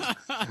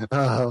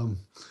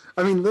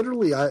 I mean,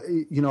 literally,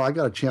 I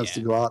got a chance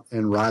to go out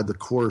and ride the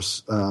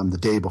course the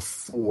day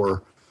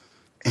before,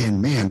 and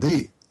man,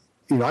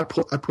 I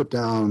put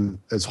down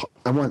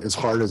I went as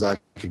hard as I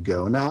could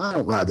go. Now, I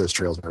don't ride those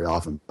trails very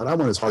often, but I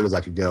went as hard as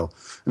I could go,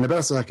 and the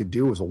best that I could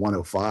do was a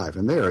 105,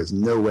 and there is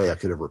no way I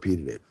could have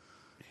repeated it.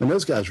 And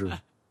those guys were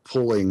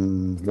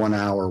pulling 1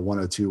 hour,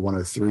 102,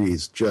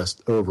 103s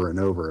just over and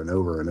over and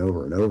over and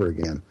over and over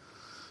again.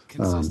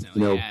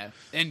 Consistently, yeah.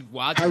 And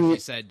Wadsworth, you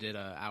said, did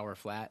an hour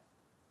flat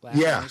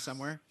last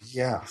somewhere?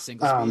 Yeah.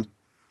 Single speed?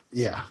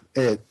 Yeah.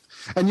 And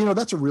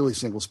that's a really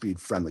single speed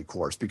friendly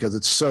course because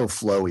it's so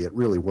flowy. It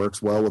really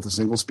works well with a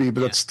single speed,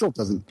 but it still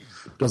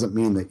doesn't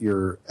mean that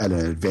you're at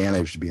an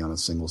advantage to be on a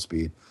single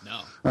speed.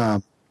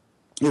 No.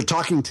 You're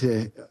talking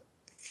to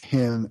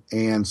him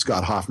and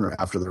Scott Hoffner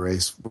after the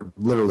race,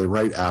 literally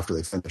right after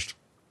they finished.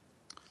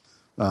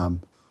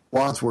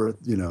 Wadsworth,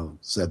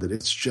 said that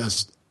it's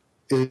just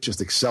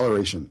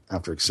acceleration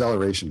after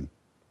acceleration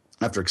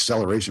after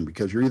acceleration,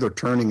 because you're either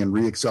turning and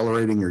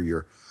re-accelerating, or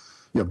you're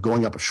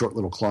going up a short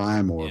little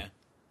climb, or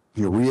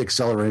you're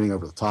re-accelerating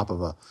over the top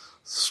of a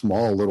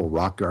small little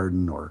rock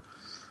garden or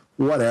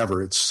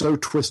whatever. It's so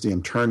twisty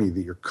and turny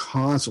that you're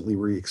constantly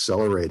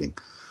re-accelerating.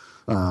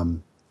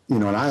 And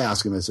I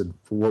asked him, I said,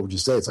 what would you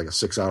say? It's like a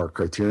 6-hour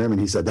criterium. And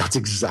he said, that's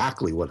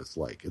exactly what it's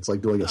like. It's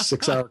like doing a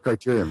 6-hour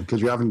criterium because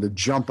you're having to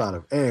jump out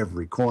of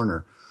every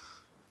corner.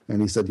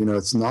 And he said,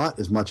 it's not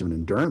as much of an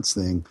endurance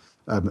thing.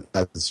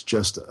 It's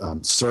just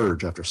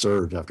surge after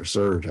surge after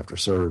surge after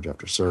surge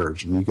after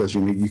surge. And because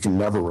you can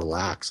never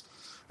relax.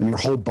 And your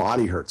whole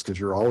body hurts because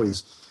you're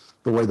always,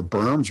 the way the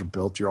berms are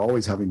built, you're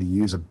always having to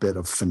use a bit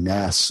of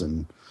finesse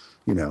and,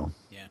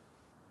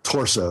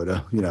 torso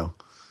to,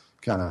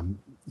 kind of,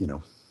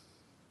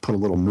 put a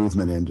little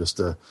movement in just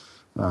to,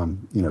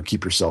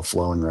 keep yourself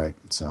flowing right.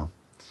 So,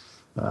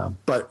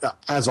 but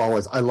as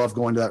always, I love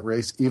going to that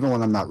race. Even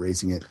when I'm not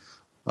racing it,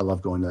 I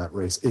love going to that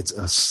race. It's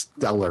a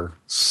stellar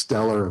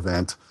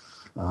event.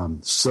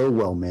 So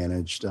well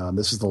managed.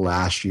 This is the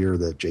last year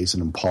that Jason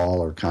and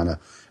Paul are kind of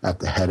at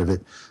the head of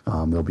it.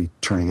 They'll be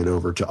turning it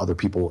over to other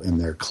people in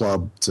their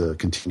club to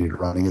continue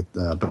running it.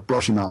 But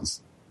Brushy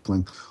Mountain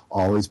Cycling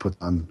always puts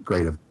on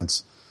great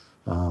events.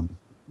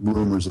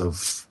 Rumors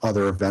of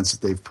other events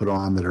that they've put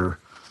on that are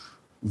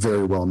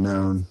very well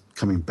known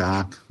coming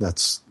back.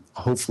 That's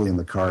hopefully in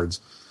the cards.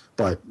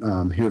 But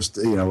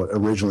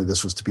originally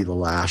this was to be the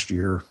last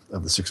year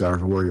of the 6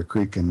 Hours of Warrior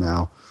Creek, and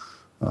now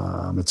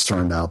it's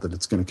turned out that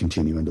it's going to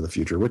continue into the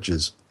future, which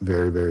is a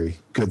very, very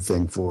good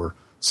thing for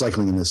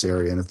cycling in this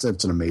area. And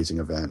it's an amazing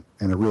event,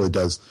 and it really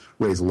does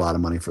raise a lot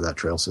of money for that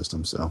trail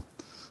system. So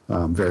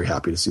I'm very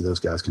happy to see those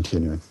guys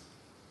continuing.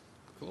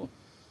 Cool.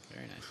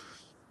 Very nice.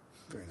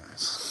 Very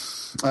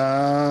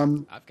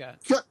nice.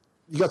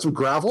 You got some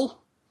gravel?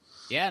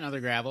 Yeah, another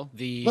gravel.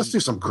 Let's do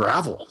some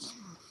gravel.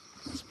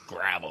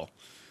 Gravel.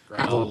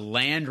 The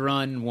Land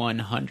Run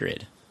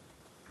 100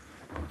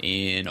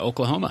 in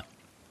Oklahoma.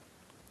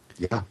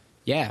 Yeah.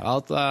 Yeah. How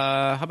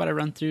about I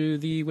run through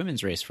the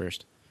women's race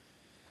first?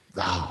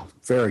 Oh,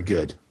 very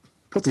good.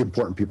 Put the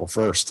important people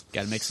first.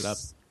 Got to mix it up.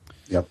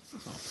 Yep.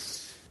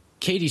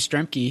 Katie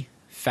Stremke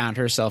found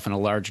herself in a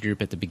large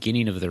group at the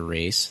beginning of the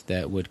race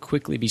that would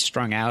quickly be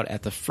strung out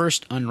at the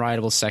first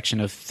unrideable section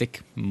of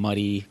thick,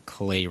 muddy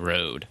clay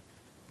road,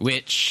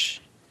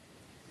 which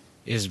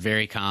is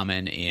very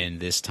common in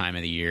this time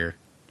of the year.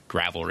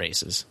 Gravel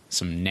races,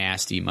 some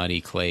nasty, muddy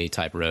clay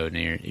type road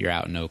near you're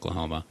out in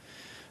Oklahoma.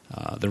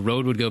 The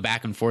road would go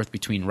back and forth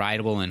between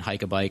rideable and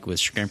hike-a-bike, with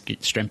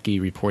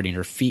Stremke reporting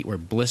her feet were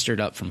blistered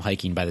up from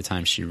hiking by the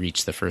time she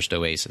reached the first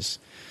oasis.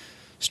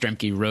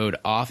 Stremke rode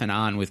off and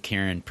on with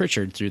Karen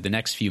Pritchard through the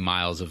next few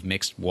miles of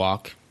mixed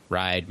walk,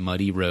 ride,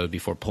 muddy road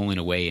before pulling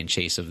away in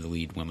chase of the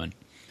lead woman.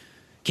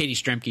 Katie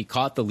Stremke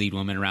caught the lead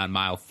woman around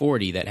mile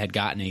 40 that had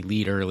gotten a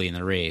lead early in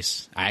the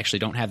race. I actually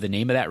don't have the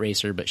name of that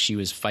racer, but she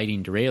was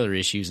fighting derailleur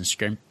issues, and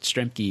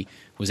Stremke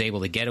was able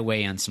to get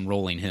away on some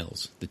rolling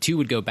hills. The two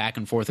would go back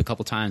and forth a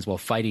couple times while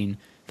fighting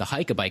the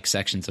hike-a-bike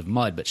sections of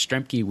mud, but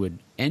Stremke would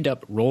end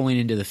up rolling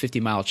into the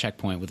 50-mile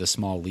checkpoint with a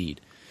small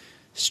lead.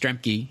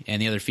 Stremke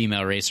and the other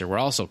female racer were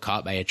also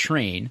caught by a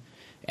train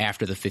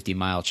after the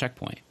 50-mile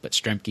checkpoint, but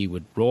Stremke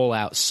would roll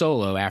out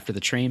solo after the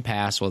train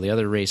passed while the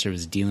other racer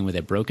was dealing with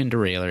a broken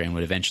derailleur and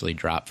would eventually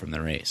drop from the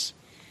race.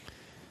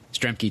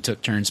 Stremke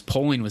took turns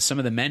pulling with some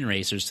of the men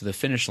racers to the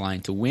finish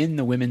line to win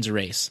the women's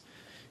race.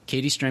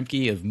 Katie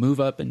Stremke of Move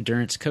Up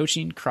Endurance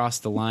Coaching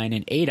crossed the line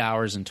in 8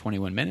 hours and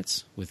 21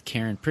 minutes, with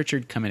Karen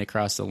Pritchard coming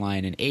across the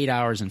line in 8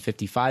 hours and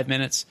 55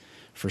 minutes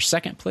for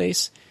second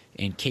place,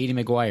 and Katie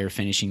McGuire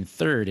finishing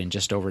third in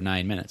just over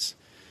 9 minutes.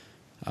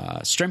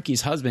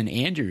 Stremke's husband,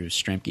 Andrew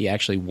Stremke,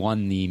 actually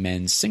won the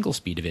men's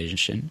single-speed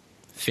division,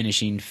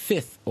 finishing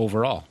fifth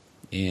overall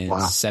in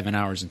 7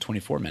 hours and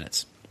 24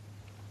 minutes.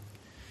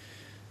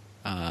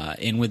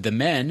 And with the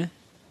men,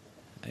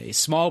 a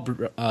small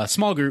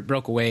group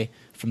broke away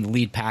from the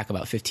lead pack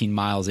about 15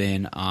 miles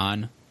in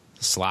on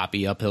the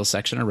sloppy uphill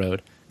section of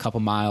road. A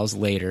couple miles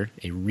later,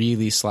 a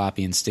really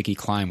sloppy and sticky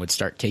climb would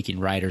start taking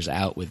riders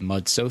out with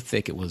mud so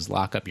thick it was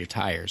lock up your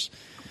tires.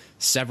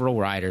 Several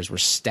riders were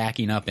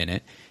stacking up in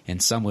it,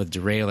 and some with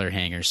derailleur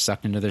hangers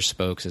sucked into their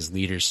spokes as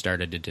leaders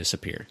started to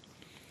disappear.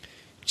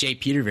 Jay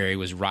Peterberry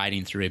was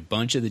riding through a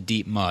bunch of the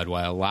deep mud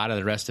while a lot of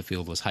the rest of the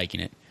field was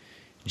hiking it.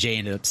 Jay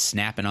ended up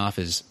snapping off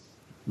his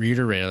rear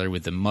derailleur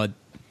with the mud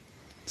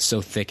so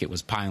thick it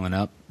was piling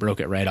up, broke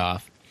it right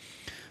off,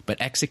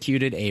 but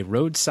executed a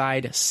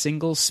roadside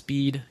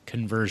single-speed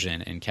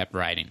conversion and kept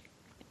riding.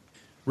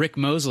 Rick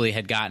Mosley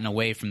had gotten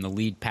away from the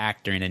lead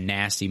pack during a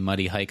nasty,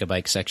 muddy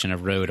hike-a-bike section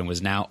of road and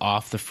was now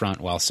off the front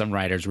while some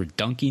riders were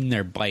dunking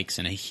their bikes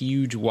in a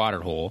huge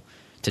water hole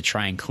to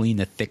try and clean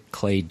the thick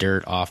clay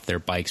dirt off their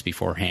bikes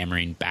before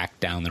hammering back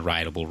down the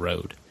rideable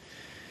road.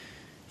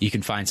 You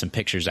can find some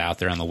pictures out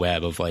there on the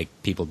web of like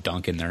people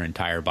dunking their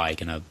entire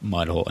bike in a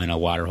mud hole, in a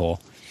water hole.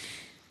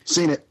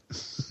 Seen it.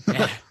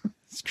 Yeah,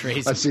 it's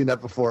crazy. I've seen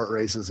that before at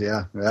races.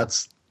 Yeah,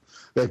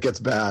 that gets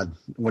bad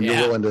when you're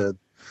willing to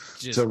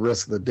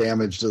risk the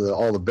damage to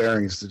all the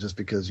bearings just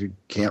because you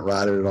can't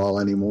ride it at all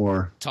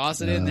anymore.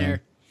 Toss it in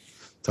there.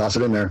 Toss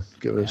it in there.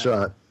 Give it a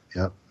shot.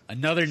 Yep.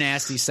 Another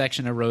nasty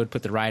section of road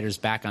put the riders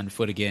back on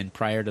foot again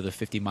prior to the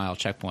 50-mile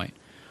checkpoint.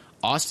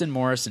 Austin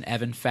Morris and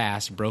Evan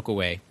Fast broke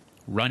away,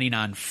 running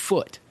on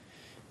foot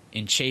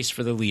in chase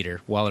for the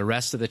leader, while the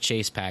rest of the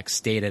chase pack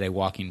stayed at a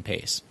walking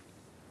pace.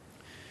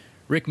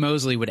 Rick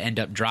Mosley would end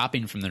up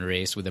dropping from the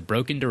race with a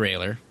broken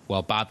derailleur,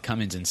 while Bob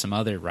Cummins and some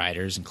other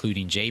riders,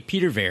 including Jay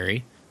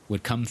Peterberry,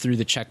 would come through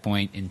the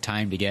checkpoint in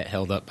time to get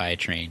held up by a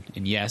train.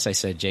 And yes, I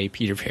said Jay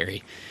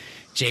Peterberry.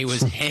 Jay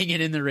was hanging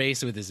in the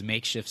race with his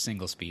makeshift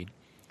single speed.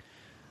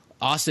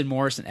 Austin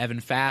Morris and Evan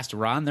Fast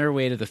were on their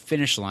way to the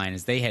finish line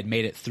as they had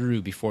made it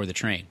through before the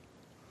train.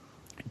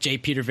 Jay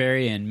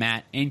Peterberry and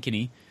Matt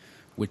Ankeny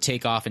would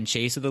take off in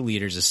chase of the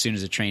leaders as soon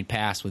as the train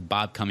passed, with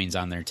Bob Cummins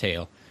on their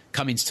tail.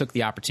 Cummins took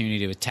the opportunity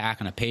to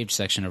attack on a paved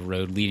section of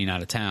road leading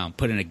out of town,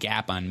 putting a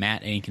gap on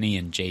Matt Ankeny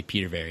and Jay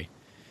Peterberry.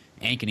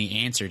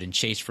 Ankeny answered and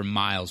chased for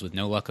miles with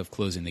no luck of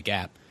closing the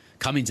gap.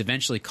 Cummins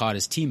eventually caught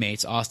his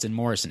teammates, Austin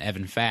Morris and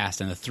Evan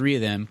Fast, and the three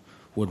of them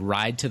would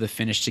ride to the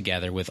finish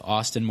together, with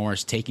Austin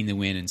Morris taking the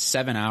win in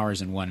 7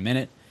 hours and 1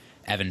 minute,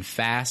 Evan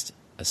Fast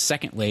a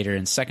second later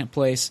in second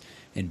place,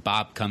 and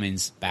Bob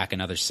Cummins back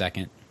another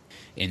second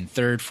in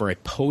third for a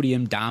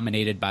podium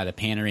dominated by the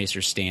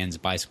Panaracer Stands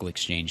Bicycle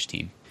Exchange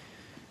team.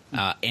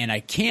 And I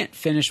can't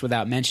finish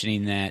without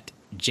mentioning that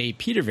Jay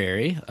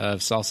Peterberry of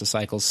Salsa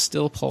Cycles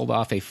still pulled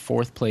off a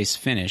fourth-place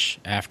finish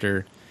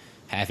after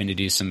having to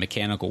do some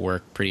mechanical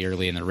work pretty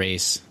early in the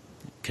race,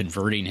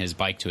 converting his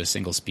bike to a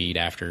single speed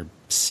after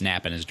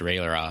snapping his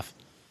derailleur off.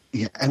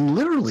 Yeah, and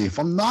literally, if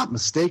I'm not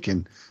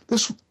mistaken,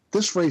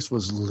 this race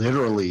was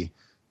literally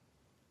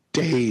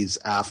days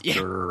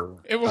after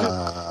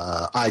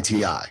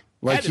ITI.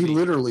 Like, he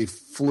literally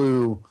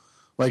flew,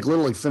 like,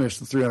 literally finished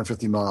the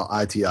 350-mile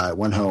ITI,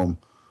 went home,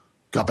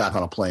 got back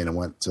on a plane, and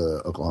went to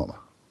Oklahoma.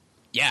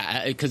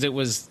 Yeah, because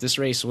this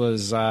race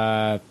was,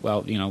 at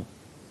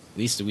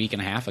least a week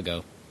and a half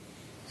ago.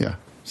 Yeah.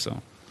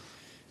 So,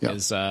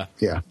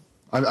 yeah.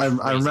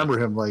 I remember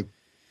him, like,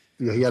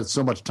 he had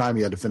so much time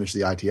he had to finish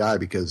the ITI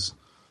because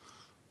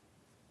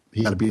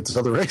he had to beat this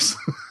other race.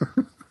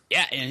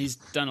 Yeah, and he's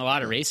done a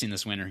lot of racing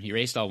this winter. He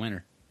raced all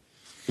winter.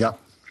 Yeah.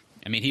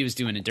 I mean, he was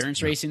doing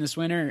endurance racing this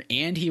winter,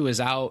 and he was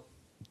out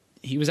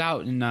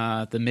in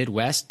the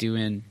Midwest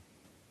doing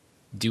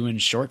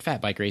short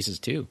fat bike races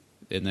too.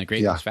 in the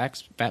Great Lakes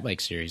Fat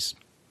Bike Series,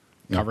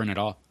 covering it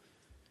all.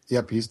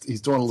 Yep, he's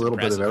doing a little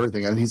bit of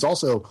everything, and he's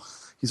also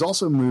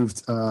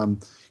moved.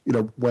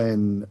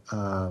 When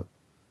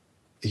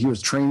he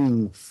was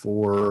training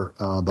for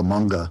the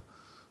Munga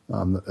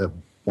at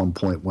one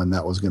point when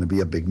that was going to be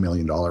a big $1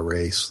 million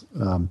race,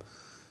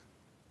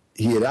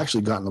 he had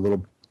actually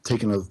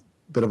taken a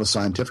bit of a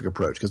scientific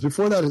approach, because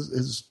before that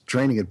his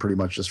training had pretty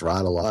much just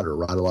ride a lot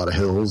of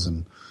hills,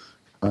 and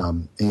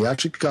he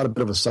actually got a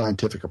bit of a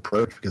scientific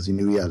approach because he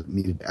knew he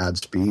needed to add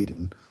speed.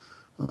 And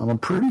I'm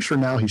pretty sure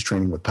now he's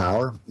training with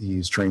power.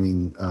 He's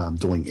training,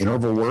 doing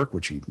interval work,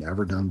 which he'd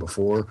never done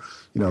before,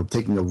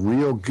 taking a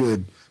real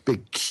good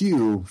big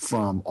cue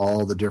from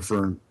all the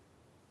different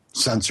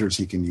sensors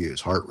he can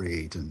use, heart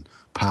rate and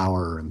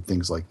power and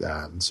things like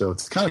that. And so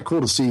it's kind of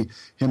cool to see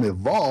him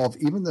evolve,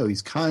 even though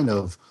he's kind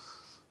of,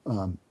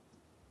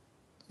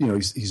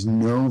 he's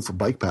known for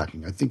bike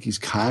packing. I think he's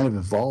kind of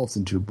evolved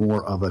into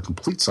more of a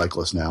complete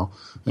cyclist now,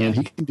 and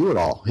he can do it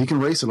all. He can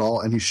race it all,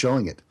 and he's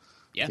showing it.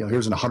 Yeah.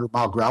 Here's an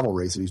 100-mile gravel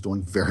race that he's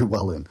doing very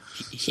well in.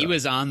 He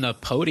was on the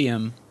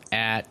podium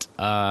at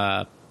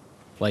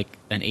like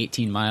an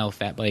 18-mile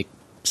fat bike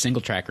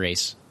single track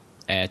race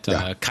at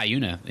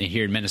Cuyuna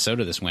here in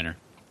Minnesota this winter.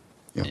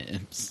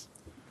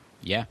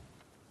 Yeah.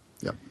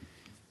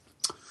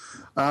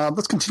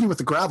 Let's continue with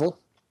the gravel.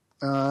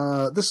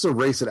 This is a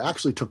race that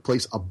actually took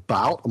place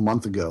about a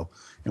month ago,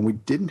 and we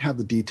didn't have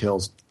the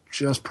details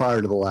just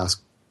prior to the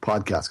last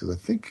podcast, because I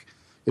think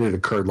it had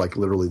occurred like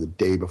literally the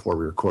day before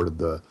we recorded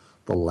the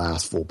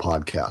last full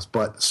podcast.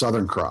 But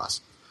Southern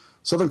Cross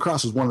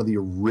is one of the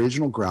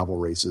original gravel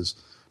races,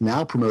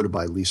 now promoted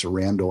by Lisa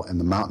Randall and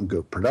the Mountain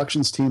Goat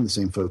Productions team, the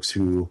same folks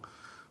who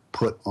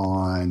put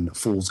on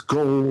Fool's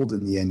Gold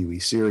in the NUE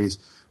series.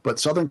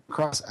 But Southern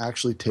Cross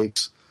actually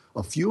takes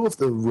a few of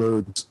the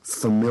roads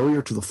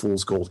familiar to the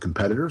Fool's Gold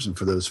competitors, and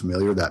for those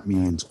familiar, that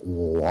means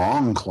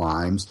long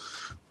climbs.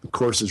 The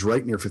course is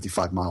right near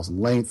 55 miles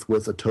in length,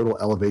 with a total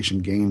elevation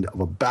gained of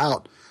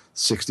about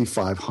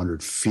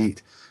 6,500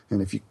 feet.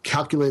 And if you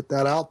calculate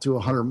that out to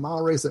a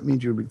 100-mile race, that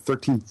means you'd be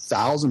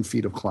 13,000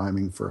 feet of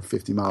climbing for a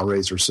 50-mile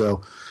race or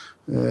so.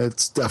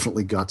 It's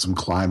definitely got some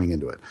climbing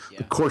into it. Yeah.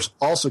 The course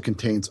also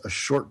contains a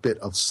short bit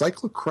of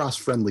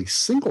cyclocross-friendly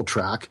single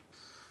track,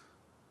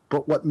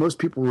 but what most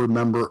people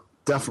remember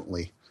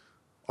definitely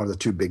are the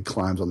two big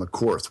climbs on the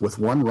course, with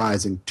one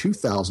rising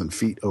 2,000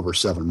 feet over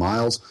 7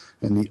 miles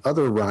and the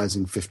other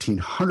rising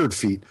 1,500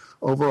 feet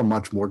over a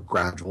much more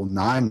gradual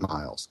 9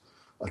 miles.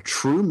 A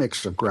true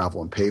mix of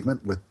gravel and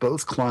pavement, with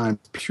both climbs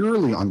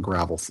purely on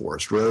gravel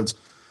forest roads,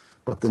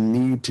 but the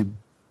need to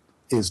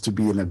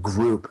be in a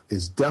group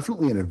is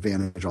definitely an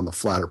advantage on the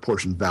flatter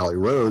portion valley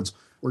roads,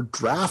 where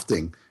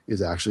drafting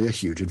is actually a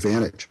huge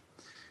advantage.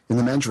 In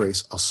the men's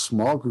race, a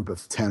small group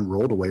of 10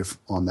 rolled away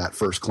on that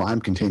first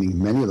climb,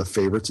 containing many of the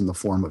favorites in the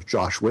form of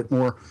Josh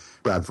Whitmore,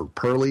 Bradford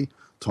Purley,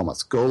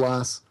 Thomas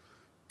Golas,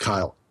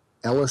 Kyle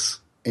Ellis,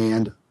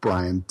 and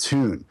Brian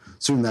Toon.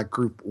 Soon that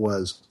group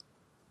was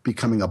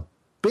becoming a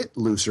bit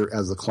looser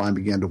as the climb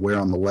began to wear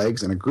on the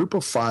legs, and a group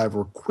of 5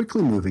 were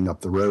quickly moving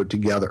up the road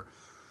together.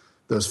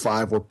 Those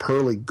 5 were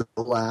Purley,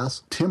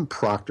 Golas, Tim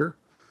Proctor,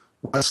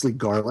 Wesley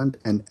Garland,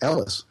 and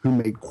Ellis, who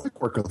made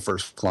quick work of the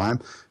first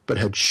climb, but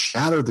had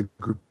shattered the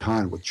group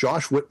behind, with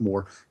Josh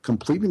Whitmore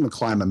completing the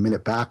climb a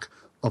minute back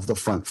of the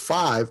front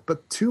 5,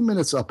 but 2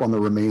 minutes up on the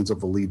remains of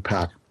the lead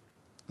pack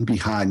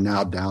behind,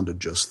 now down to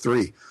just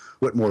 3.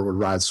 Whitmore would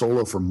ride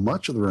solo for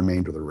much of the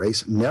remainder of the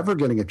race, never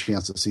getting a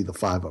chance to see the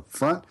 5 up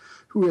front,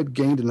 who had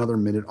gained another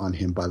minute on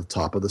him by the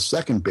top of the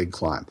second big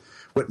climb.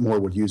 Whitmore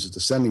would use his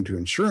descending to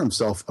ensure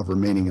himself of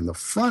remaining in the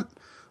front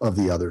of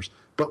the others,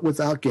 but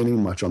without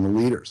gaining much on the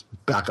leaders.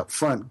 Back up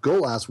front,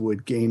 Golas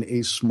would gain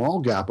a small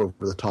gap over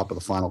the top of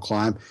the final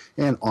climb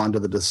and onto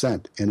the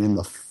descent, and in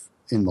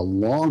the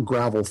long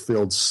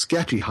gravel-filled,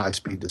 sketchy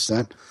high-speed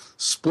descent,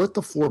 split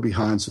the 4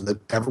 behind so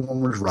that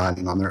everyone was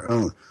riding on their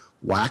own,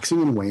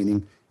 waxing and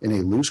waning in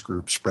a loose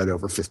group spread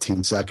over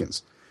 15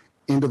 seconds.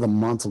 Into the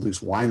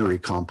Montalouse Winery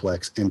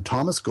Complex, and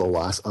Thomas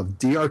Golas of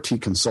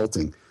DRT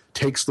Consulting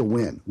takes the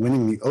win,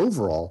 winning the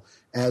overall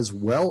as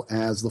well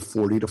as the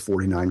 40 to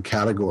 49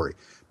 category.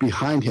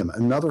 Behind him,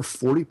 another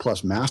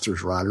 40-plus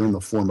Masters rider in the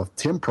form of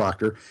Tim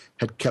Proctor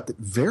had kept it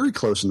very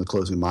close in the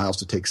closing miles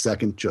to take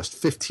second, just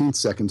 15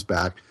 seconds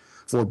back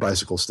for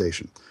Bicycle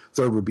Station.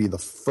 Third would be the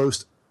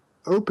first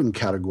open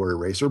category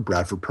racer,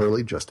 Bradford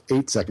Purley, just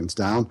 8 seconds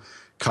down.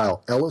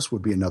 Kyle Ellis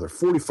would be another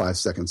 45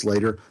 seconds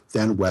later,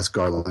 then Wes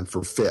Garland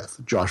for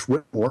 5th. Josh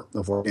Whitmore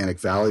of Organic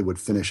Valley would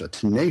finish a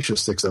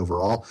tenacious 6th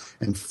overall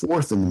and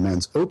 4th in the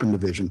men's open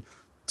division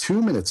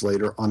 2 minutes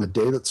later, on a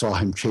day that saw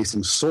him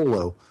chasing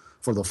solo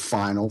for the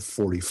final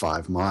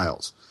 45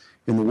 miles.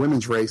 In the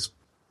women's race,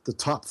 the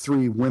top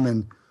 3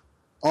 women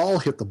all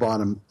hit the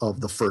bottom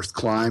of the first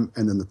climb,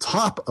 and then the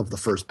top of the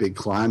first big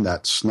climb,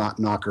 that snot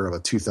knocker of a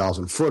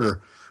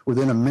 2,000-footer,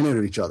 within a minute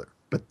of each other.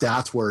 But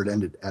that's where it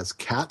ended, as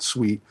Kat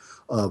Sweet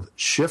of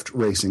Shift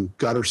Racing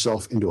got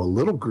herself into a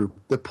little group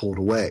that pulled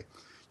away,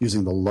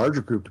 using the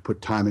larger group to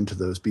put time into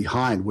those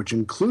behind, which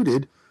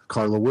included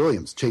Carla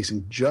Williams,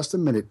 chasing just a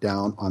minute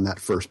down on that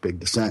first big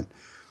descent.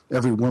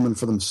 Every woman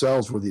for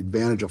themselves, where the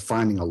advantage of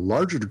finding a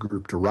larger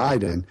group to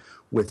ride in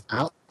with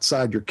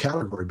outside your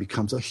category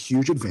becomes a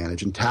huge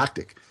advantage in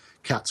tactic.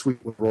 Cat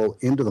Sweet would roll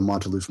into the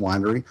Monteluz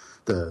Winery,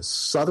 the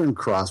Southern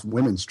Cross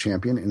women's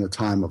champion, in a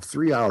time of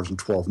 3 hours and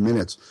 12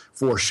 minutes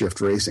for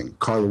shift racing.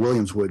 Carla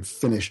Williams would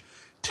finish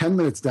 10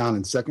 minutes down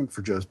in second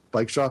for Joe's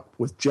Bike Shop,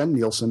 with Jen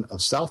Nielsen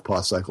of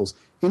Southpaw Cycles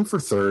in for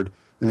third,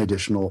 an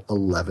additional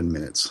 11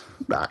 minutes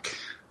back.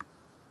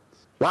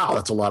 Wow,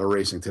 that's a lot of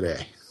racing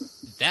today.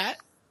 That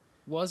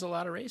was a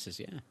lot of races,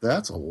 yeah.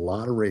 That's a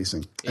lot of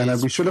racing. And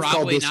we should have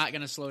called this. Probably not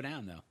going to slow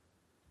down, though.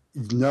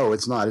 No,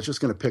 it's not. It's just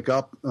going to pick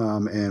up.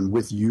 And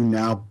with you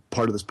now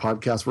part of this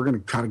podcast, we're going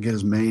to try to get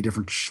as many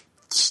different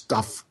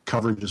stuff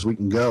coverage as we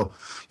can go.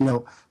 You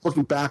know,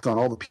 looking back on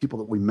all the people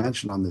that we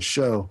mentioned on this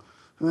show,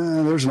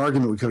 there's an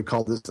argument we could have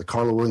called this the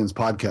Carla Williams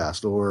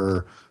podcast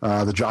or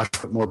the Josh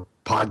Whitmore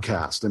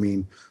podcast. I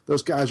mean,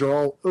 those guys are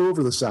all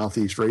over the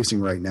Southeast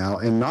racing right now,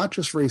 and not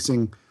just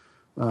racing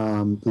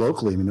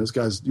locally. I mean, those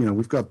guys, you know,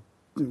 we've got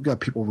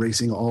people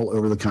racing all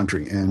over the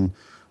country, and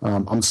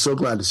I'm so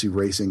glad to see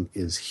racing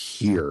is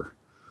here,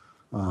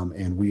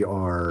 and we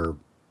are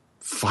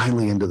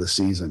finally into the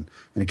season.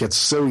 And it gets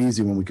so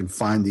easy when we can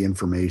find the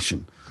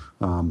information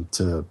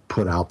to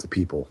put out to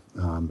people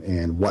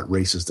and what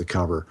races to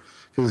cover.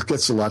 Because it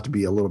gets a lot to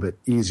be a little bit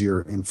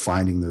easier in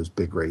finding those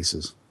big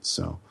races.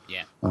 So,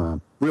 yeah,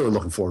 really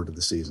looking forward to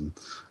the season.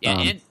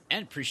 Yeah,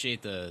 and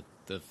appreciate the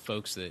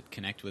folks that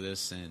connect with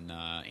us and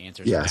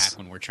answer us back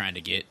when we're trying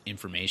to get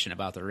information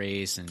about the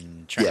race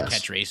and try to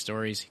catch race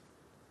stories.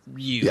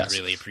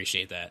 Really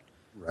appreciate that.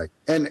 Right.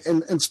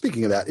 And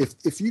speaking of that,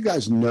 if you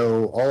guys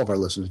know, all of our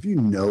listeners, if you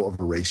know of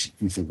a race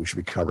you think we should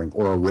be covering,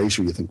 or a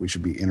racer you think we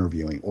should be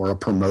interviewing, or a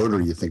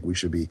promoter you think we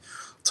should be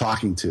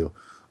talking to,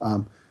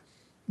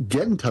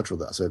 get in touch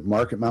with us at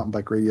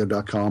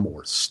mark@mountainbikeradio.com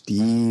or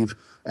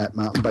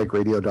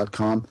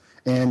steve@mountainbikeradio.com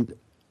and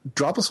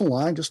drop us a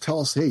line. Just tell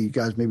us, hey, you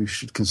guys maybe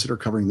should consider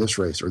covering this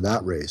race or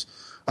that race.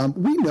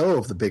 We know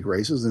of the big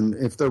races, and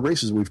if they're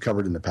races we've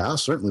covered in the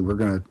past, certainly we're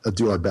going to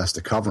do our best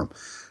to cover them.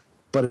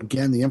 But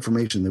again, the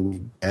information that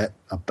we get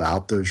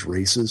about those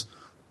races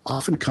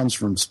often comes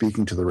from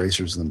speaking to the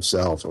racers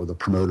themselves or the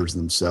promoters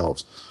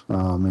themselves.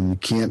 And you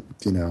can't,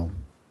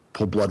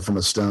 pull blood from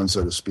a stone,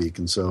 so to speak.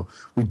 And so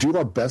we do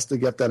our best to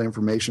get that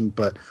information,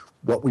 but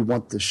what we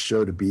want this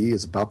show to be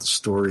is about the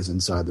stories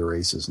inside the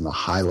races and the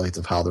highlights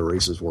of how the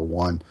races were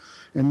won,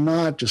 and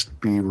not just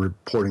be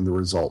reporting the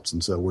results.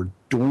 And so we're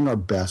doing our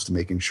best to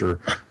making sure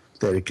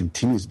that it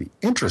continues to be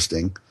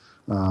interesting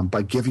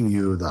by giving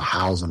you the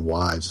hows and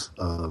whys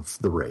of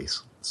the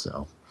race.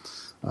 So,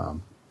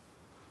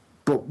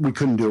 but we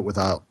couldn't do it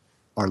without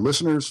our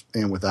listeners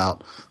and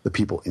without the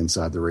people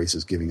inside the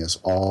races giving us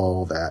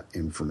all that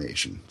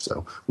information.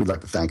 So we'd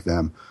like to thank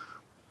them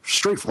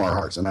straight from our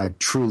hearts, and I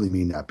truly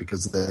mean that,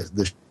 because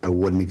this show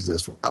wouldn't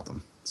exist without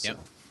them. So. Yep.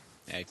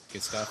 Yeah,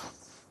 good stuff.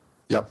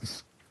 Yep.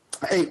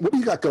 Hey, what do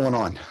you got going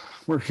on?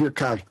 We're here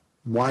kind of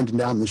winding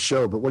down the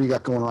show, but what do you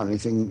got going on?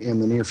 Anything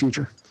in the near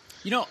future?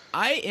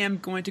 I am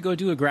going to go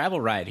do a gravel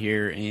ride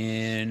here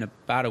in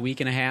about a week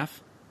and a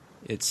half.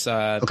 It's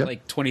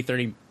like 20,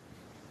 30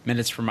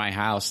 minutes from my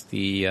house,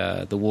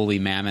 the Woolly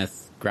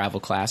Mammoth Gravel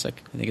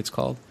Classic, I think it's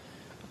called.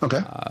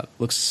 Okay.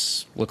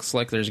 Looks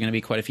like there's going to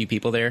be quite a few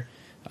people there.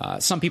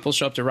 Some people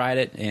show up to ride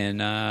it, and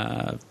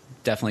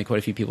definitely quite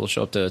a few people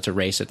show up to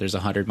race it. There's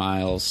 100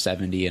 miles,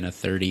 70, and a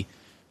 30.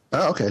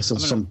 Oh, okay. So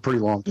some pretty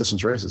long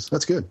distance races.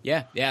 That's good.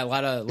 Yeah. A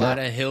lot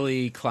of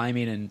hilly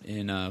climbing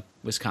in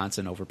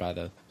Wisconsin over by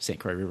the St.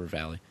 Croix River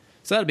Valley.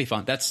 So that'll be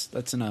fun. That's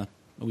in a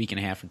week and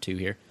a half or two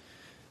here.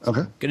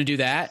 Okay. Gonna do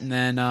that, and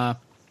then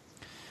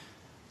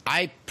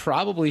I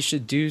probably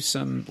should do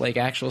some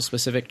actual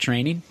specific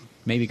training.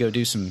 Maybe go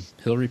do some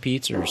hill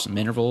repeats or some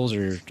intervals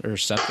or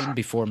something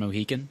before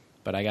Mohican.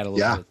 But I got a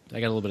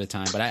little bit of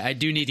time. But I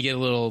do need to get a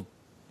little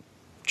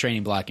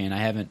training block in. I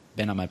haven't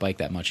been on my bike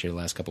that much here the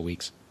last couple of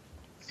weeks.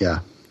 Yeah.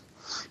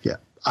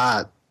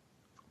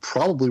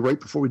 Probably right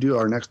before we do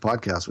our next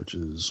podcast, which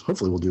is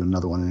hopefully we'll do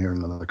another one in here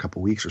in another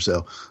couple of weeks or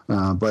so.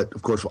 But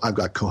of course, I've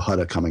got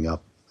Cohutta coming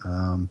up.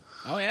 Oh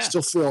yeah.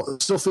 Still feel a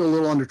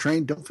little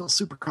undertrained. Don't feel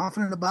super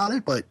confident about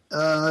it, but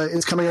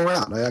it's coming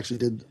around. I actually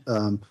did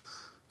a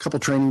couple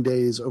training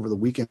days over the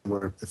weekend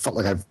where it felt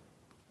like I've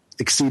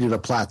exceeded a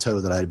plateau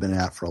that I had been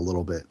at for a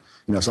little bit.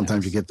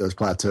 Sometimes you get those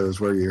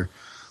plateaus where you're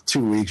 2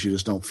 weeks, you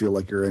just don't feel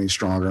like you're any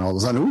stronger, and all of a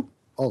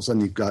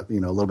sudden you've got a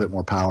little bit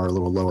more power, a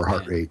little lower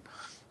heart rate,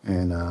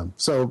 and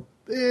so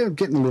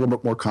getting a little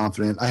bit more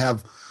confident. I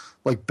have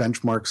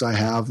benchmarks I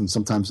have, and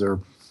sometimes they're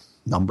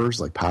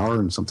numbers like power,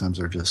 and sometimes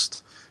they're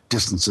just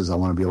distances I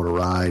want to be able to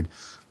ride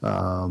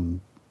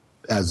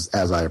as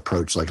I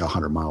approach a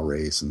 100-mile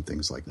race and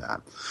things like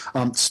that.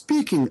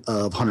 Speaking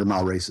of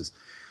 100-mile races,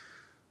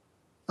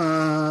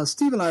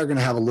 Steve and I are going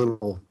to have a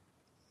little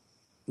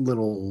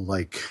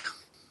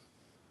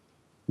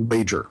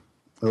wager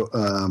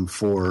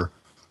for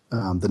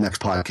the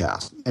next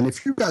podcast. And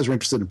if you guys are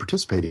interested in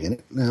participating in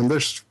it,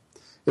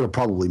 it'll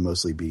probably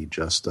mostly be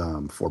just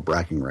for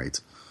bragging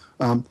rights.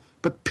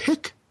 But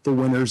pick the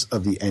winners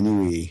of the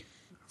NUE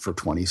for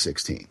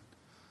 2016.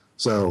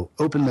 So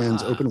open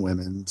men's, open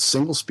women's,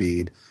 single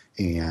speed,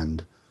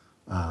 and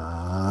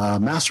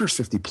Masters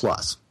 50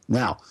 plus.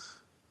 Now,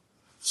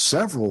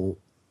 several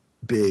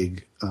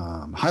big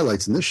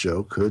highlights in this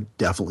show could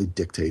definitely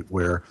dictate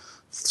where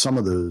some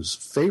of those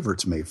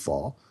favorites may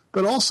fall.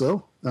 But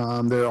also,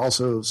 there are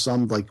also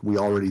some, like we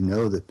already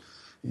know, that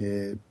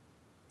the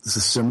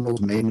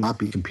Seminoles may not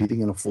be competing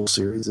in a full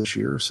series this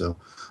year. So,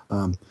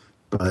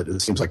 but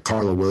it seems like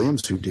Carla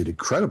Williams, who did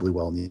incredibly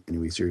well in the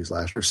NUE series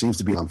last year, seems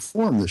to be on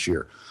form this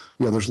year.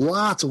 There's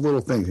lots of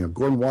little things.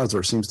 Gordon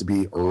Wadler seems to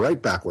be right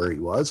back where he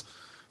was.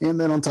 And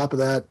then on top of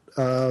that,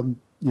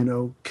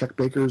 Keck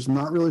Baker's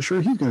not really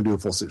sure he's going to do a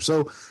full series.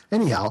 So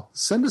anyhow,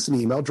 send us an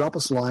email, drop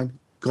us a line,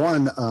 go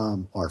on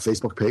our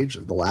Facebook page,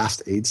 The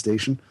Last Aid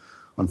Station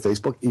on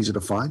Facebook, easy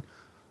to find.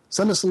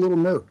 Send us a little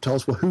note. Tell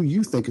us who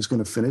you think is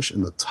going to finish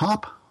in the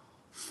top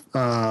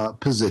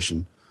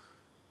position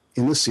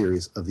in the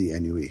series of the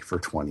NUE for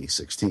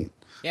 2016.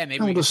 Yeah,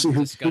 maybe we'll just see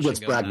who gets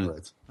bragging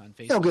rights.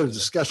 We'll get a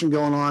discussion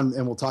going on,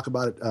 and we'll talk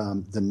about it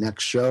the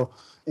next show.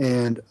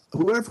 And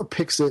whoever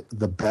picks it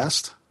the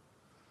best,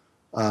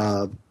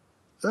 we'll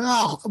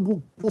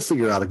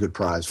figure out a good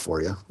prize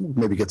for you.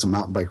 Maybe get some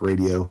Mountain Bike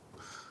Radio,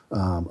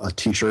 a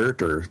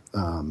T-shirt, or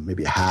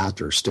maybe a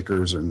hat or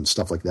stickers and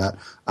stuff like that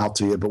out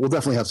to you. But we'll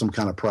definitely have some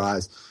kind of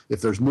prize.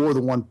 If there's more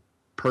than one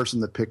person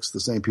that picks the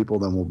same people,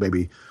 then we'll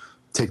maybe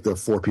take the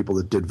 4 people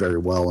that did very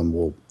well, and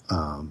we'll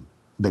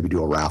maybe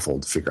do a raffle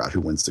to figure out who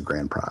wins the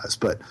grand prize.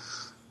 But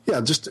yeah,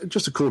 just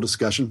a cool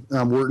discussion.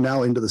 We're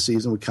now into the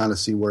season. We kind of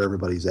see where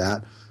everybody's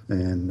at,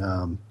 and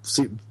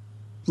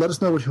let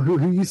us know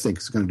who you think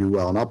is going to do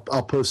well. And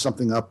I'll post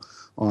something up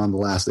on the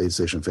Last Aid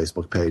Station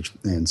Facebook page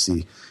and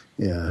see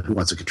who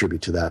wants to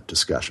contribute to that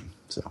discussion.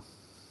 So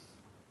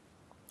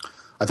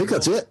I think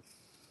that's it.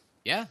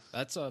 Yeah,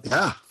 that's a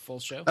full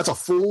show. That's a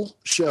full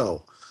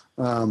show.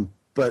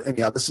 But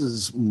anyhow, this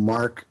is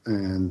Mark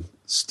and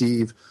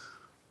Steve.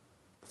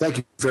 Thank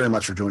you very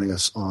much for joining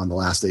us on the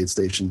Last Aid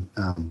Station.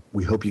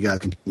 We hope you guys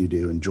continue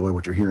to enjoy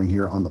what you're hearing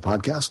here on the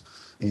podcast.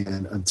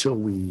 And until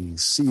we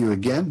see you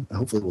again,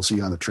 hopefully we'll see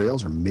you on the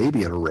trails or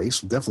maybe at a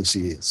race. We'll definitely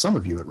see some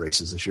of you at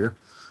races this year.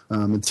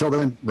 Until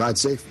then, ride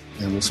safe,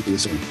 and we'll see you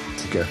soon.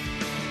 Take care.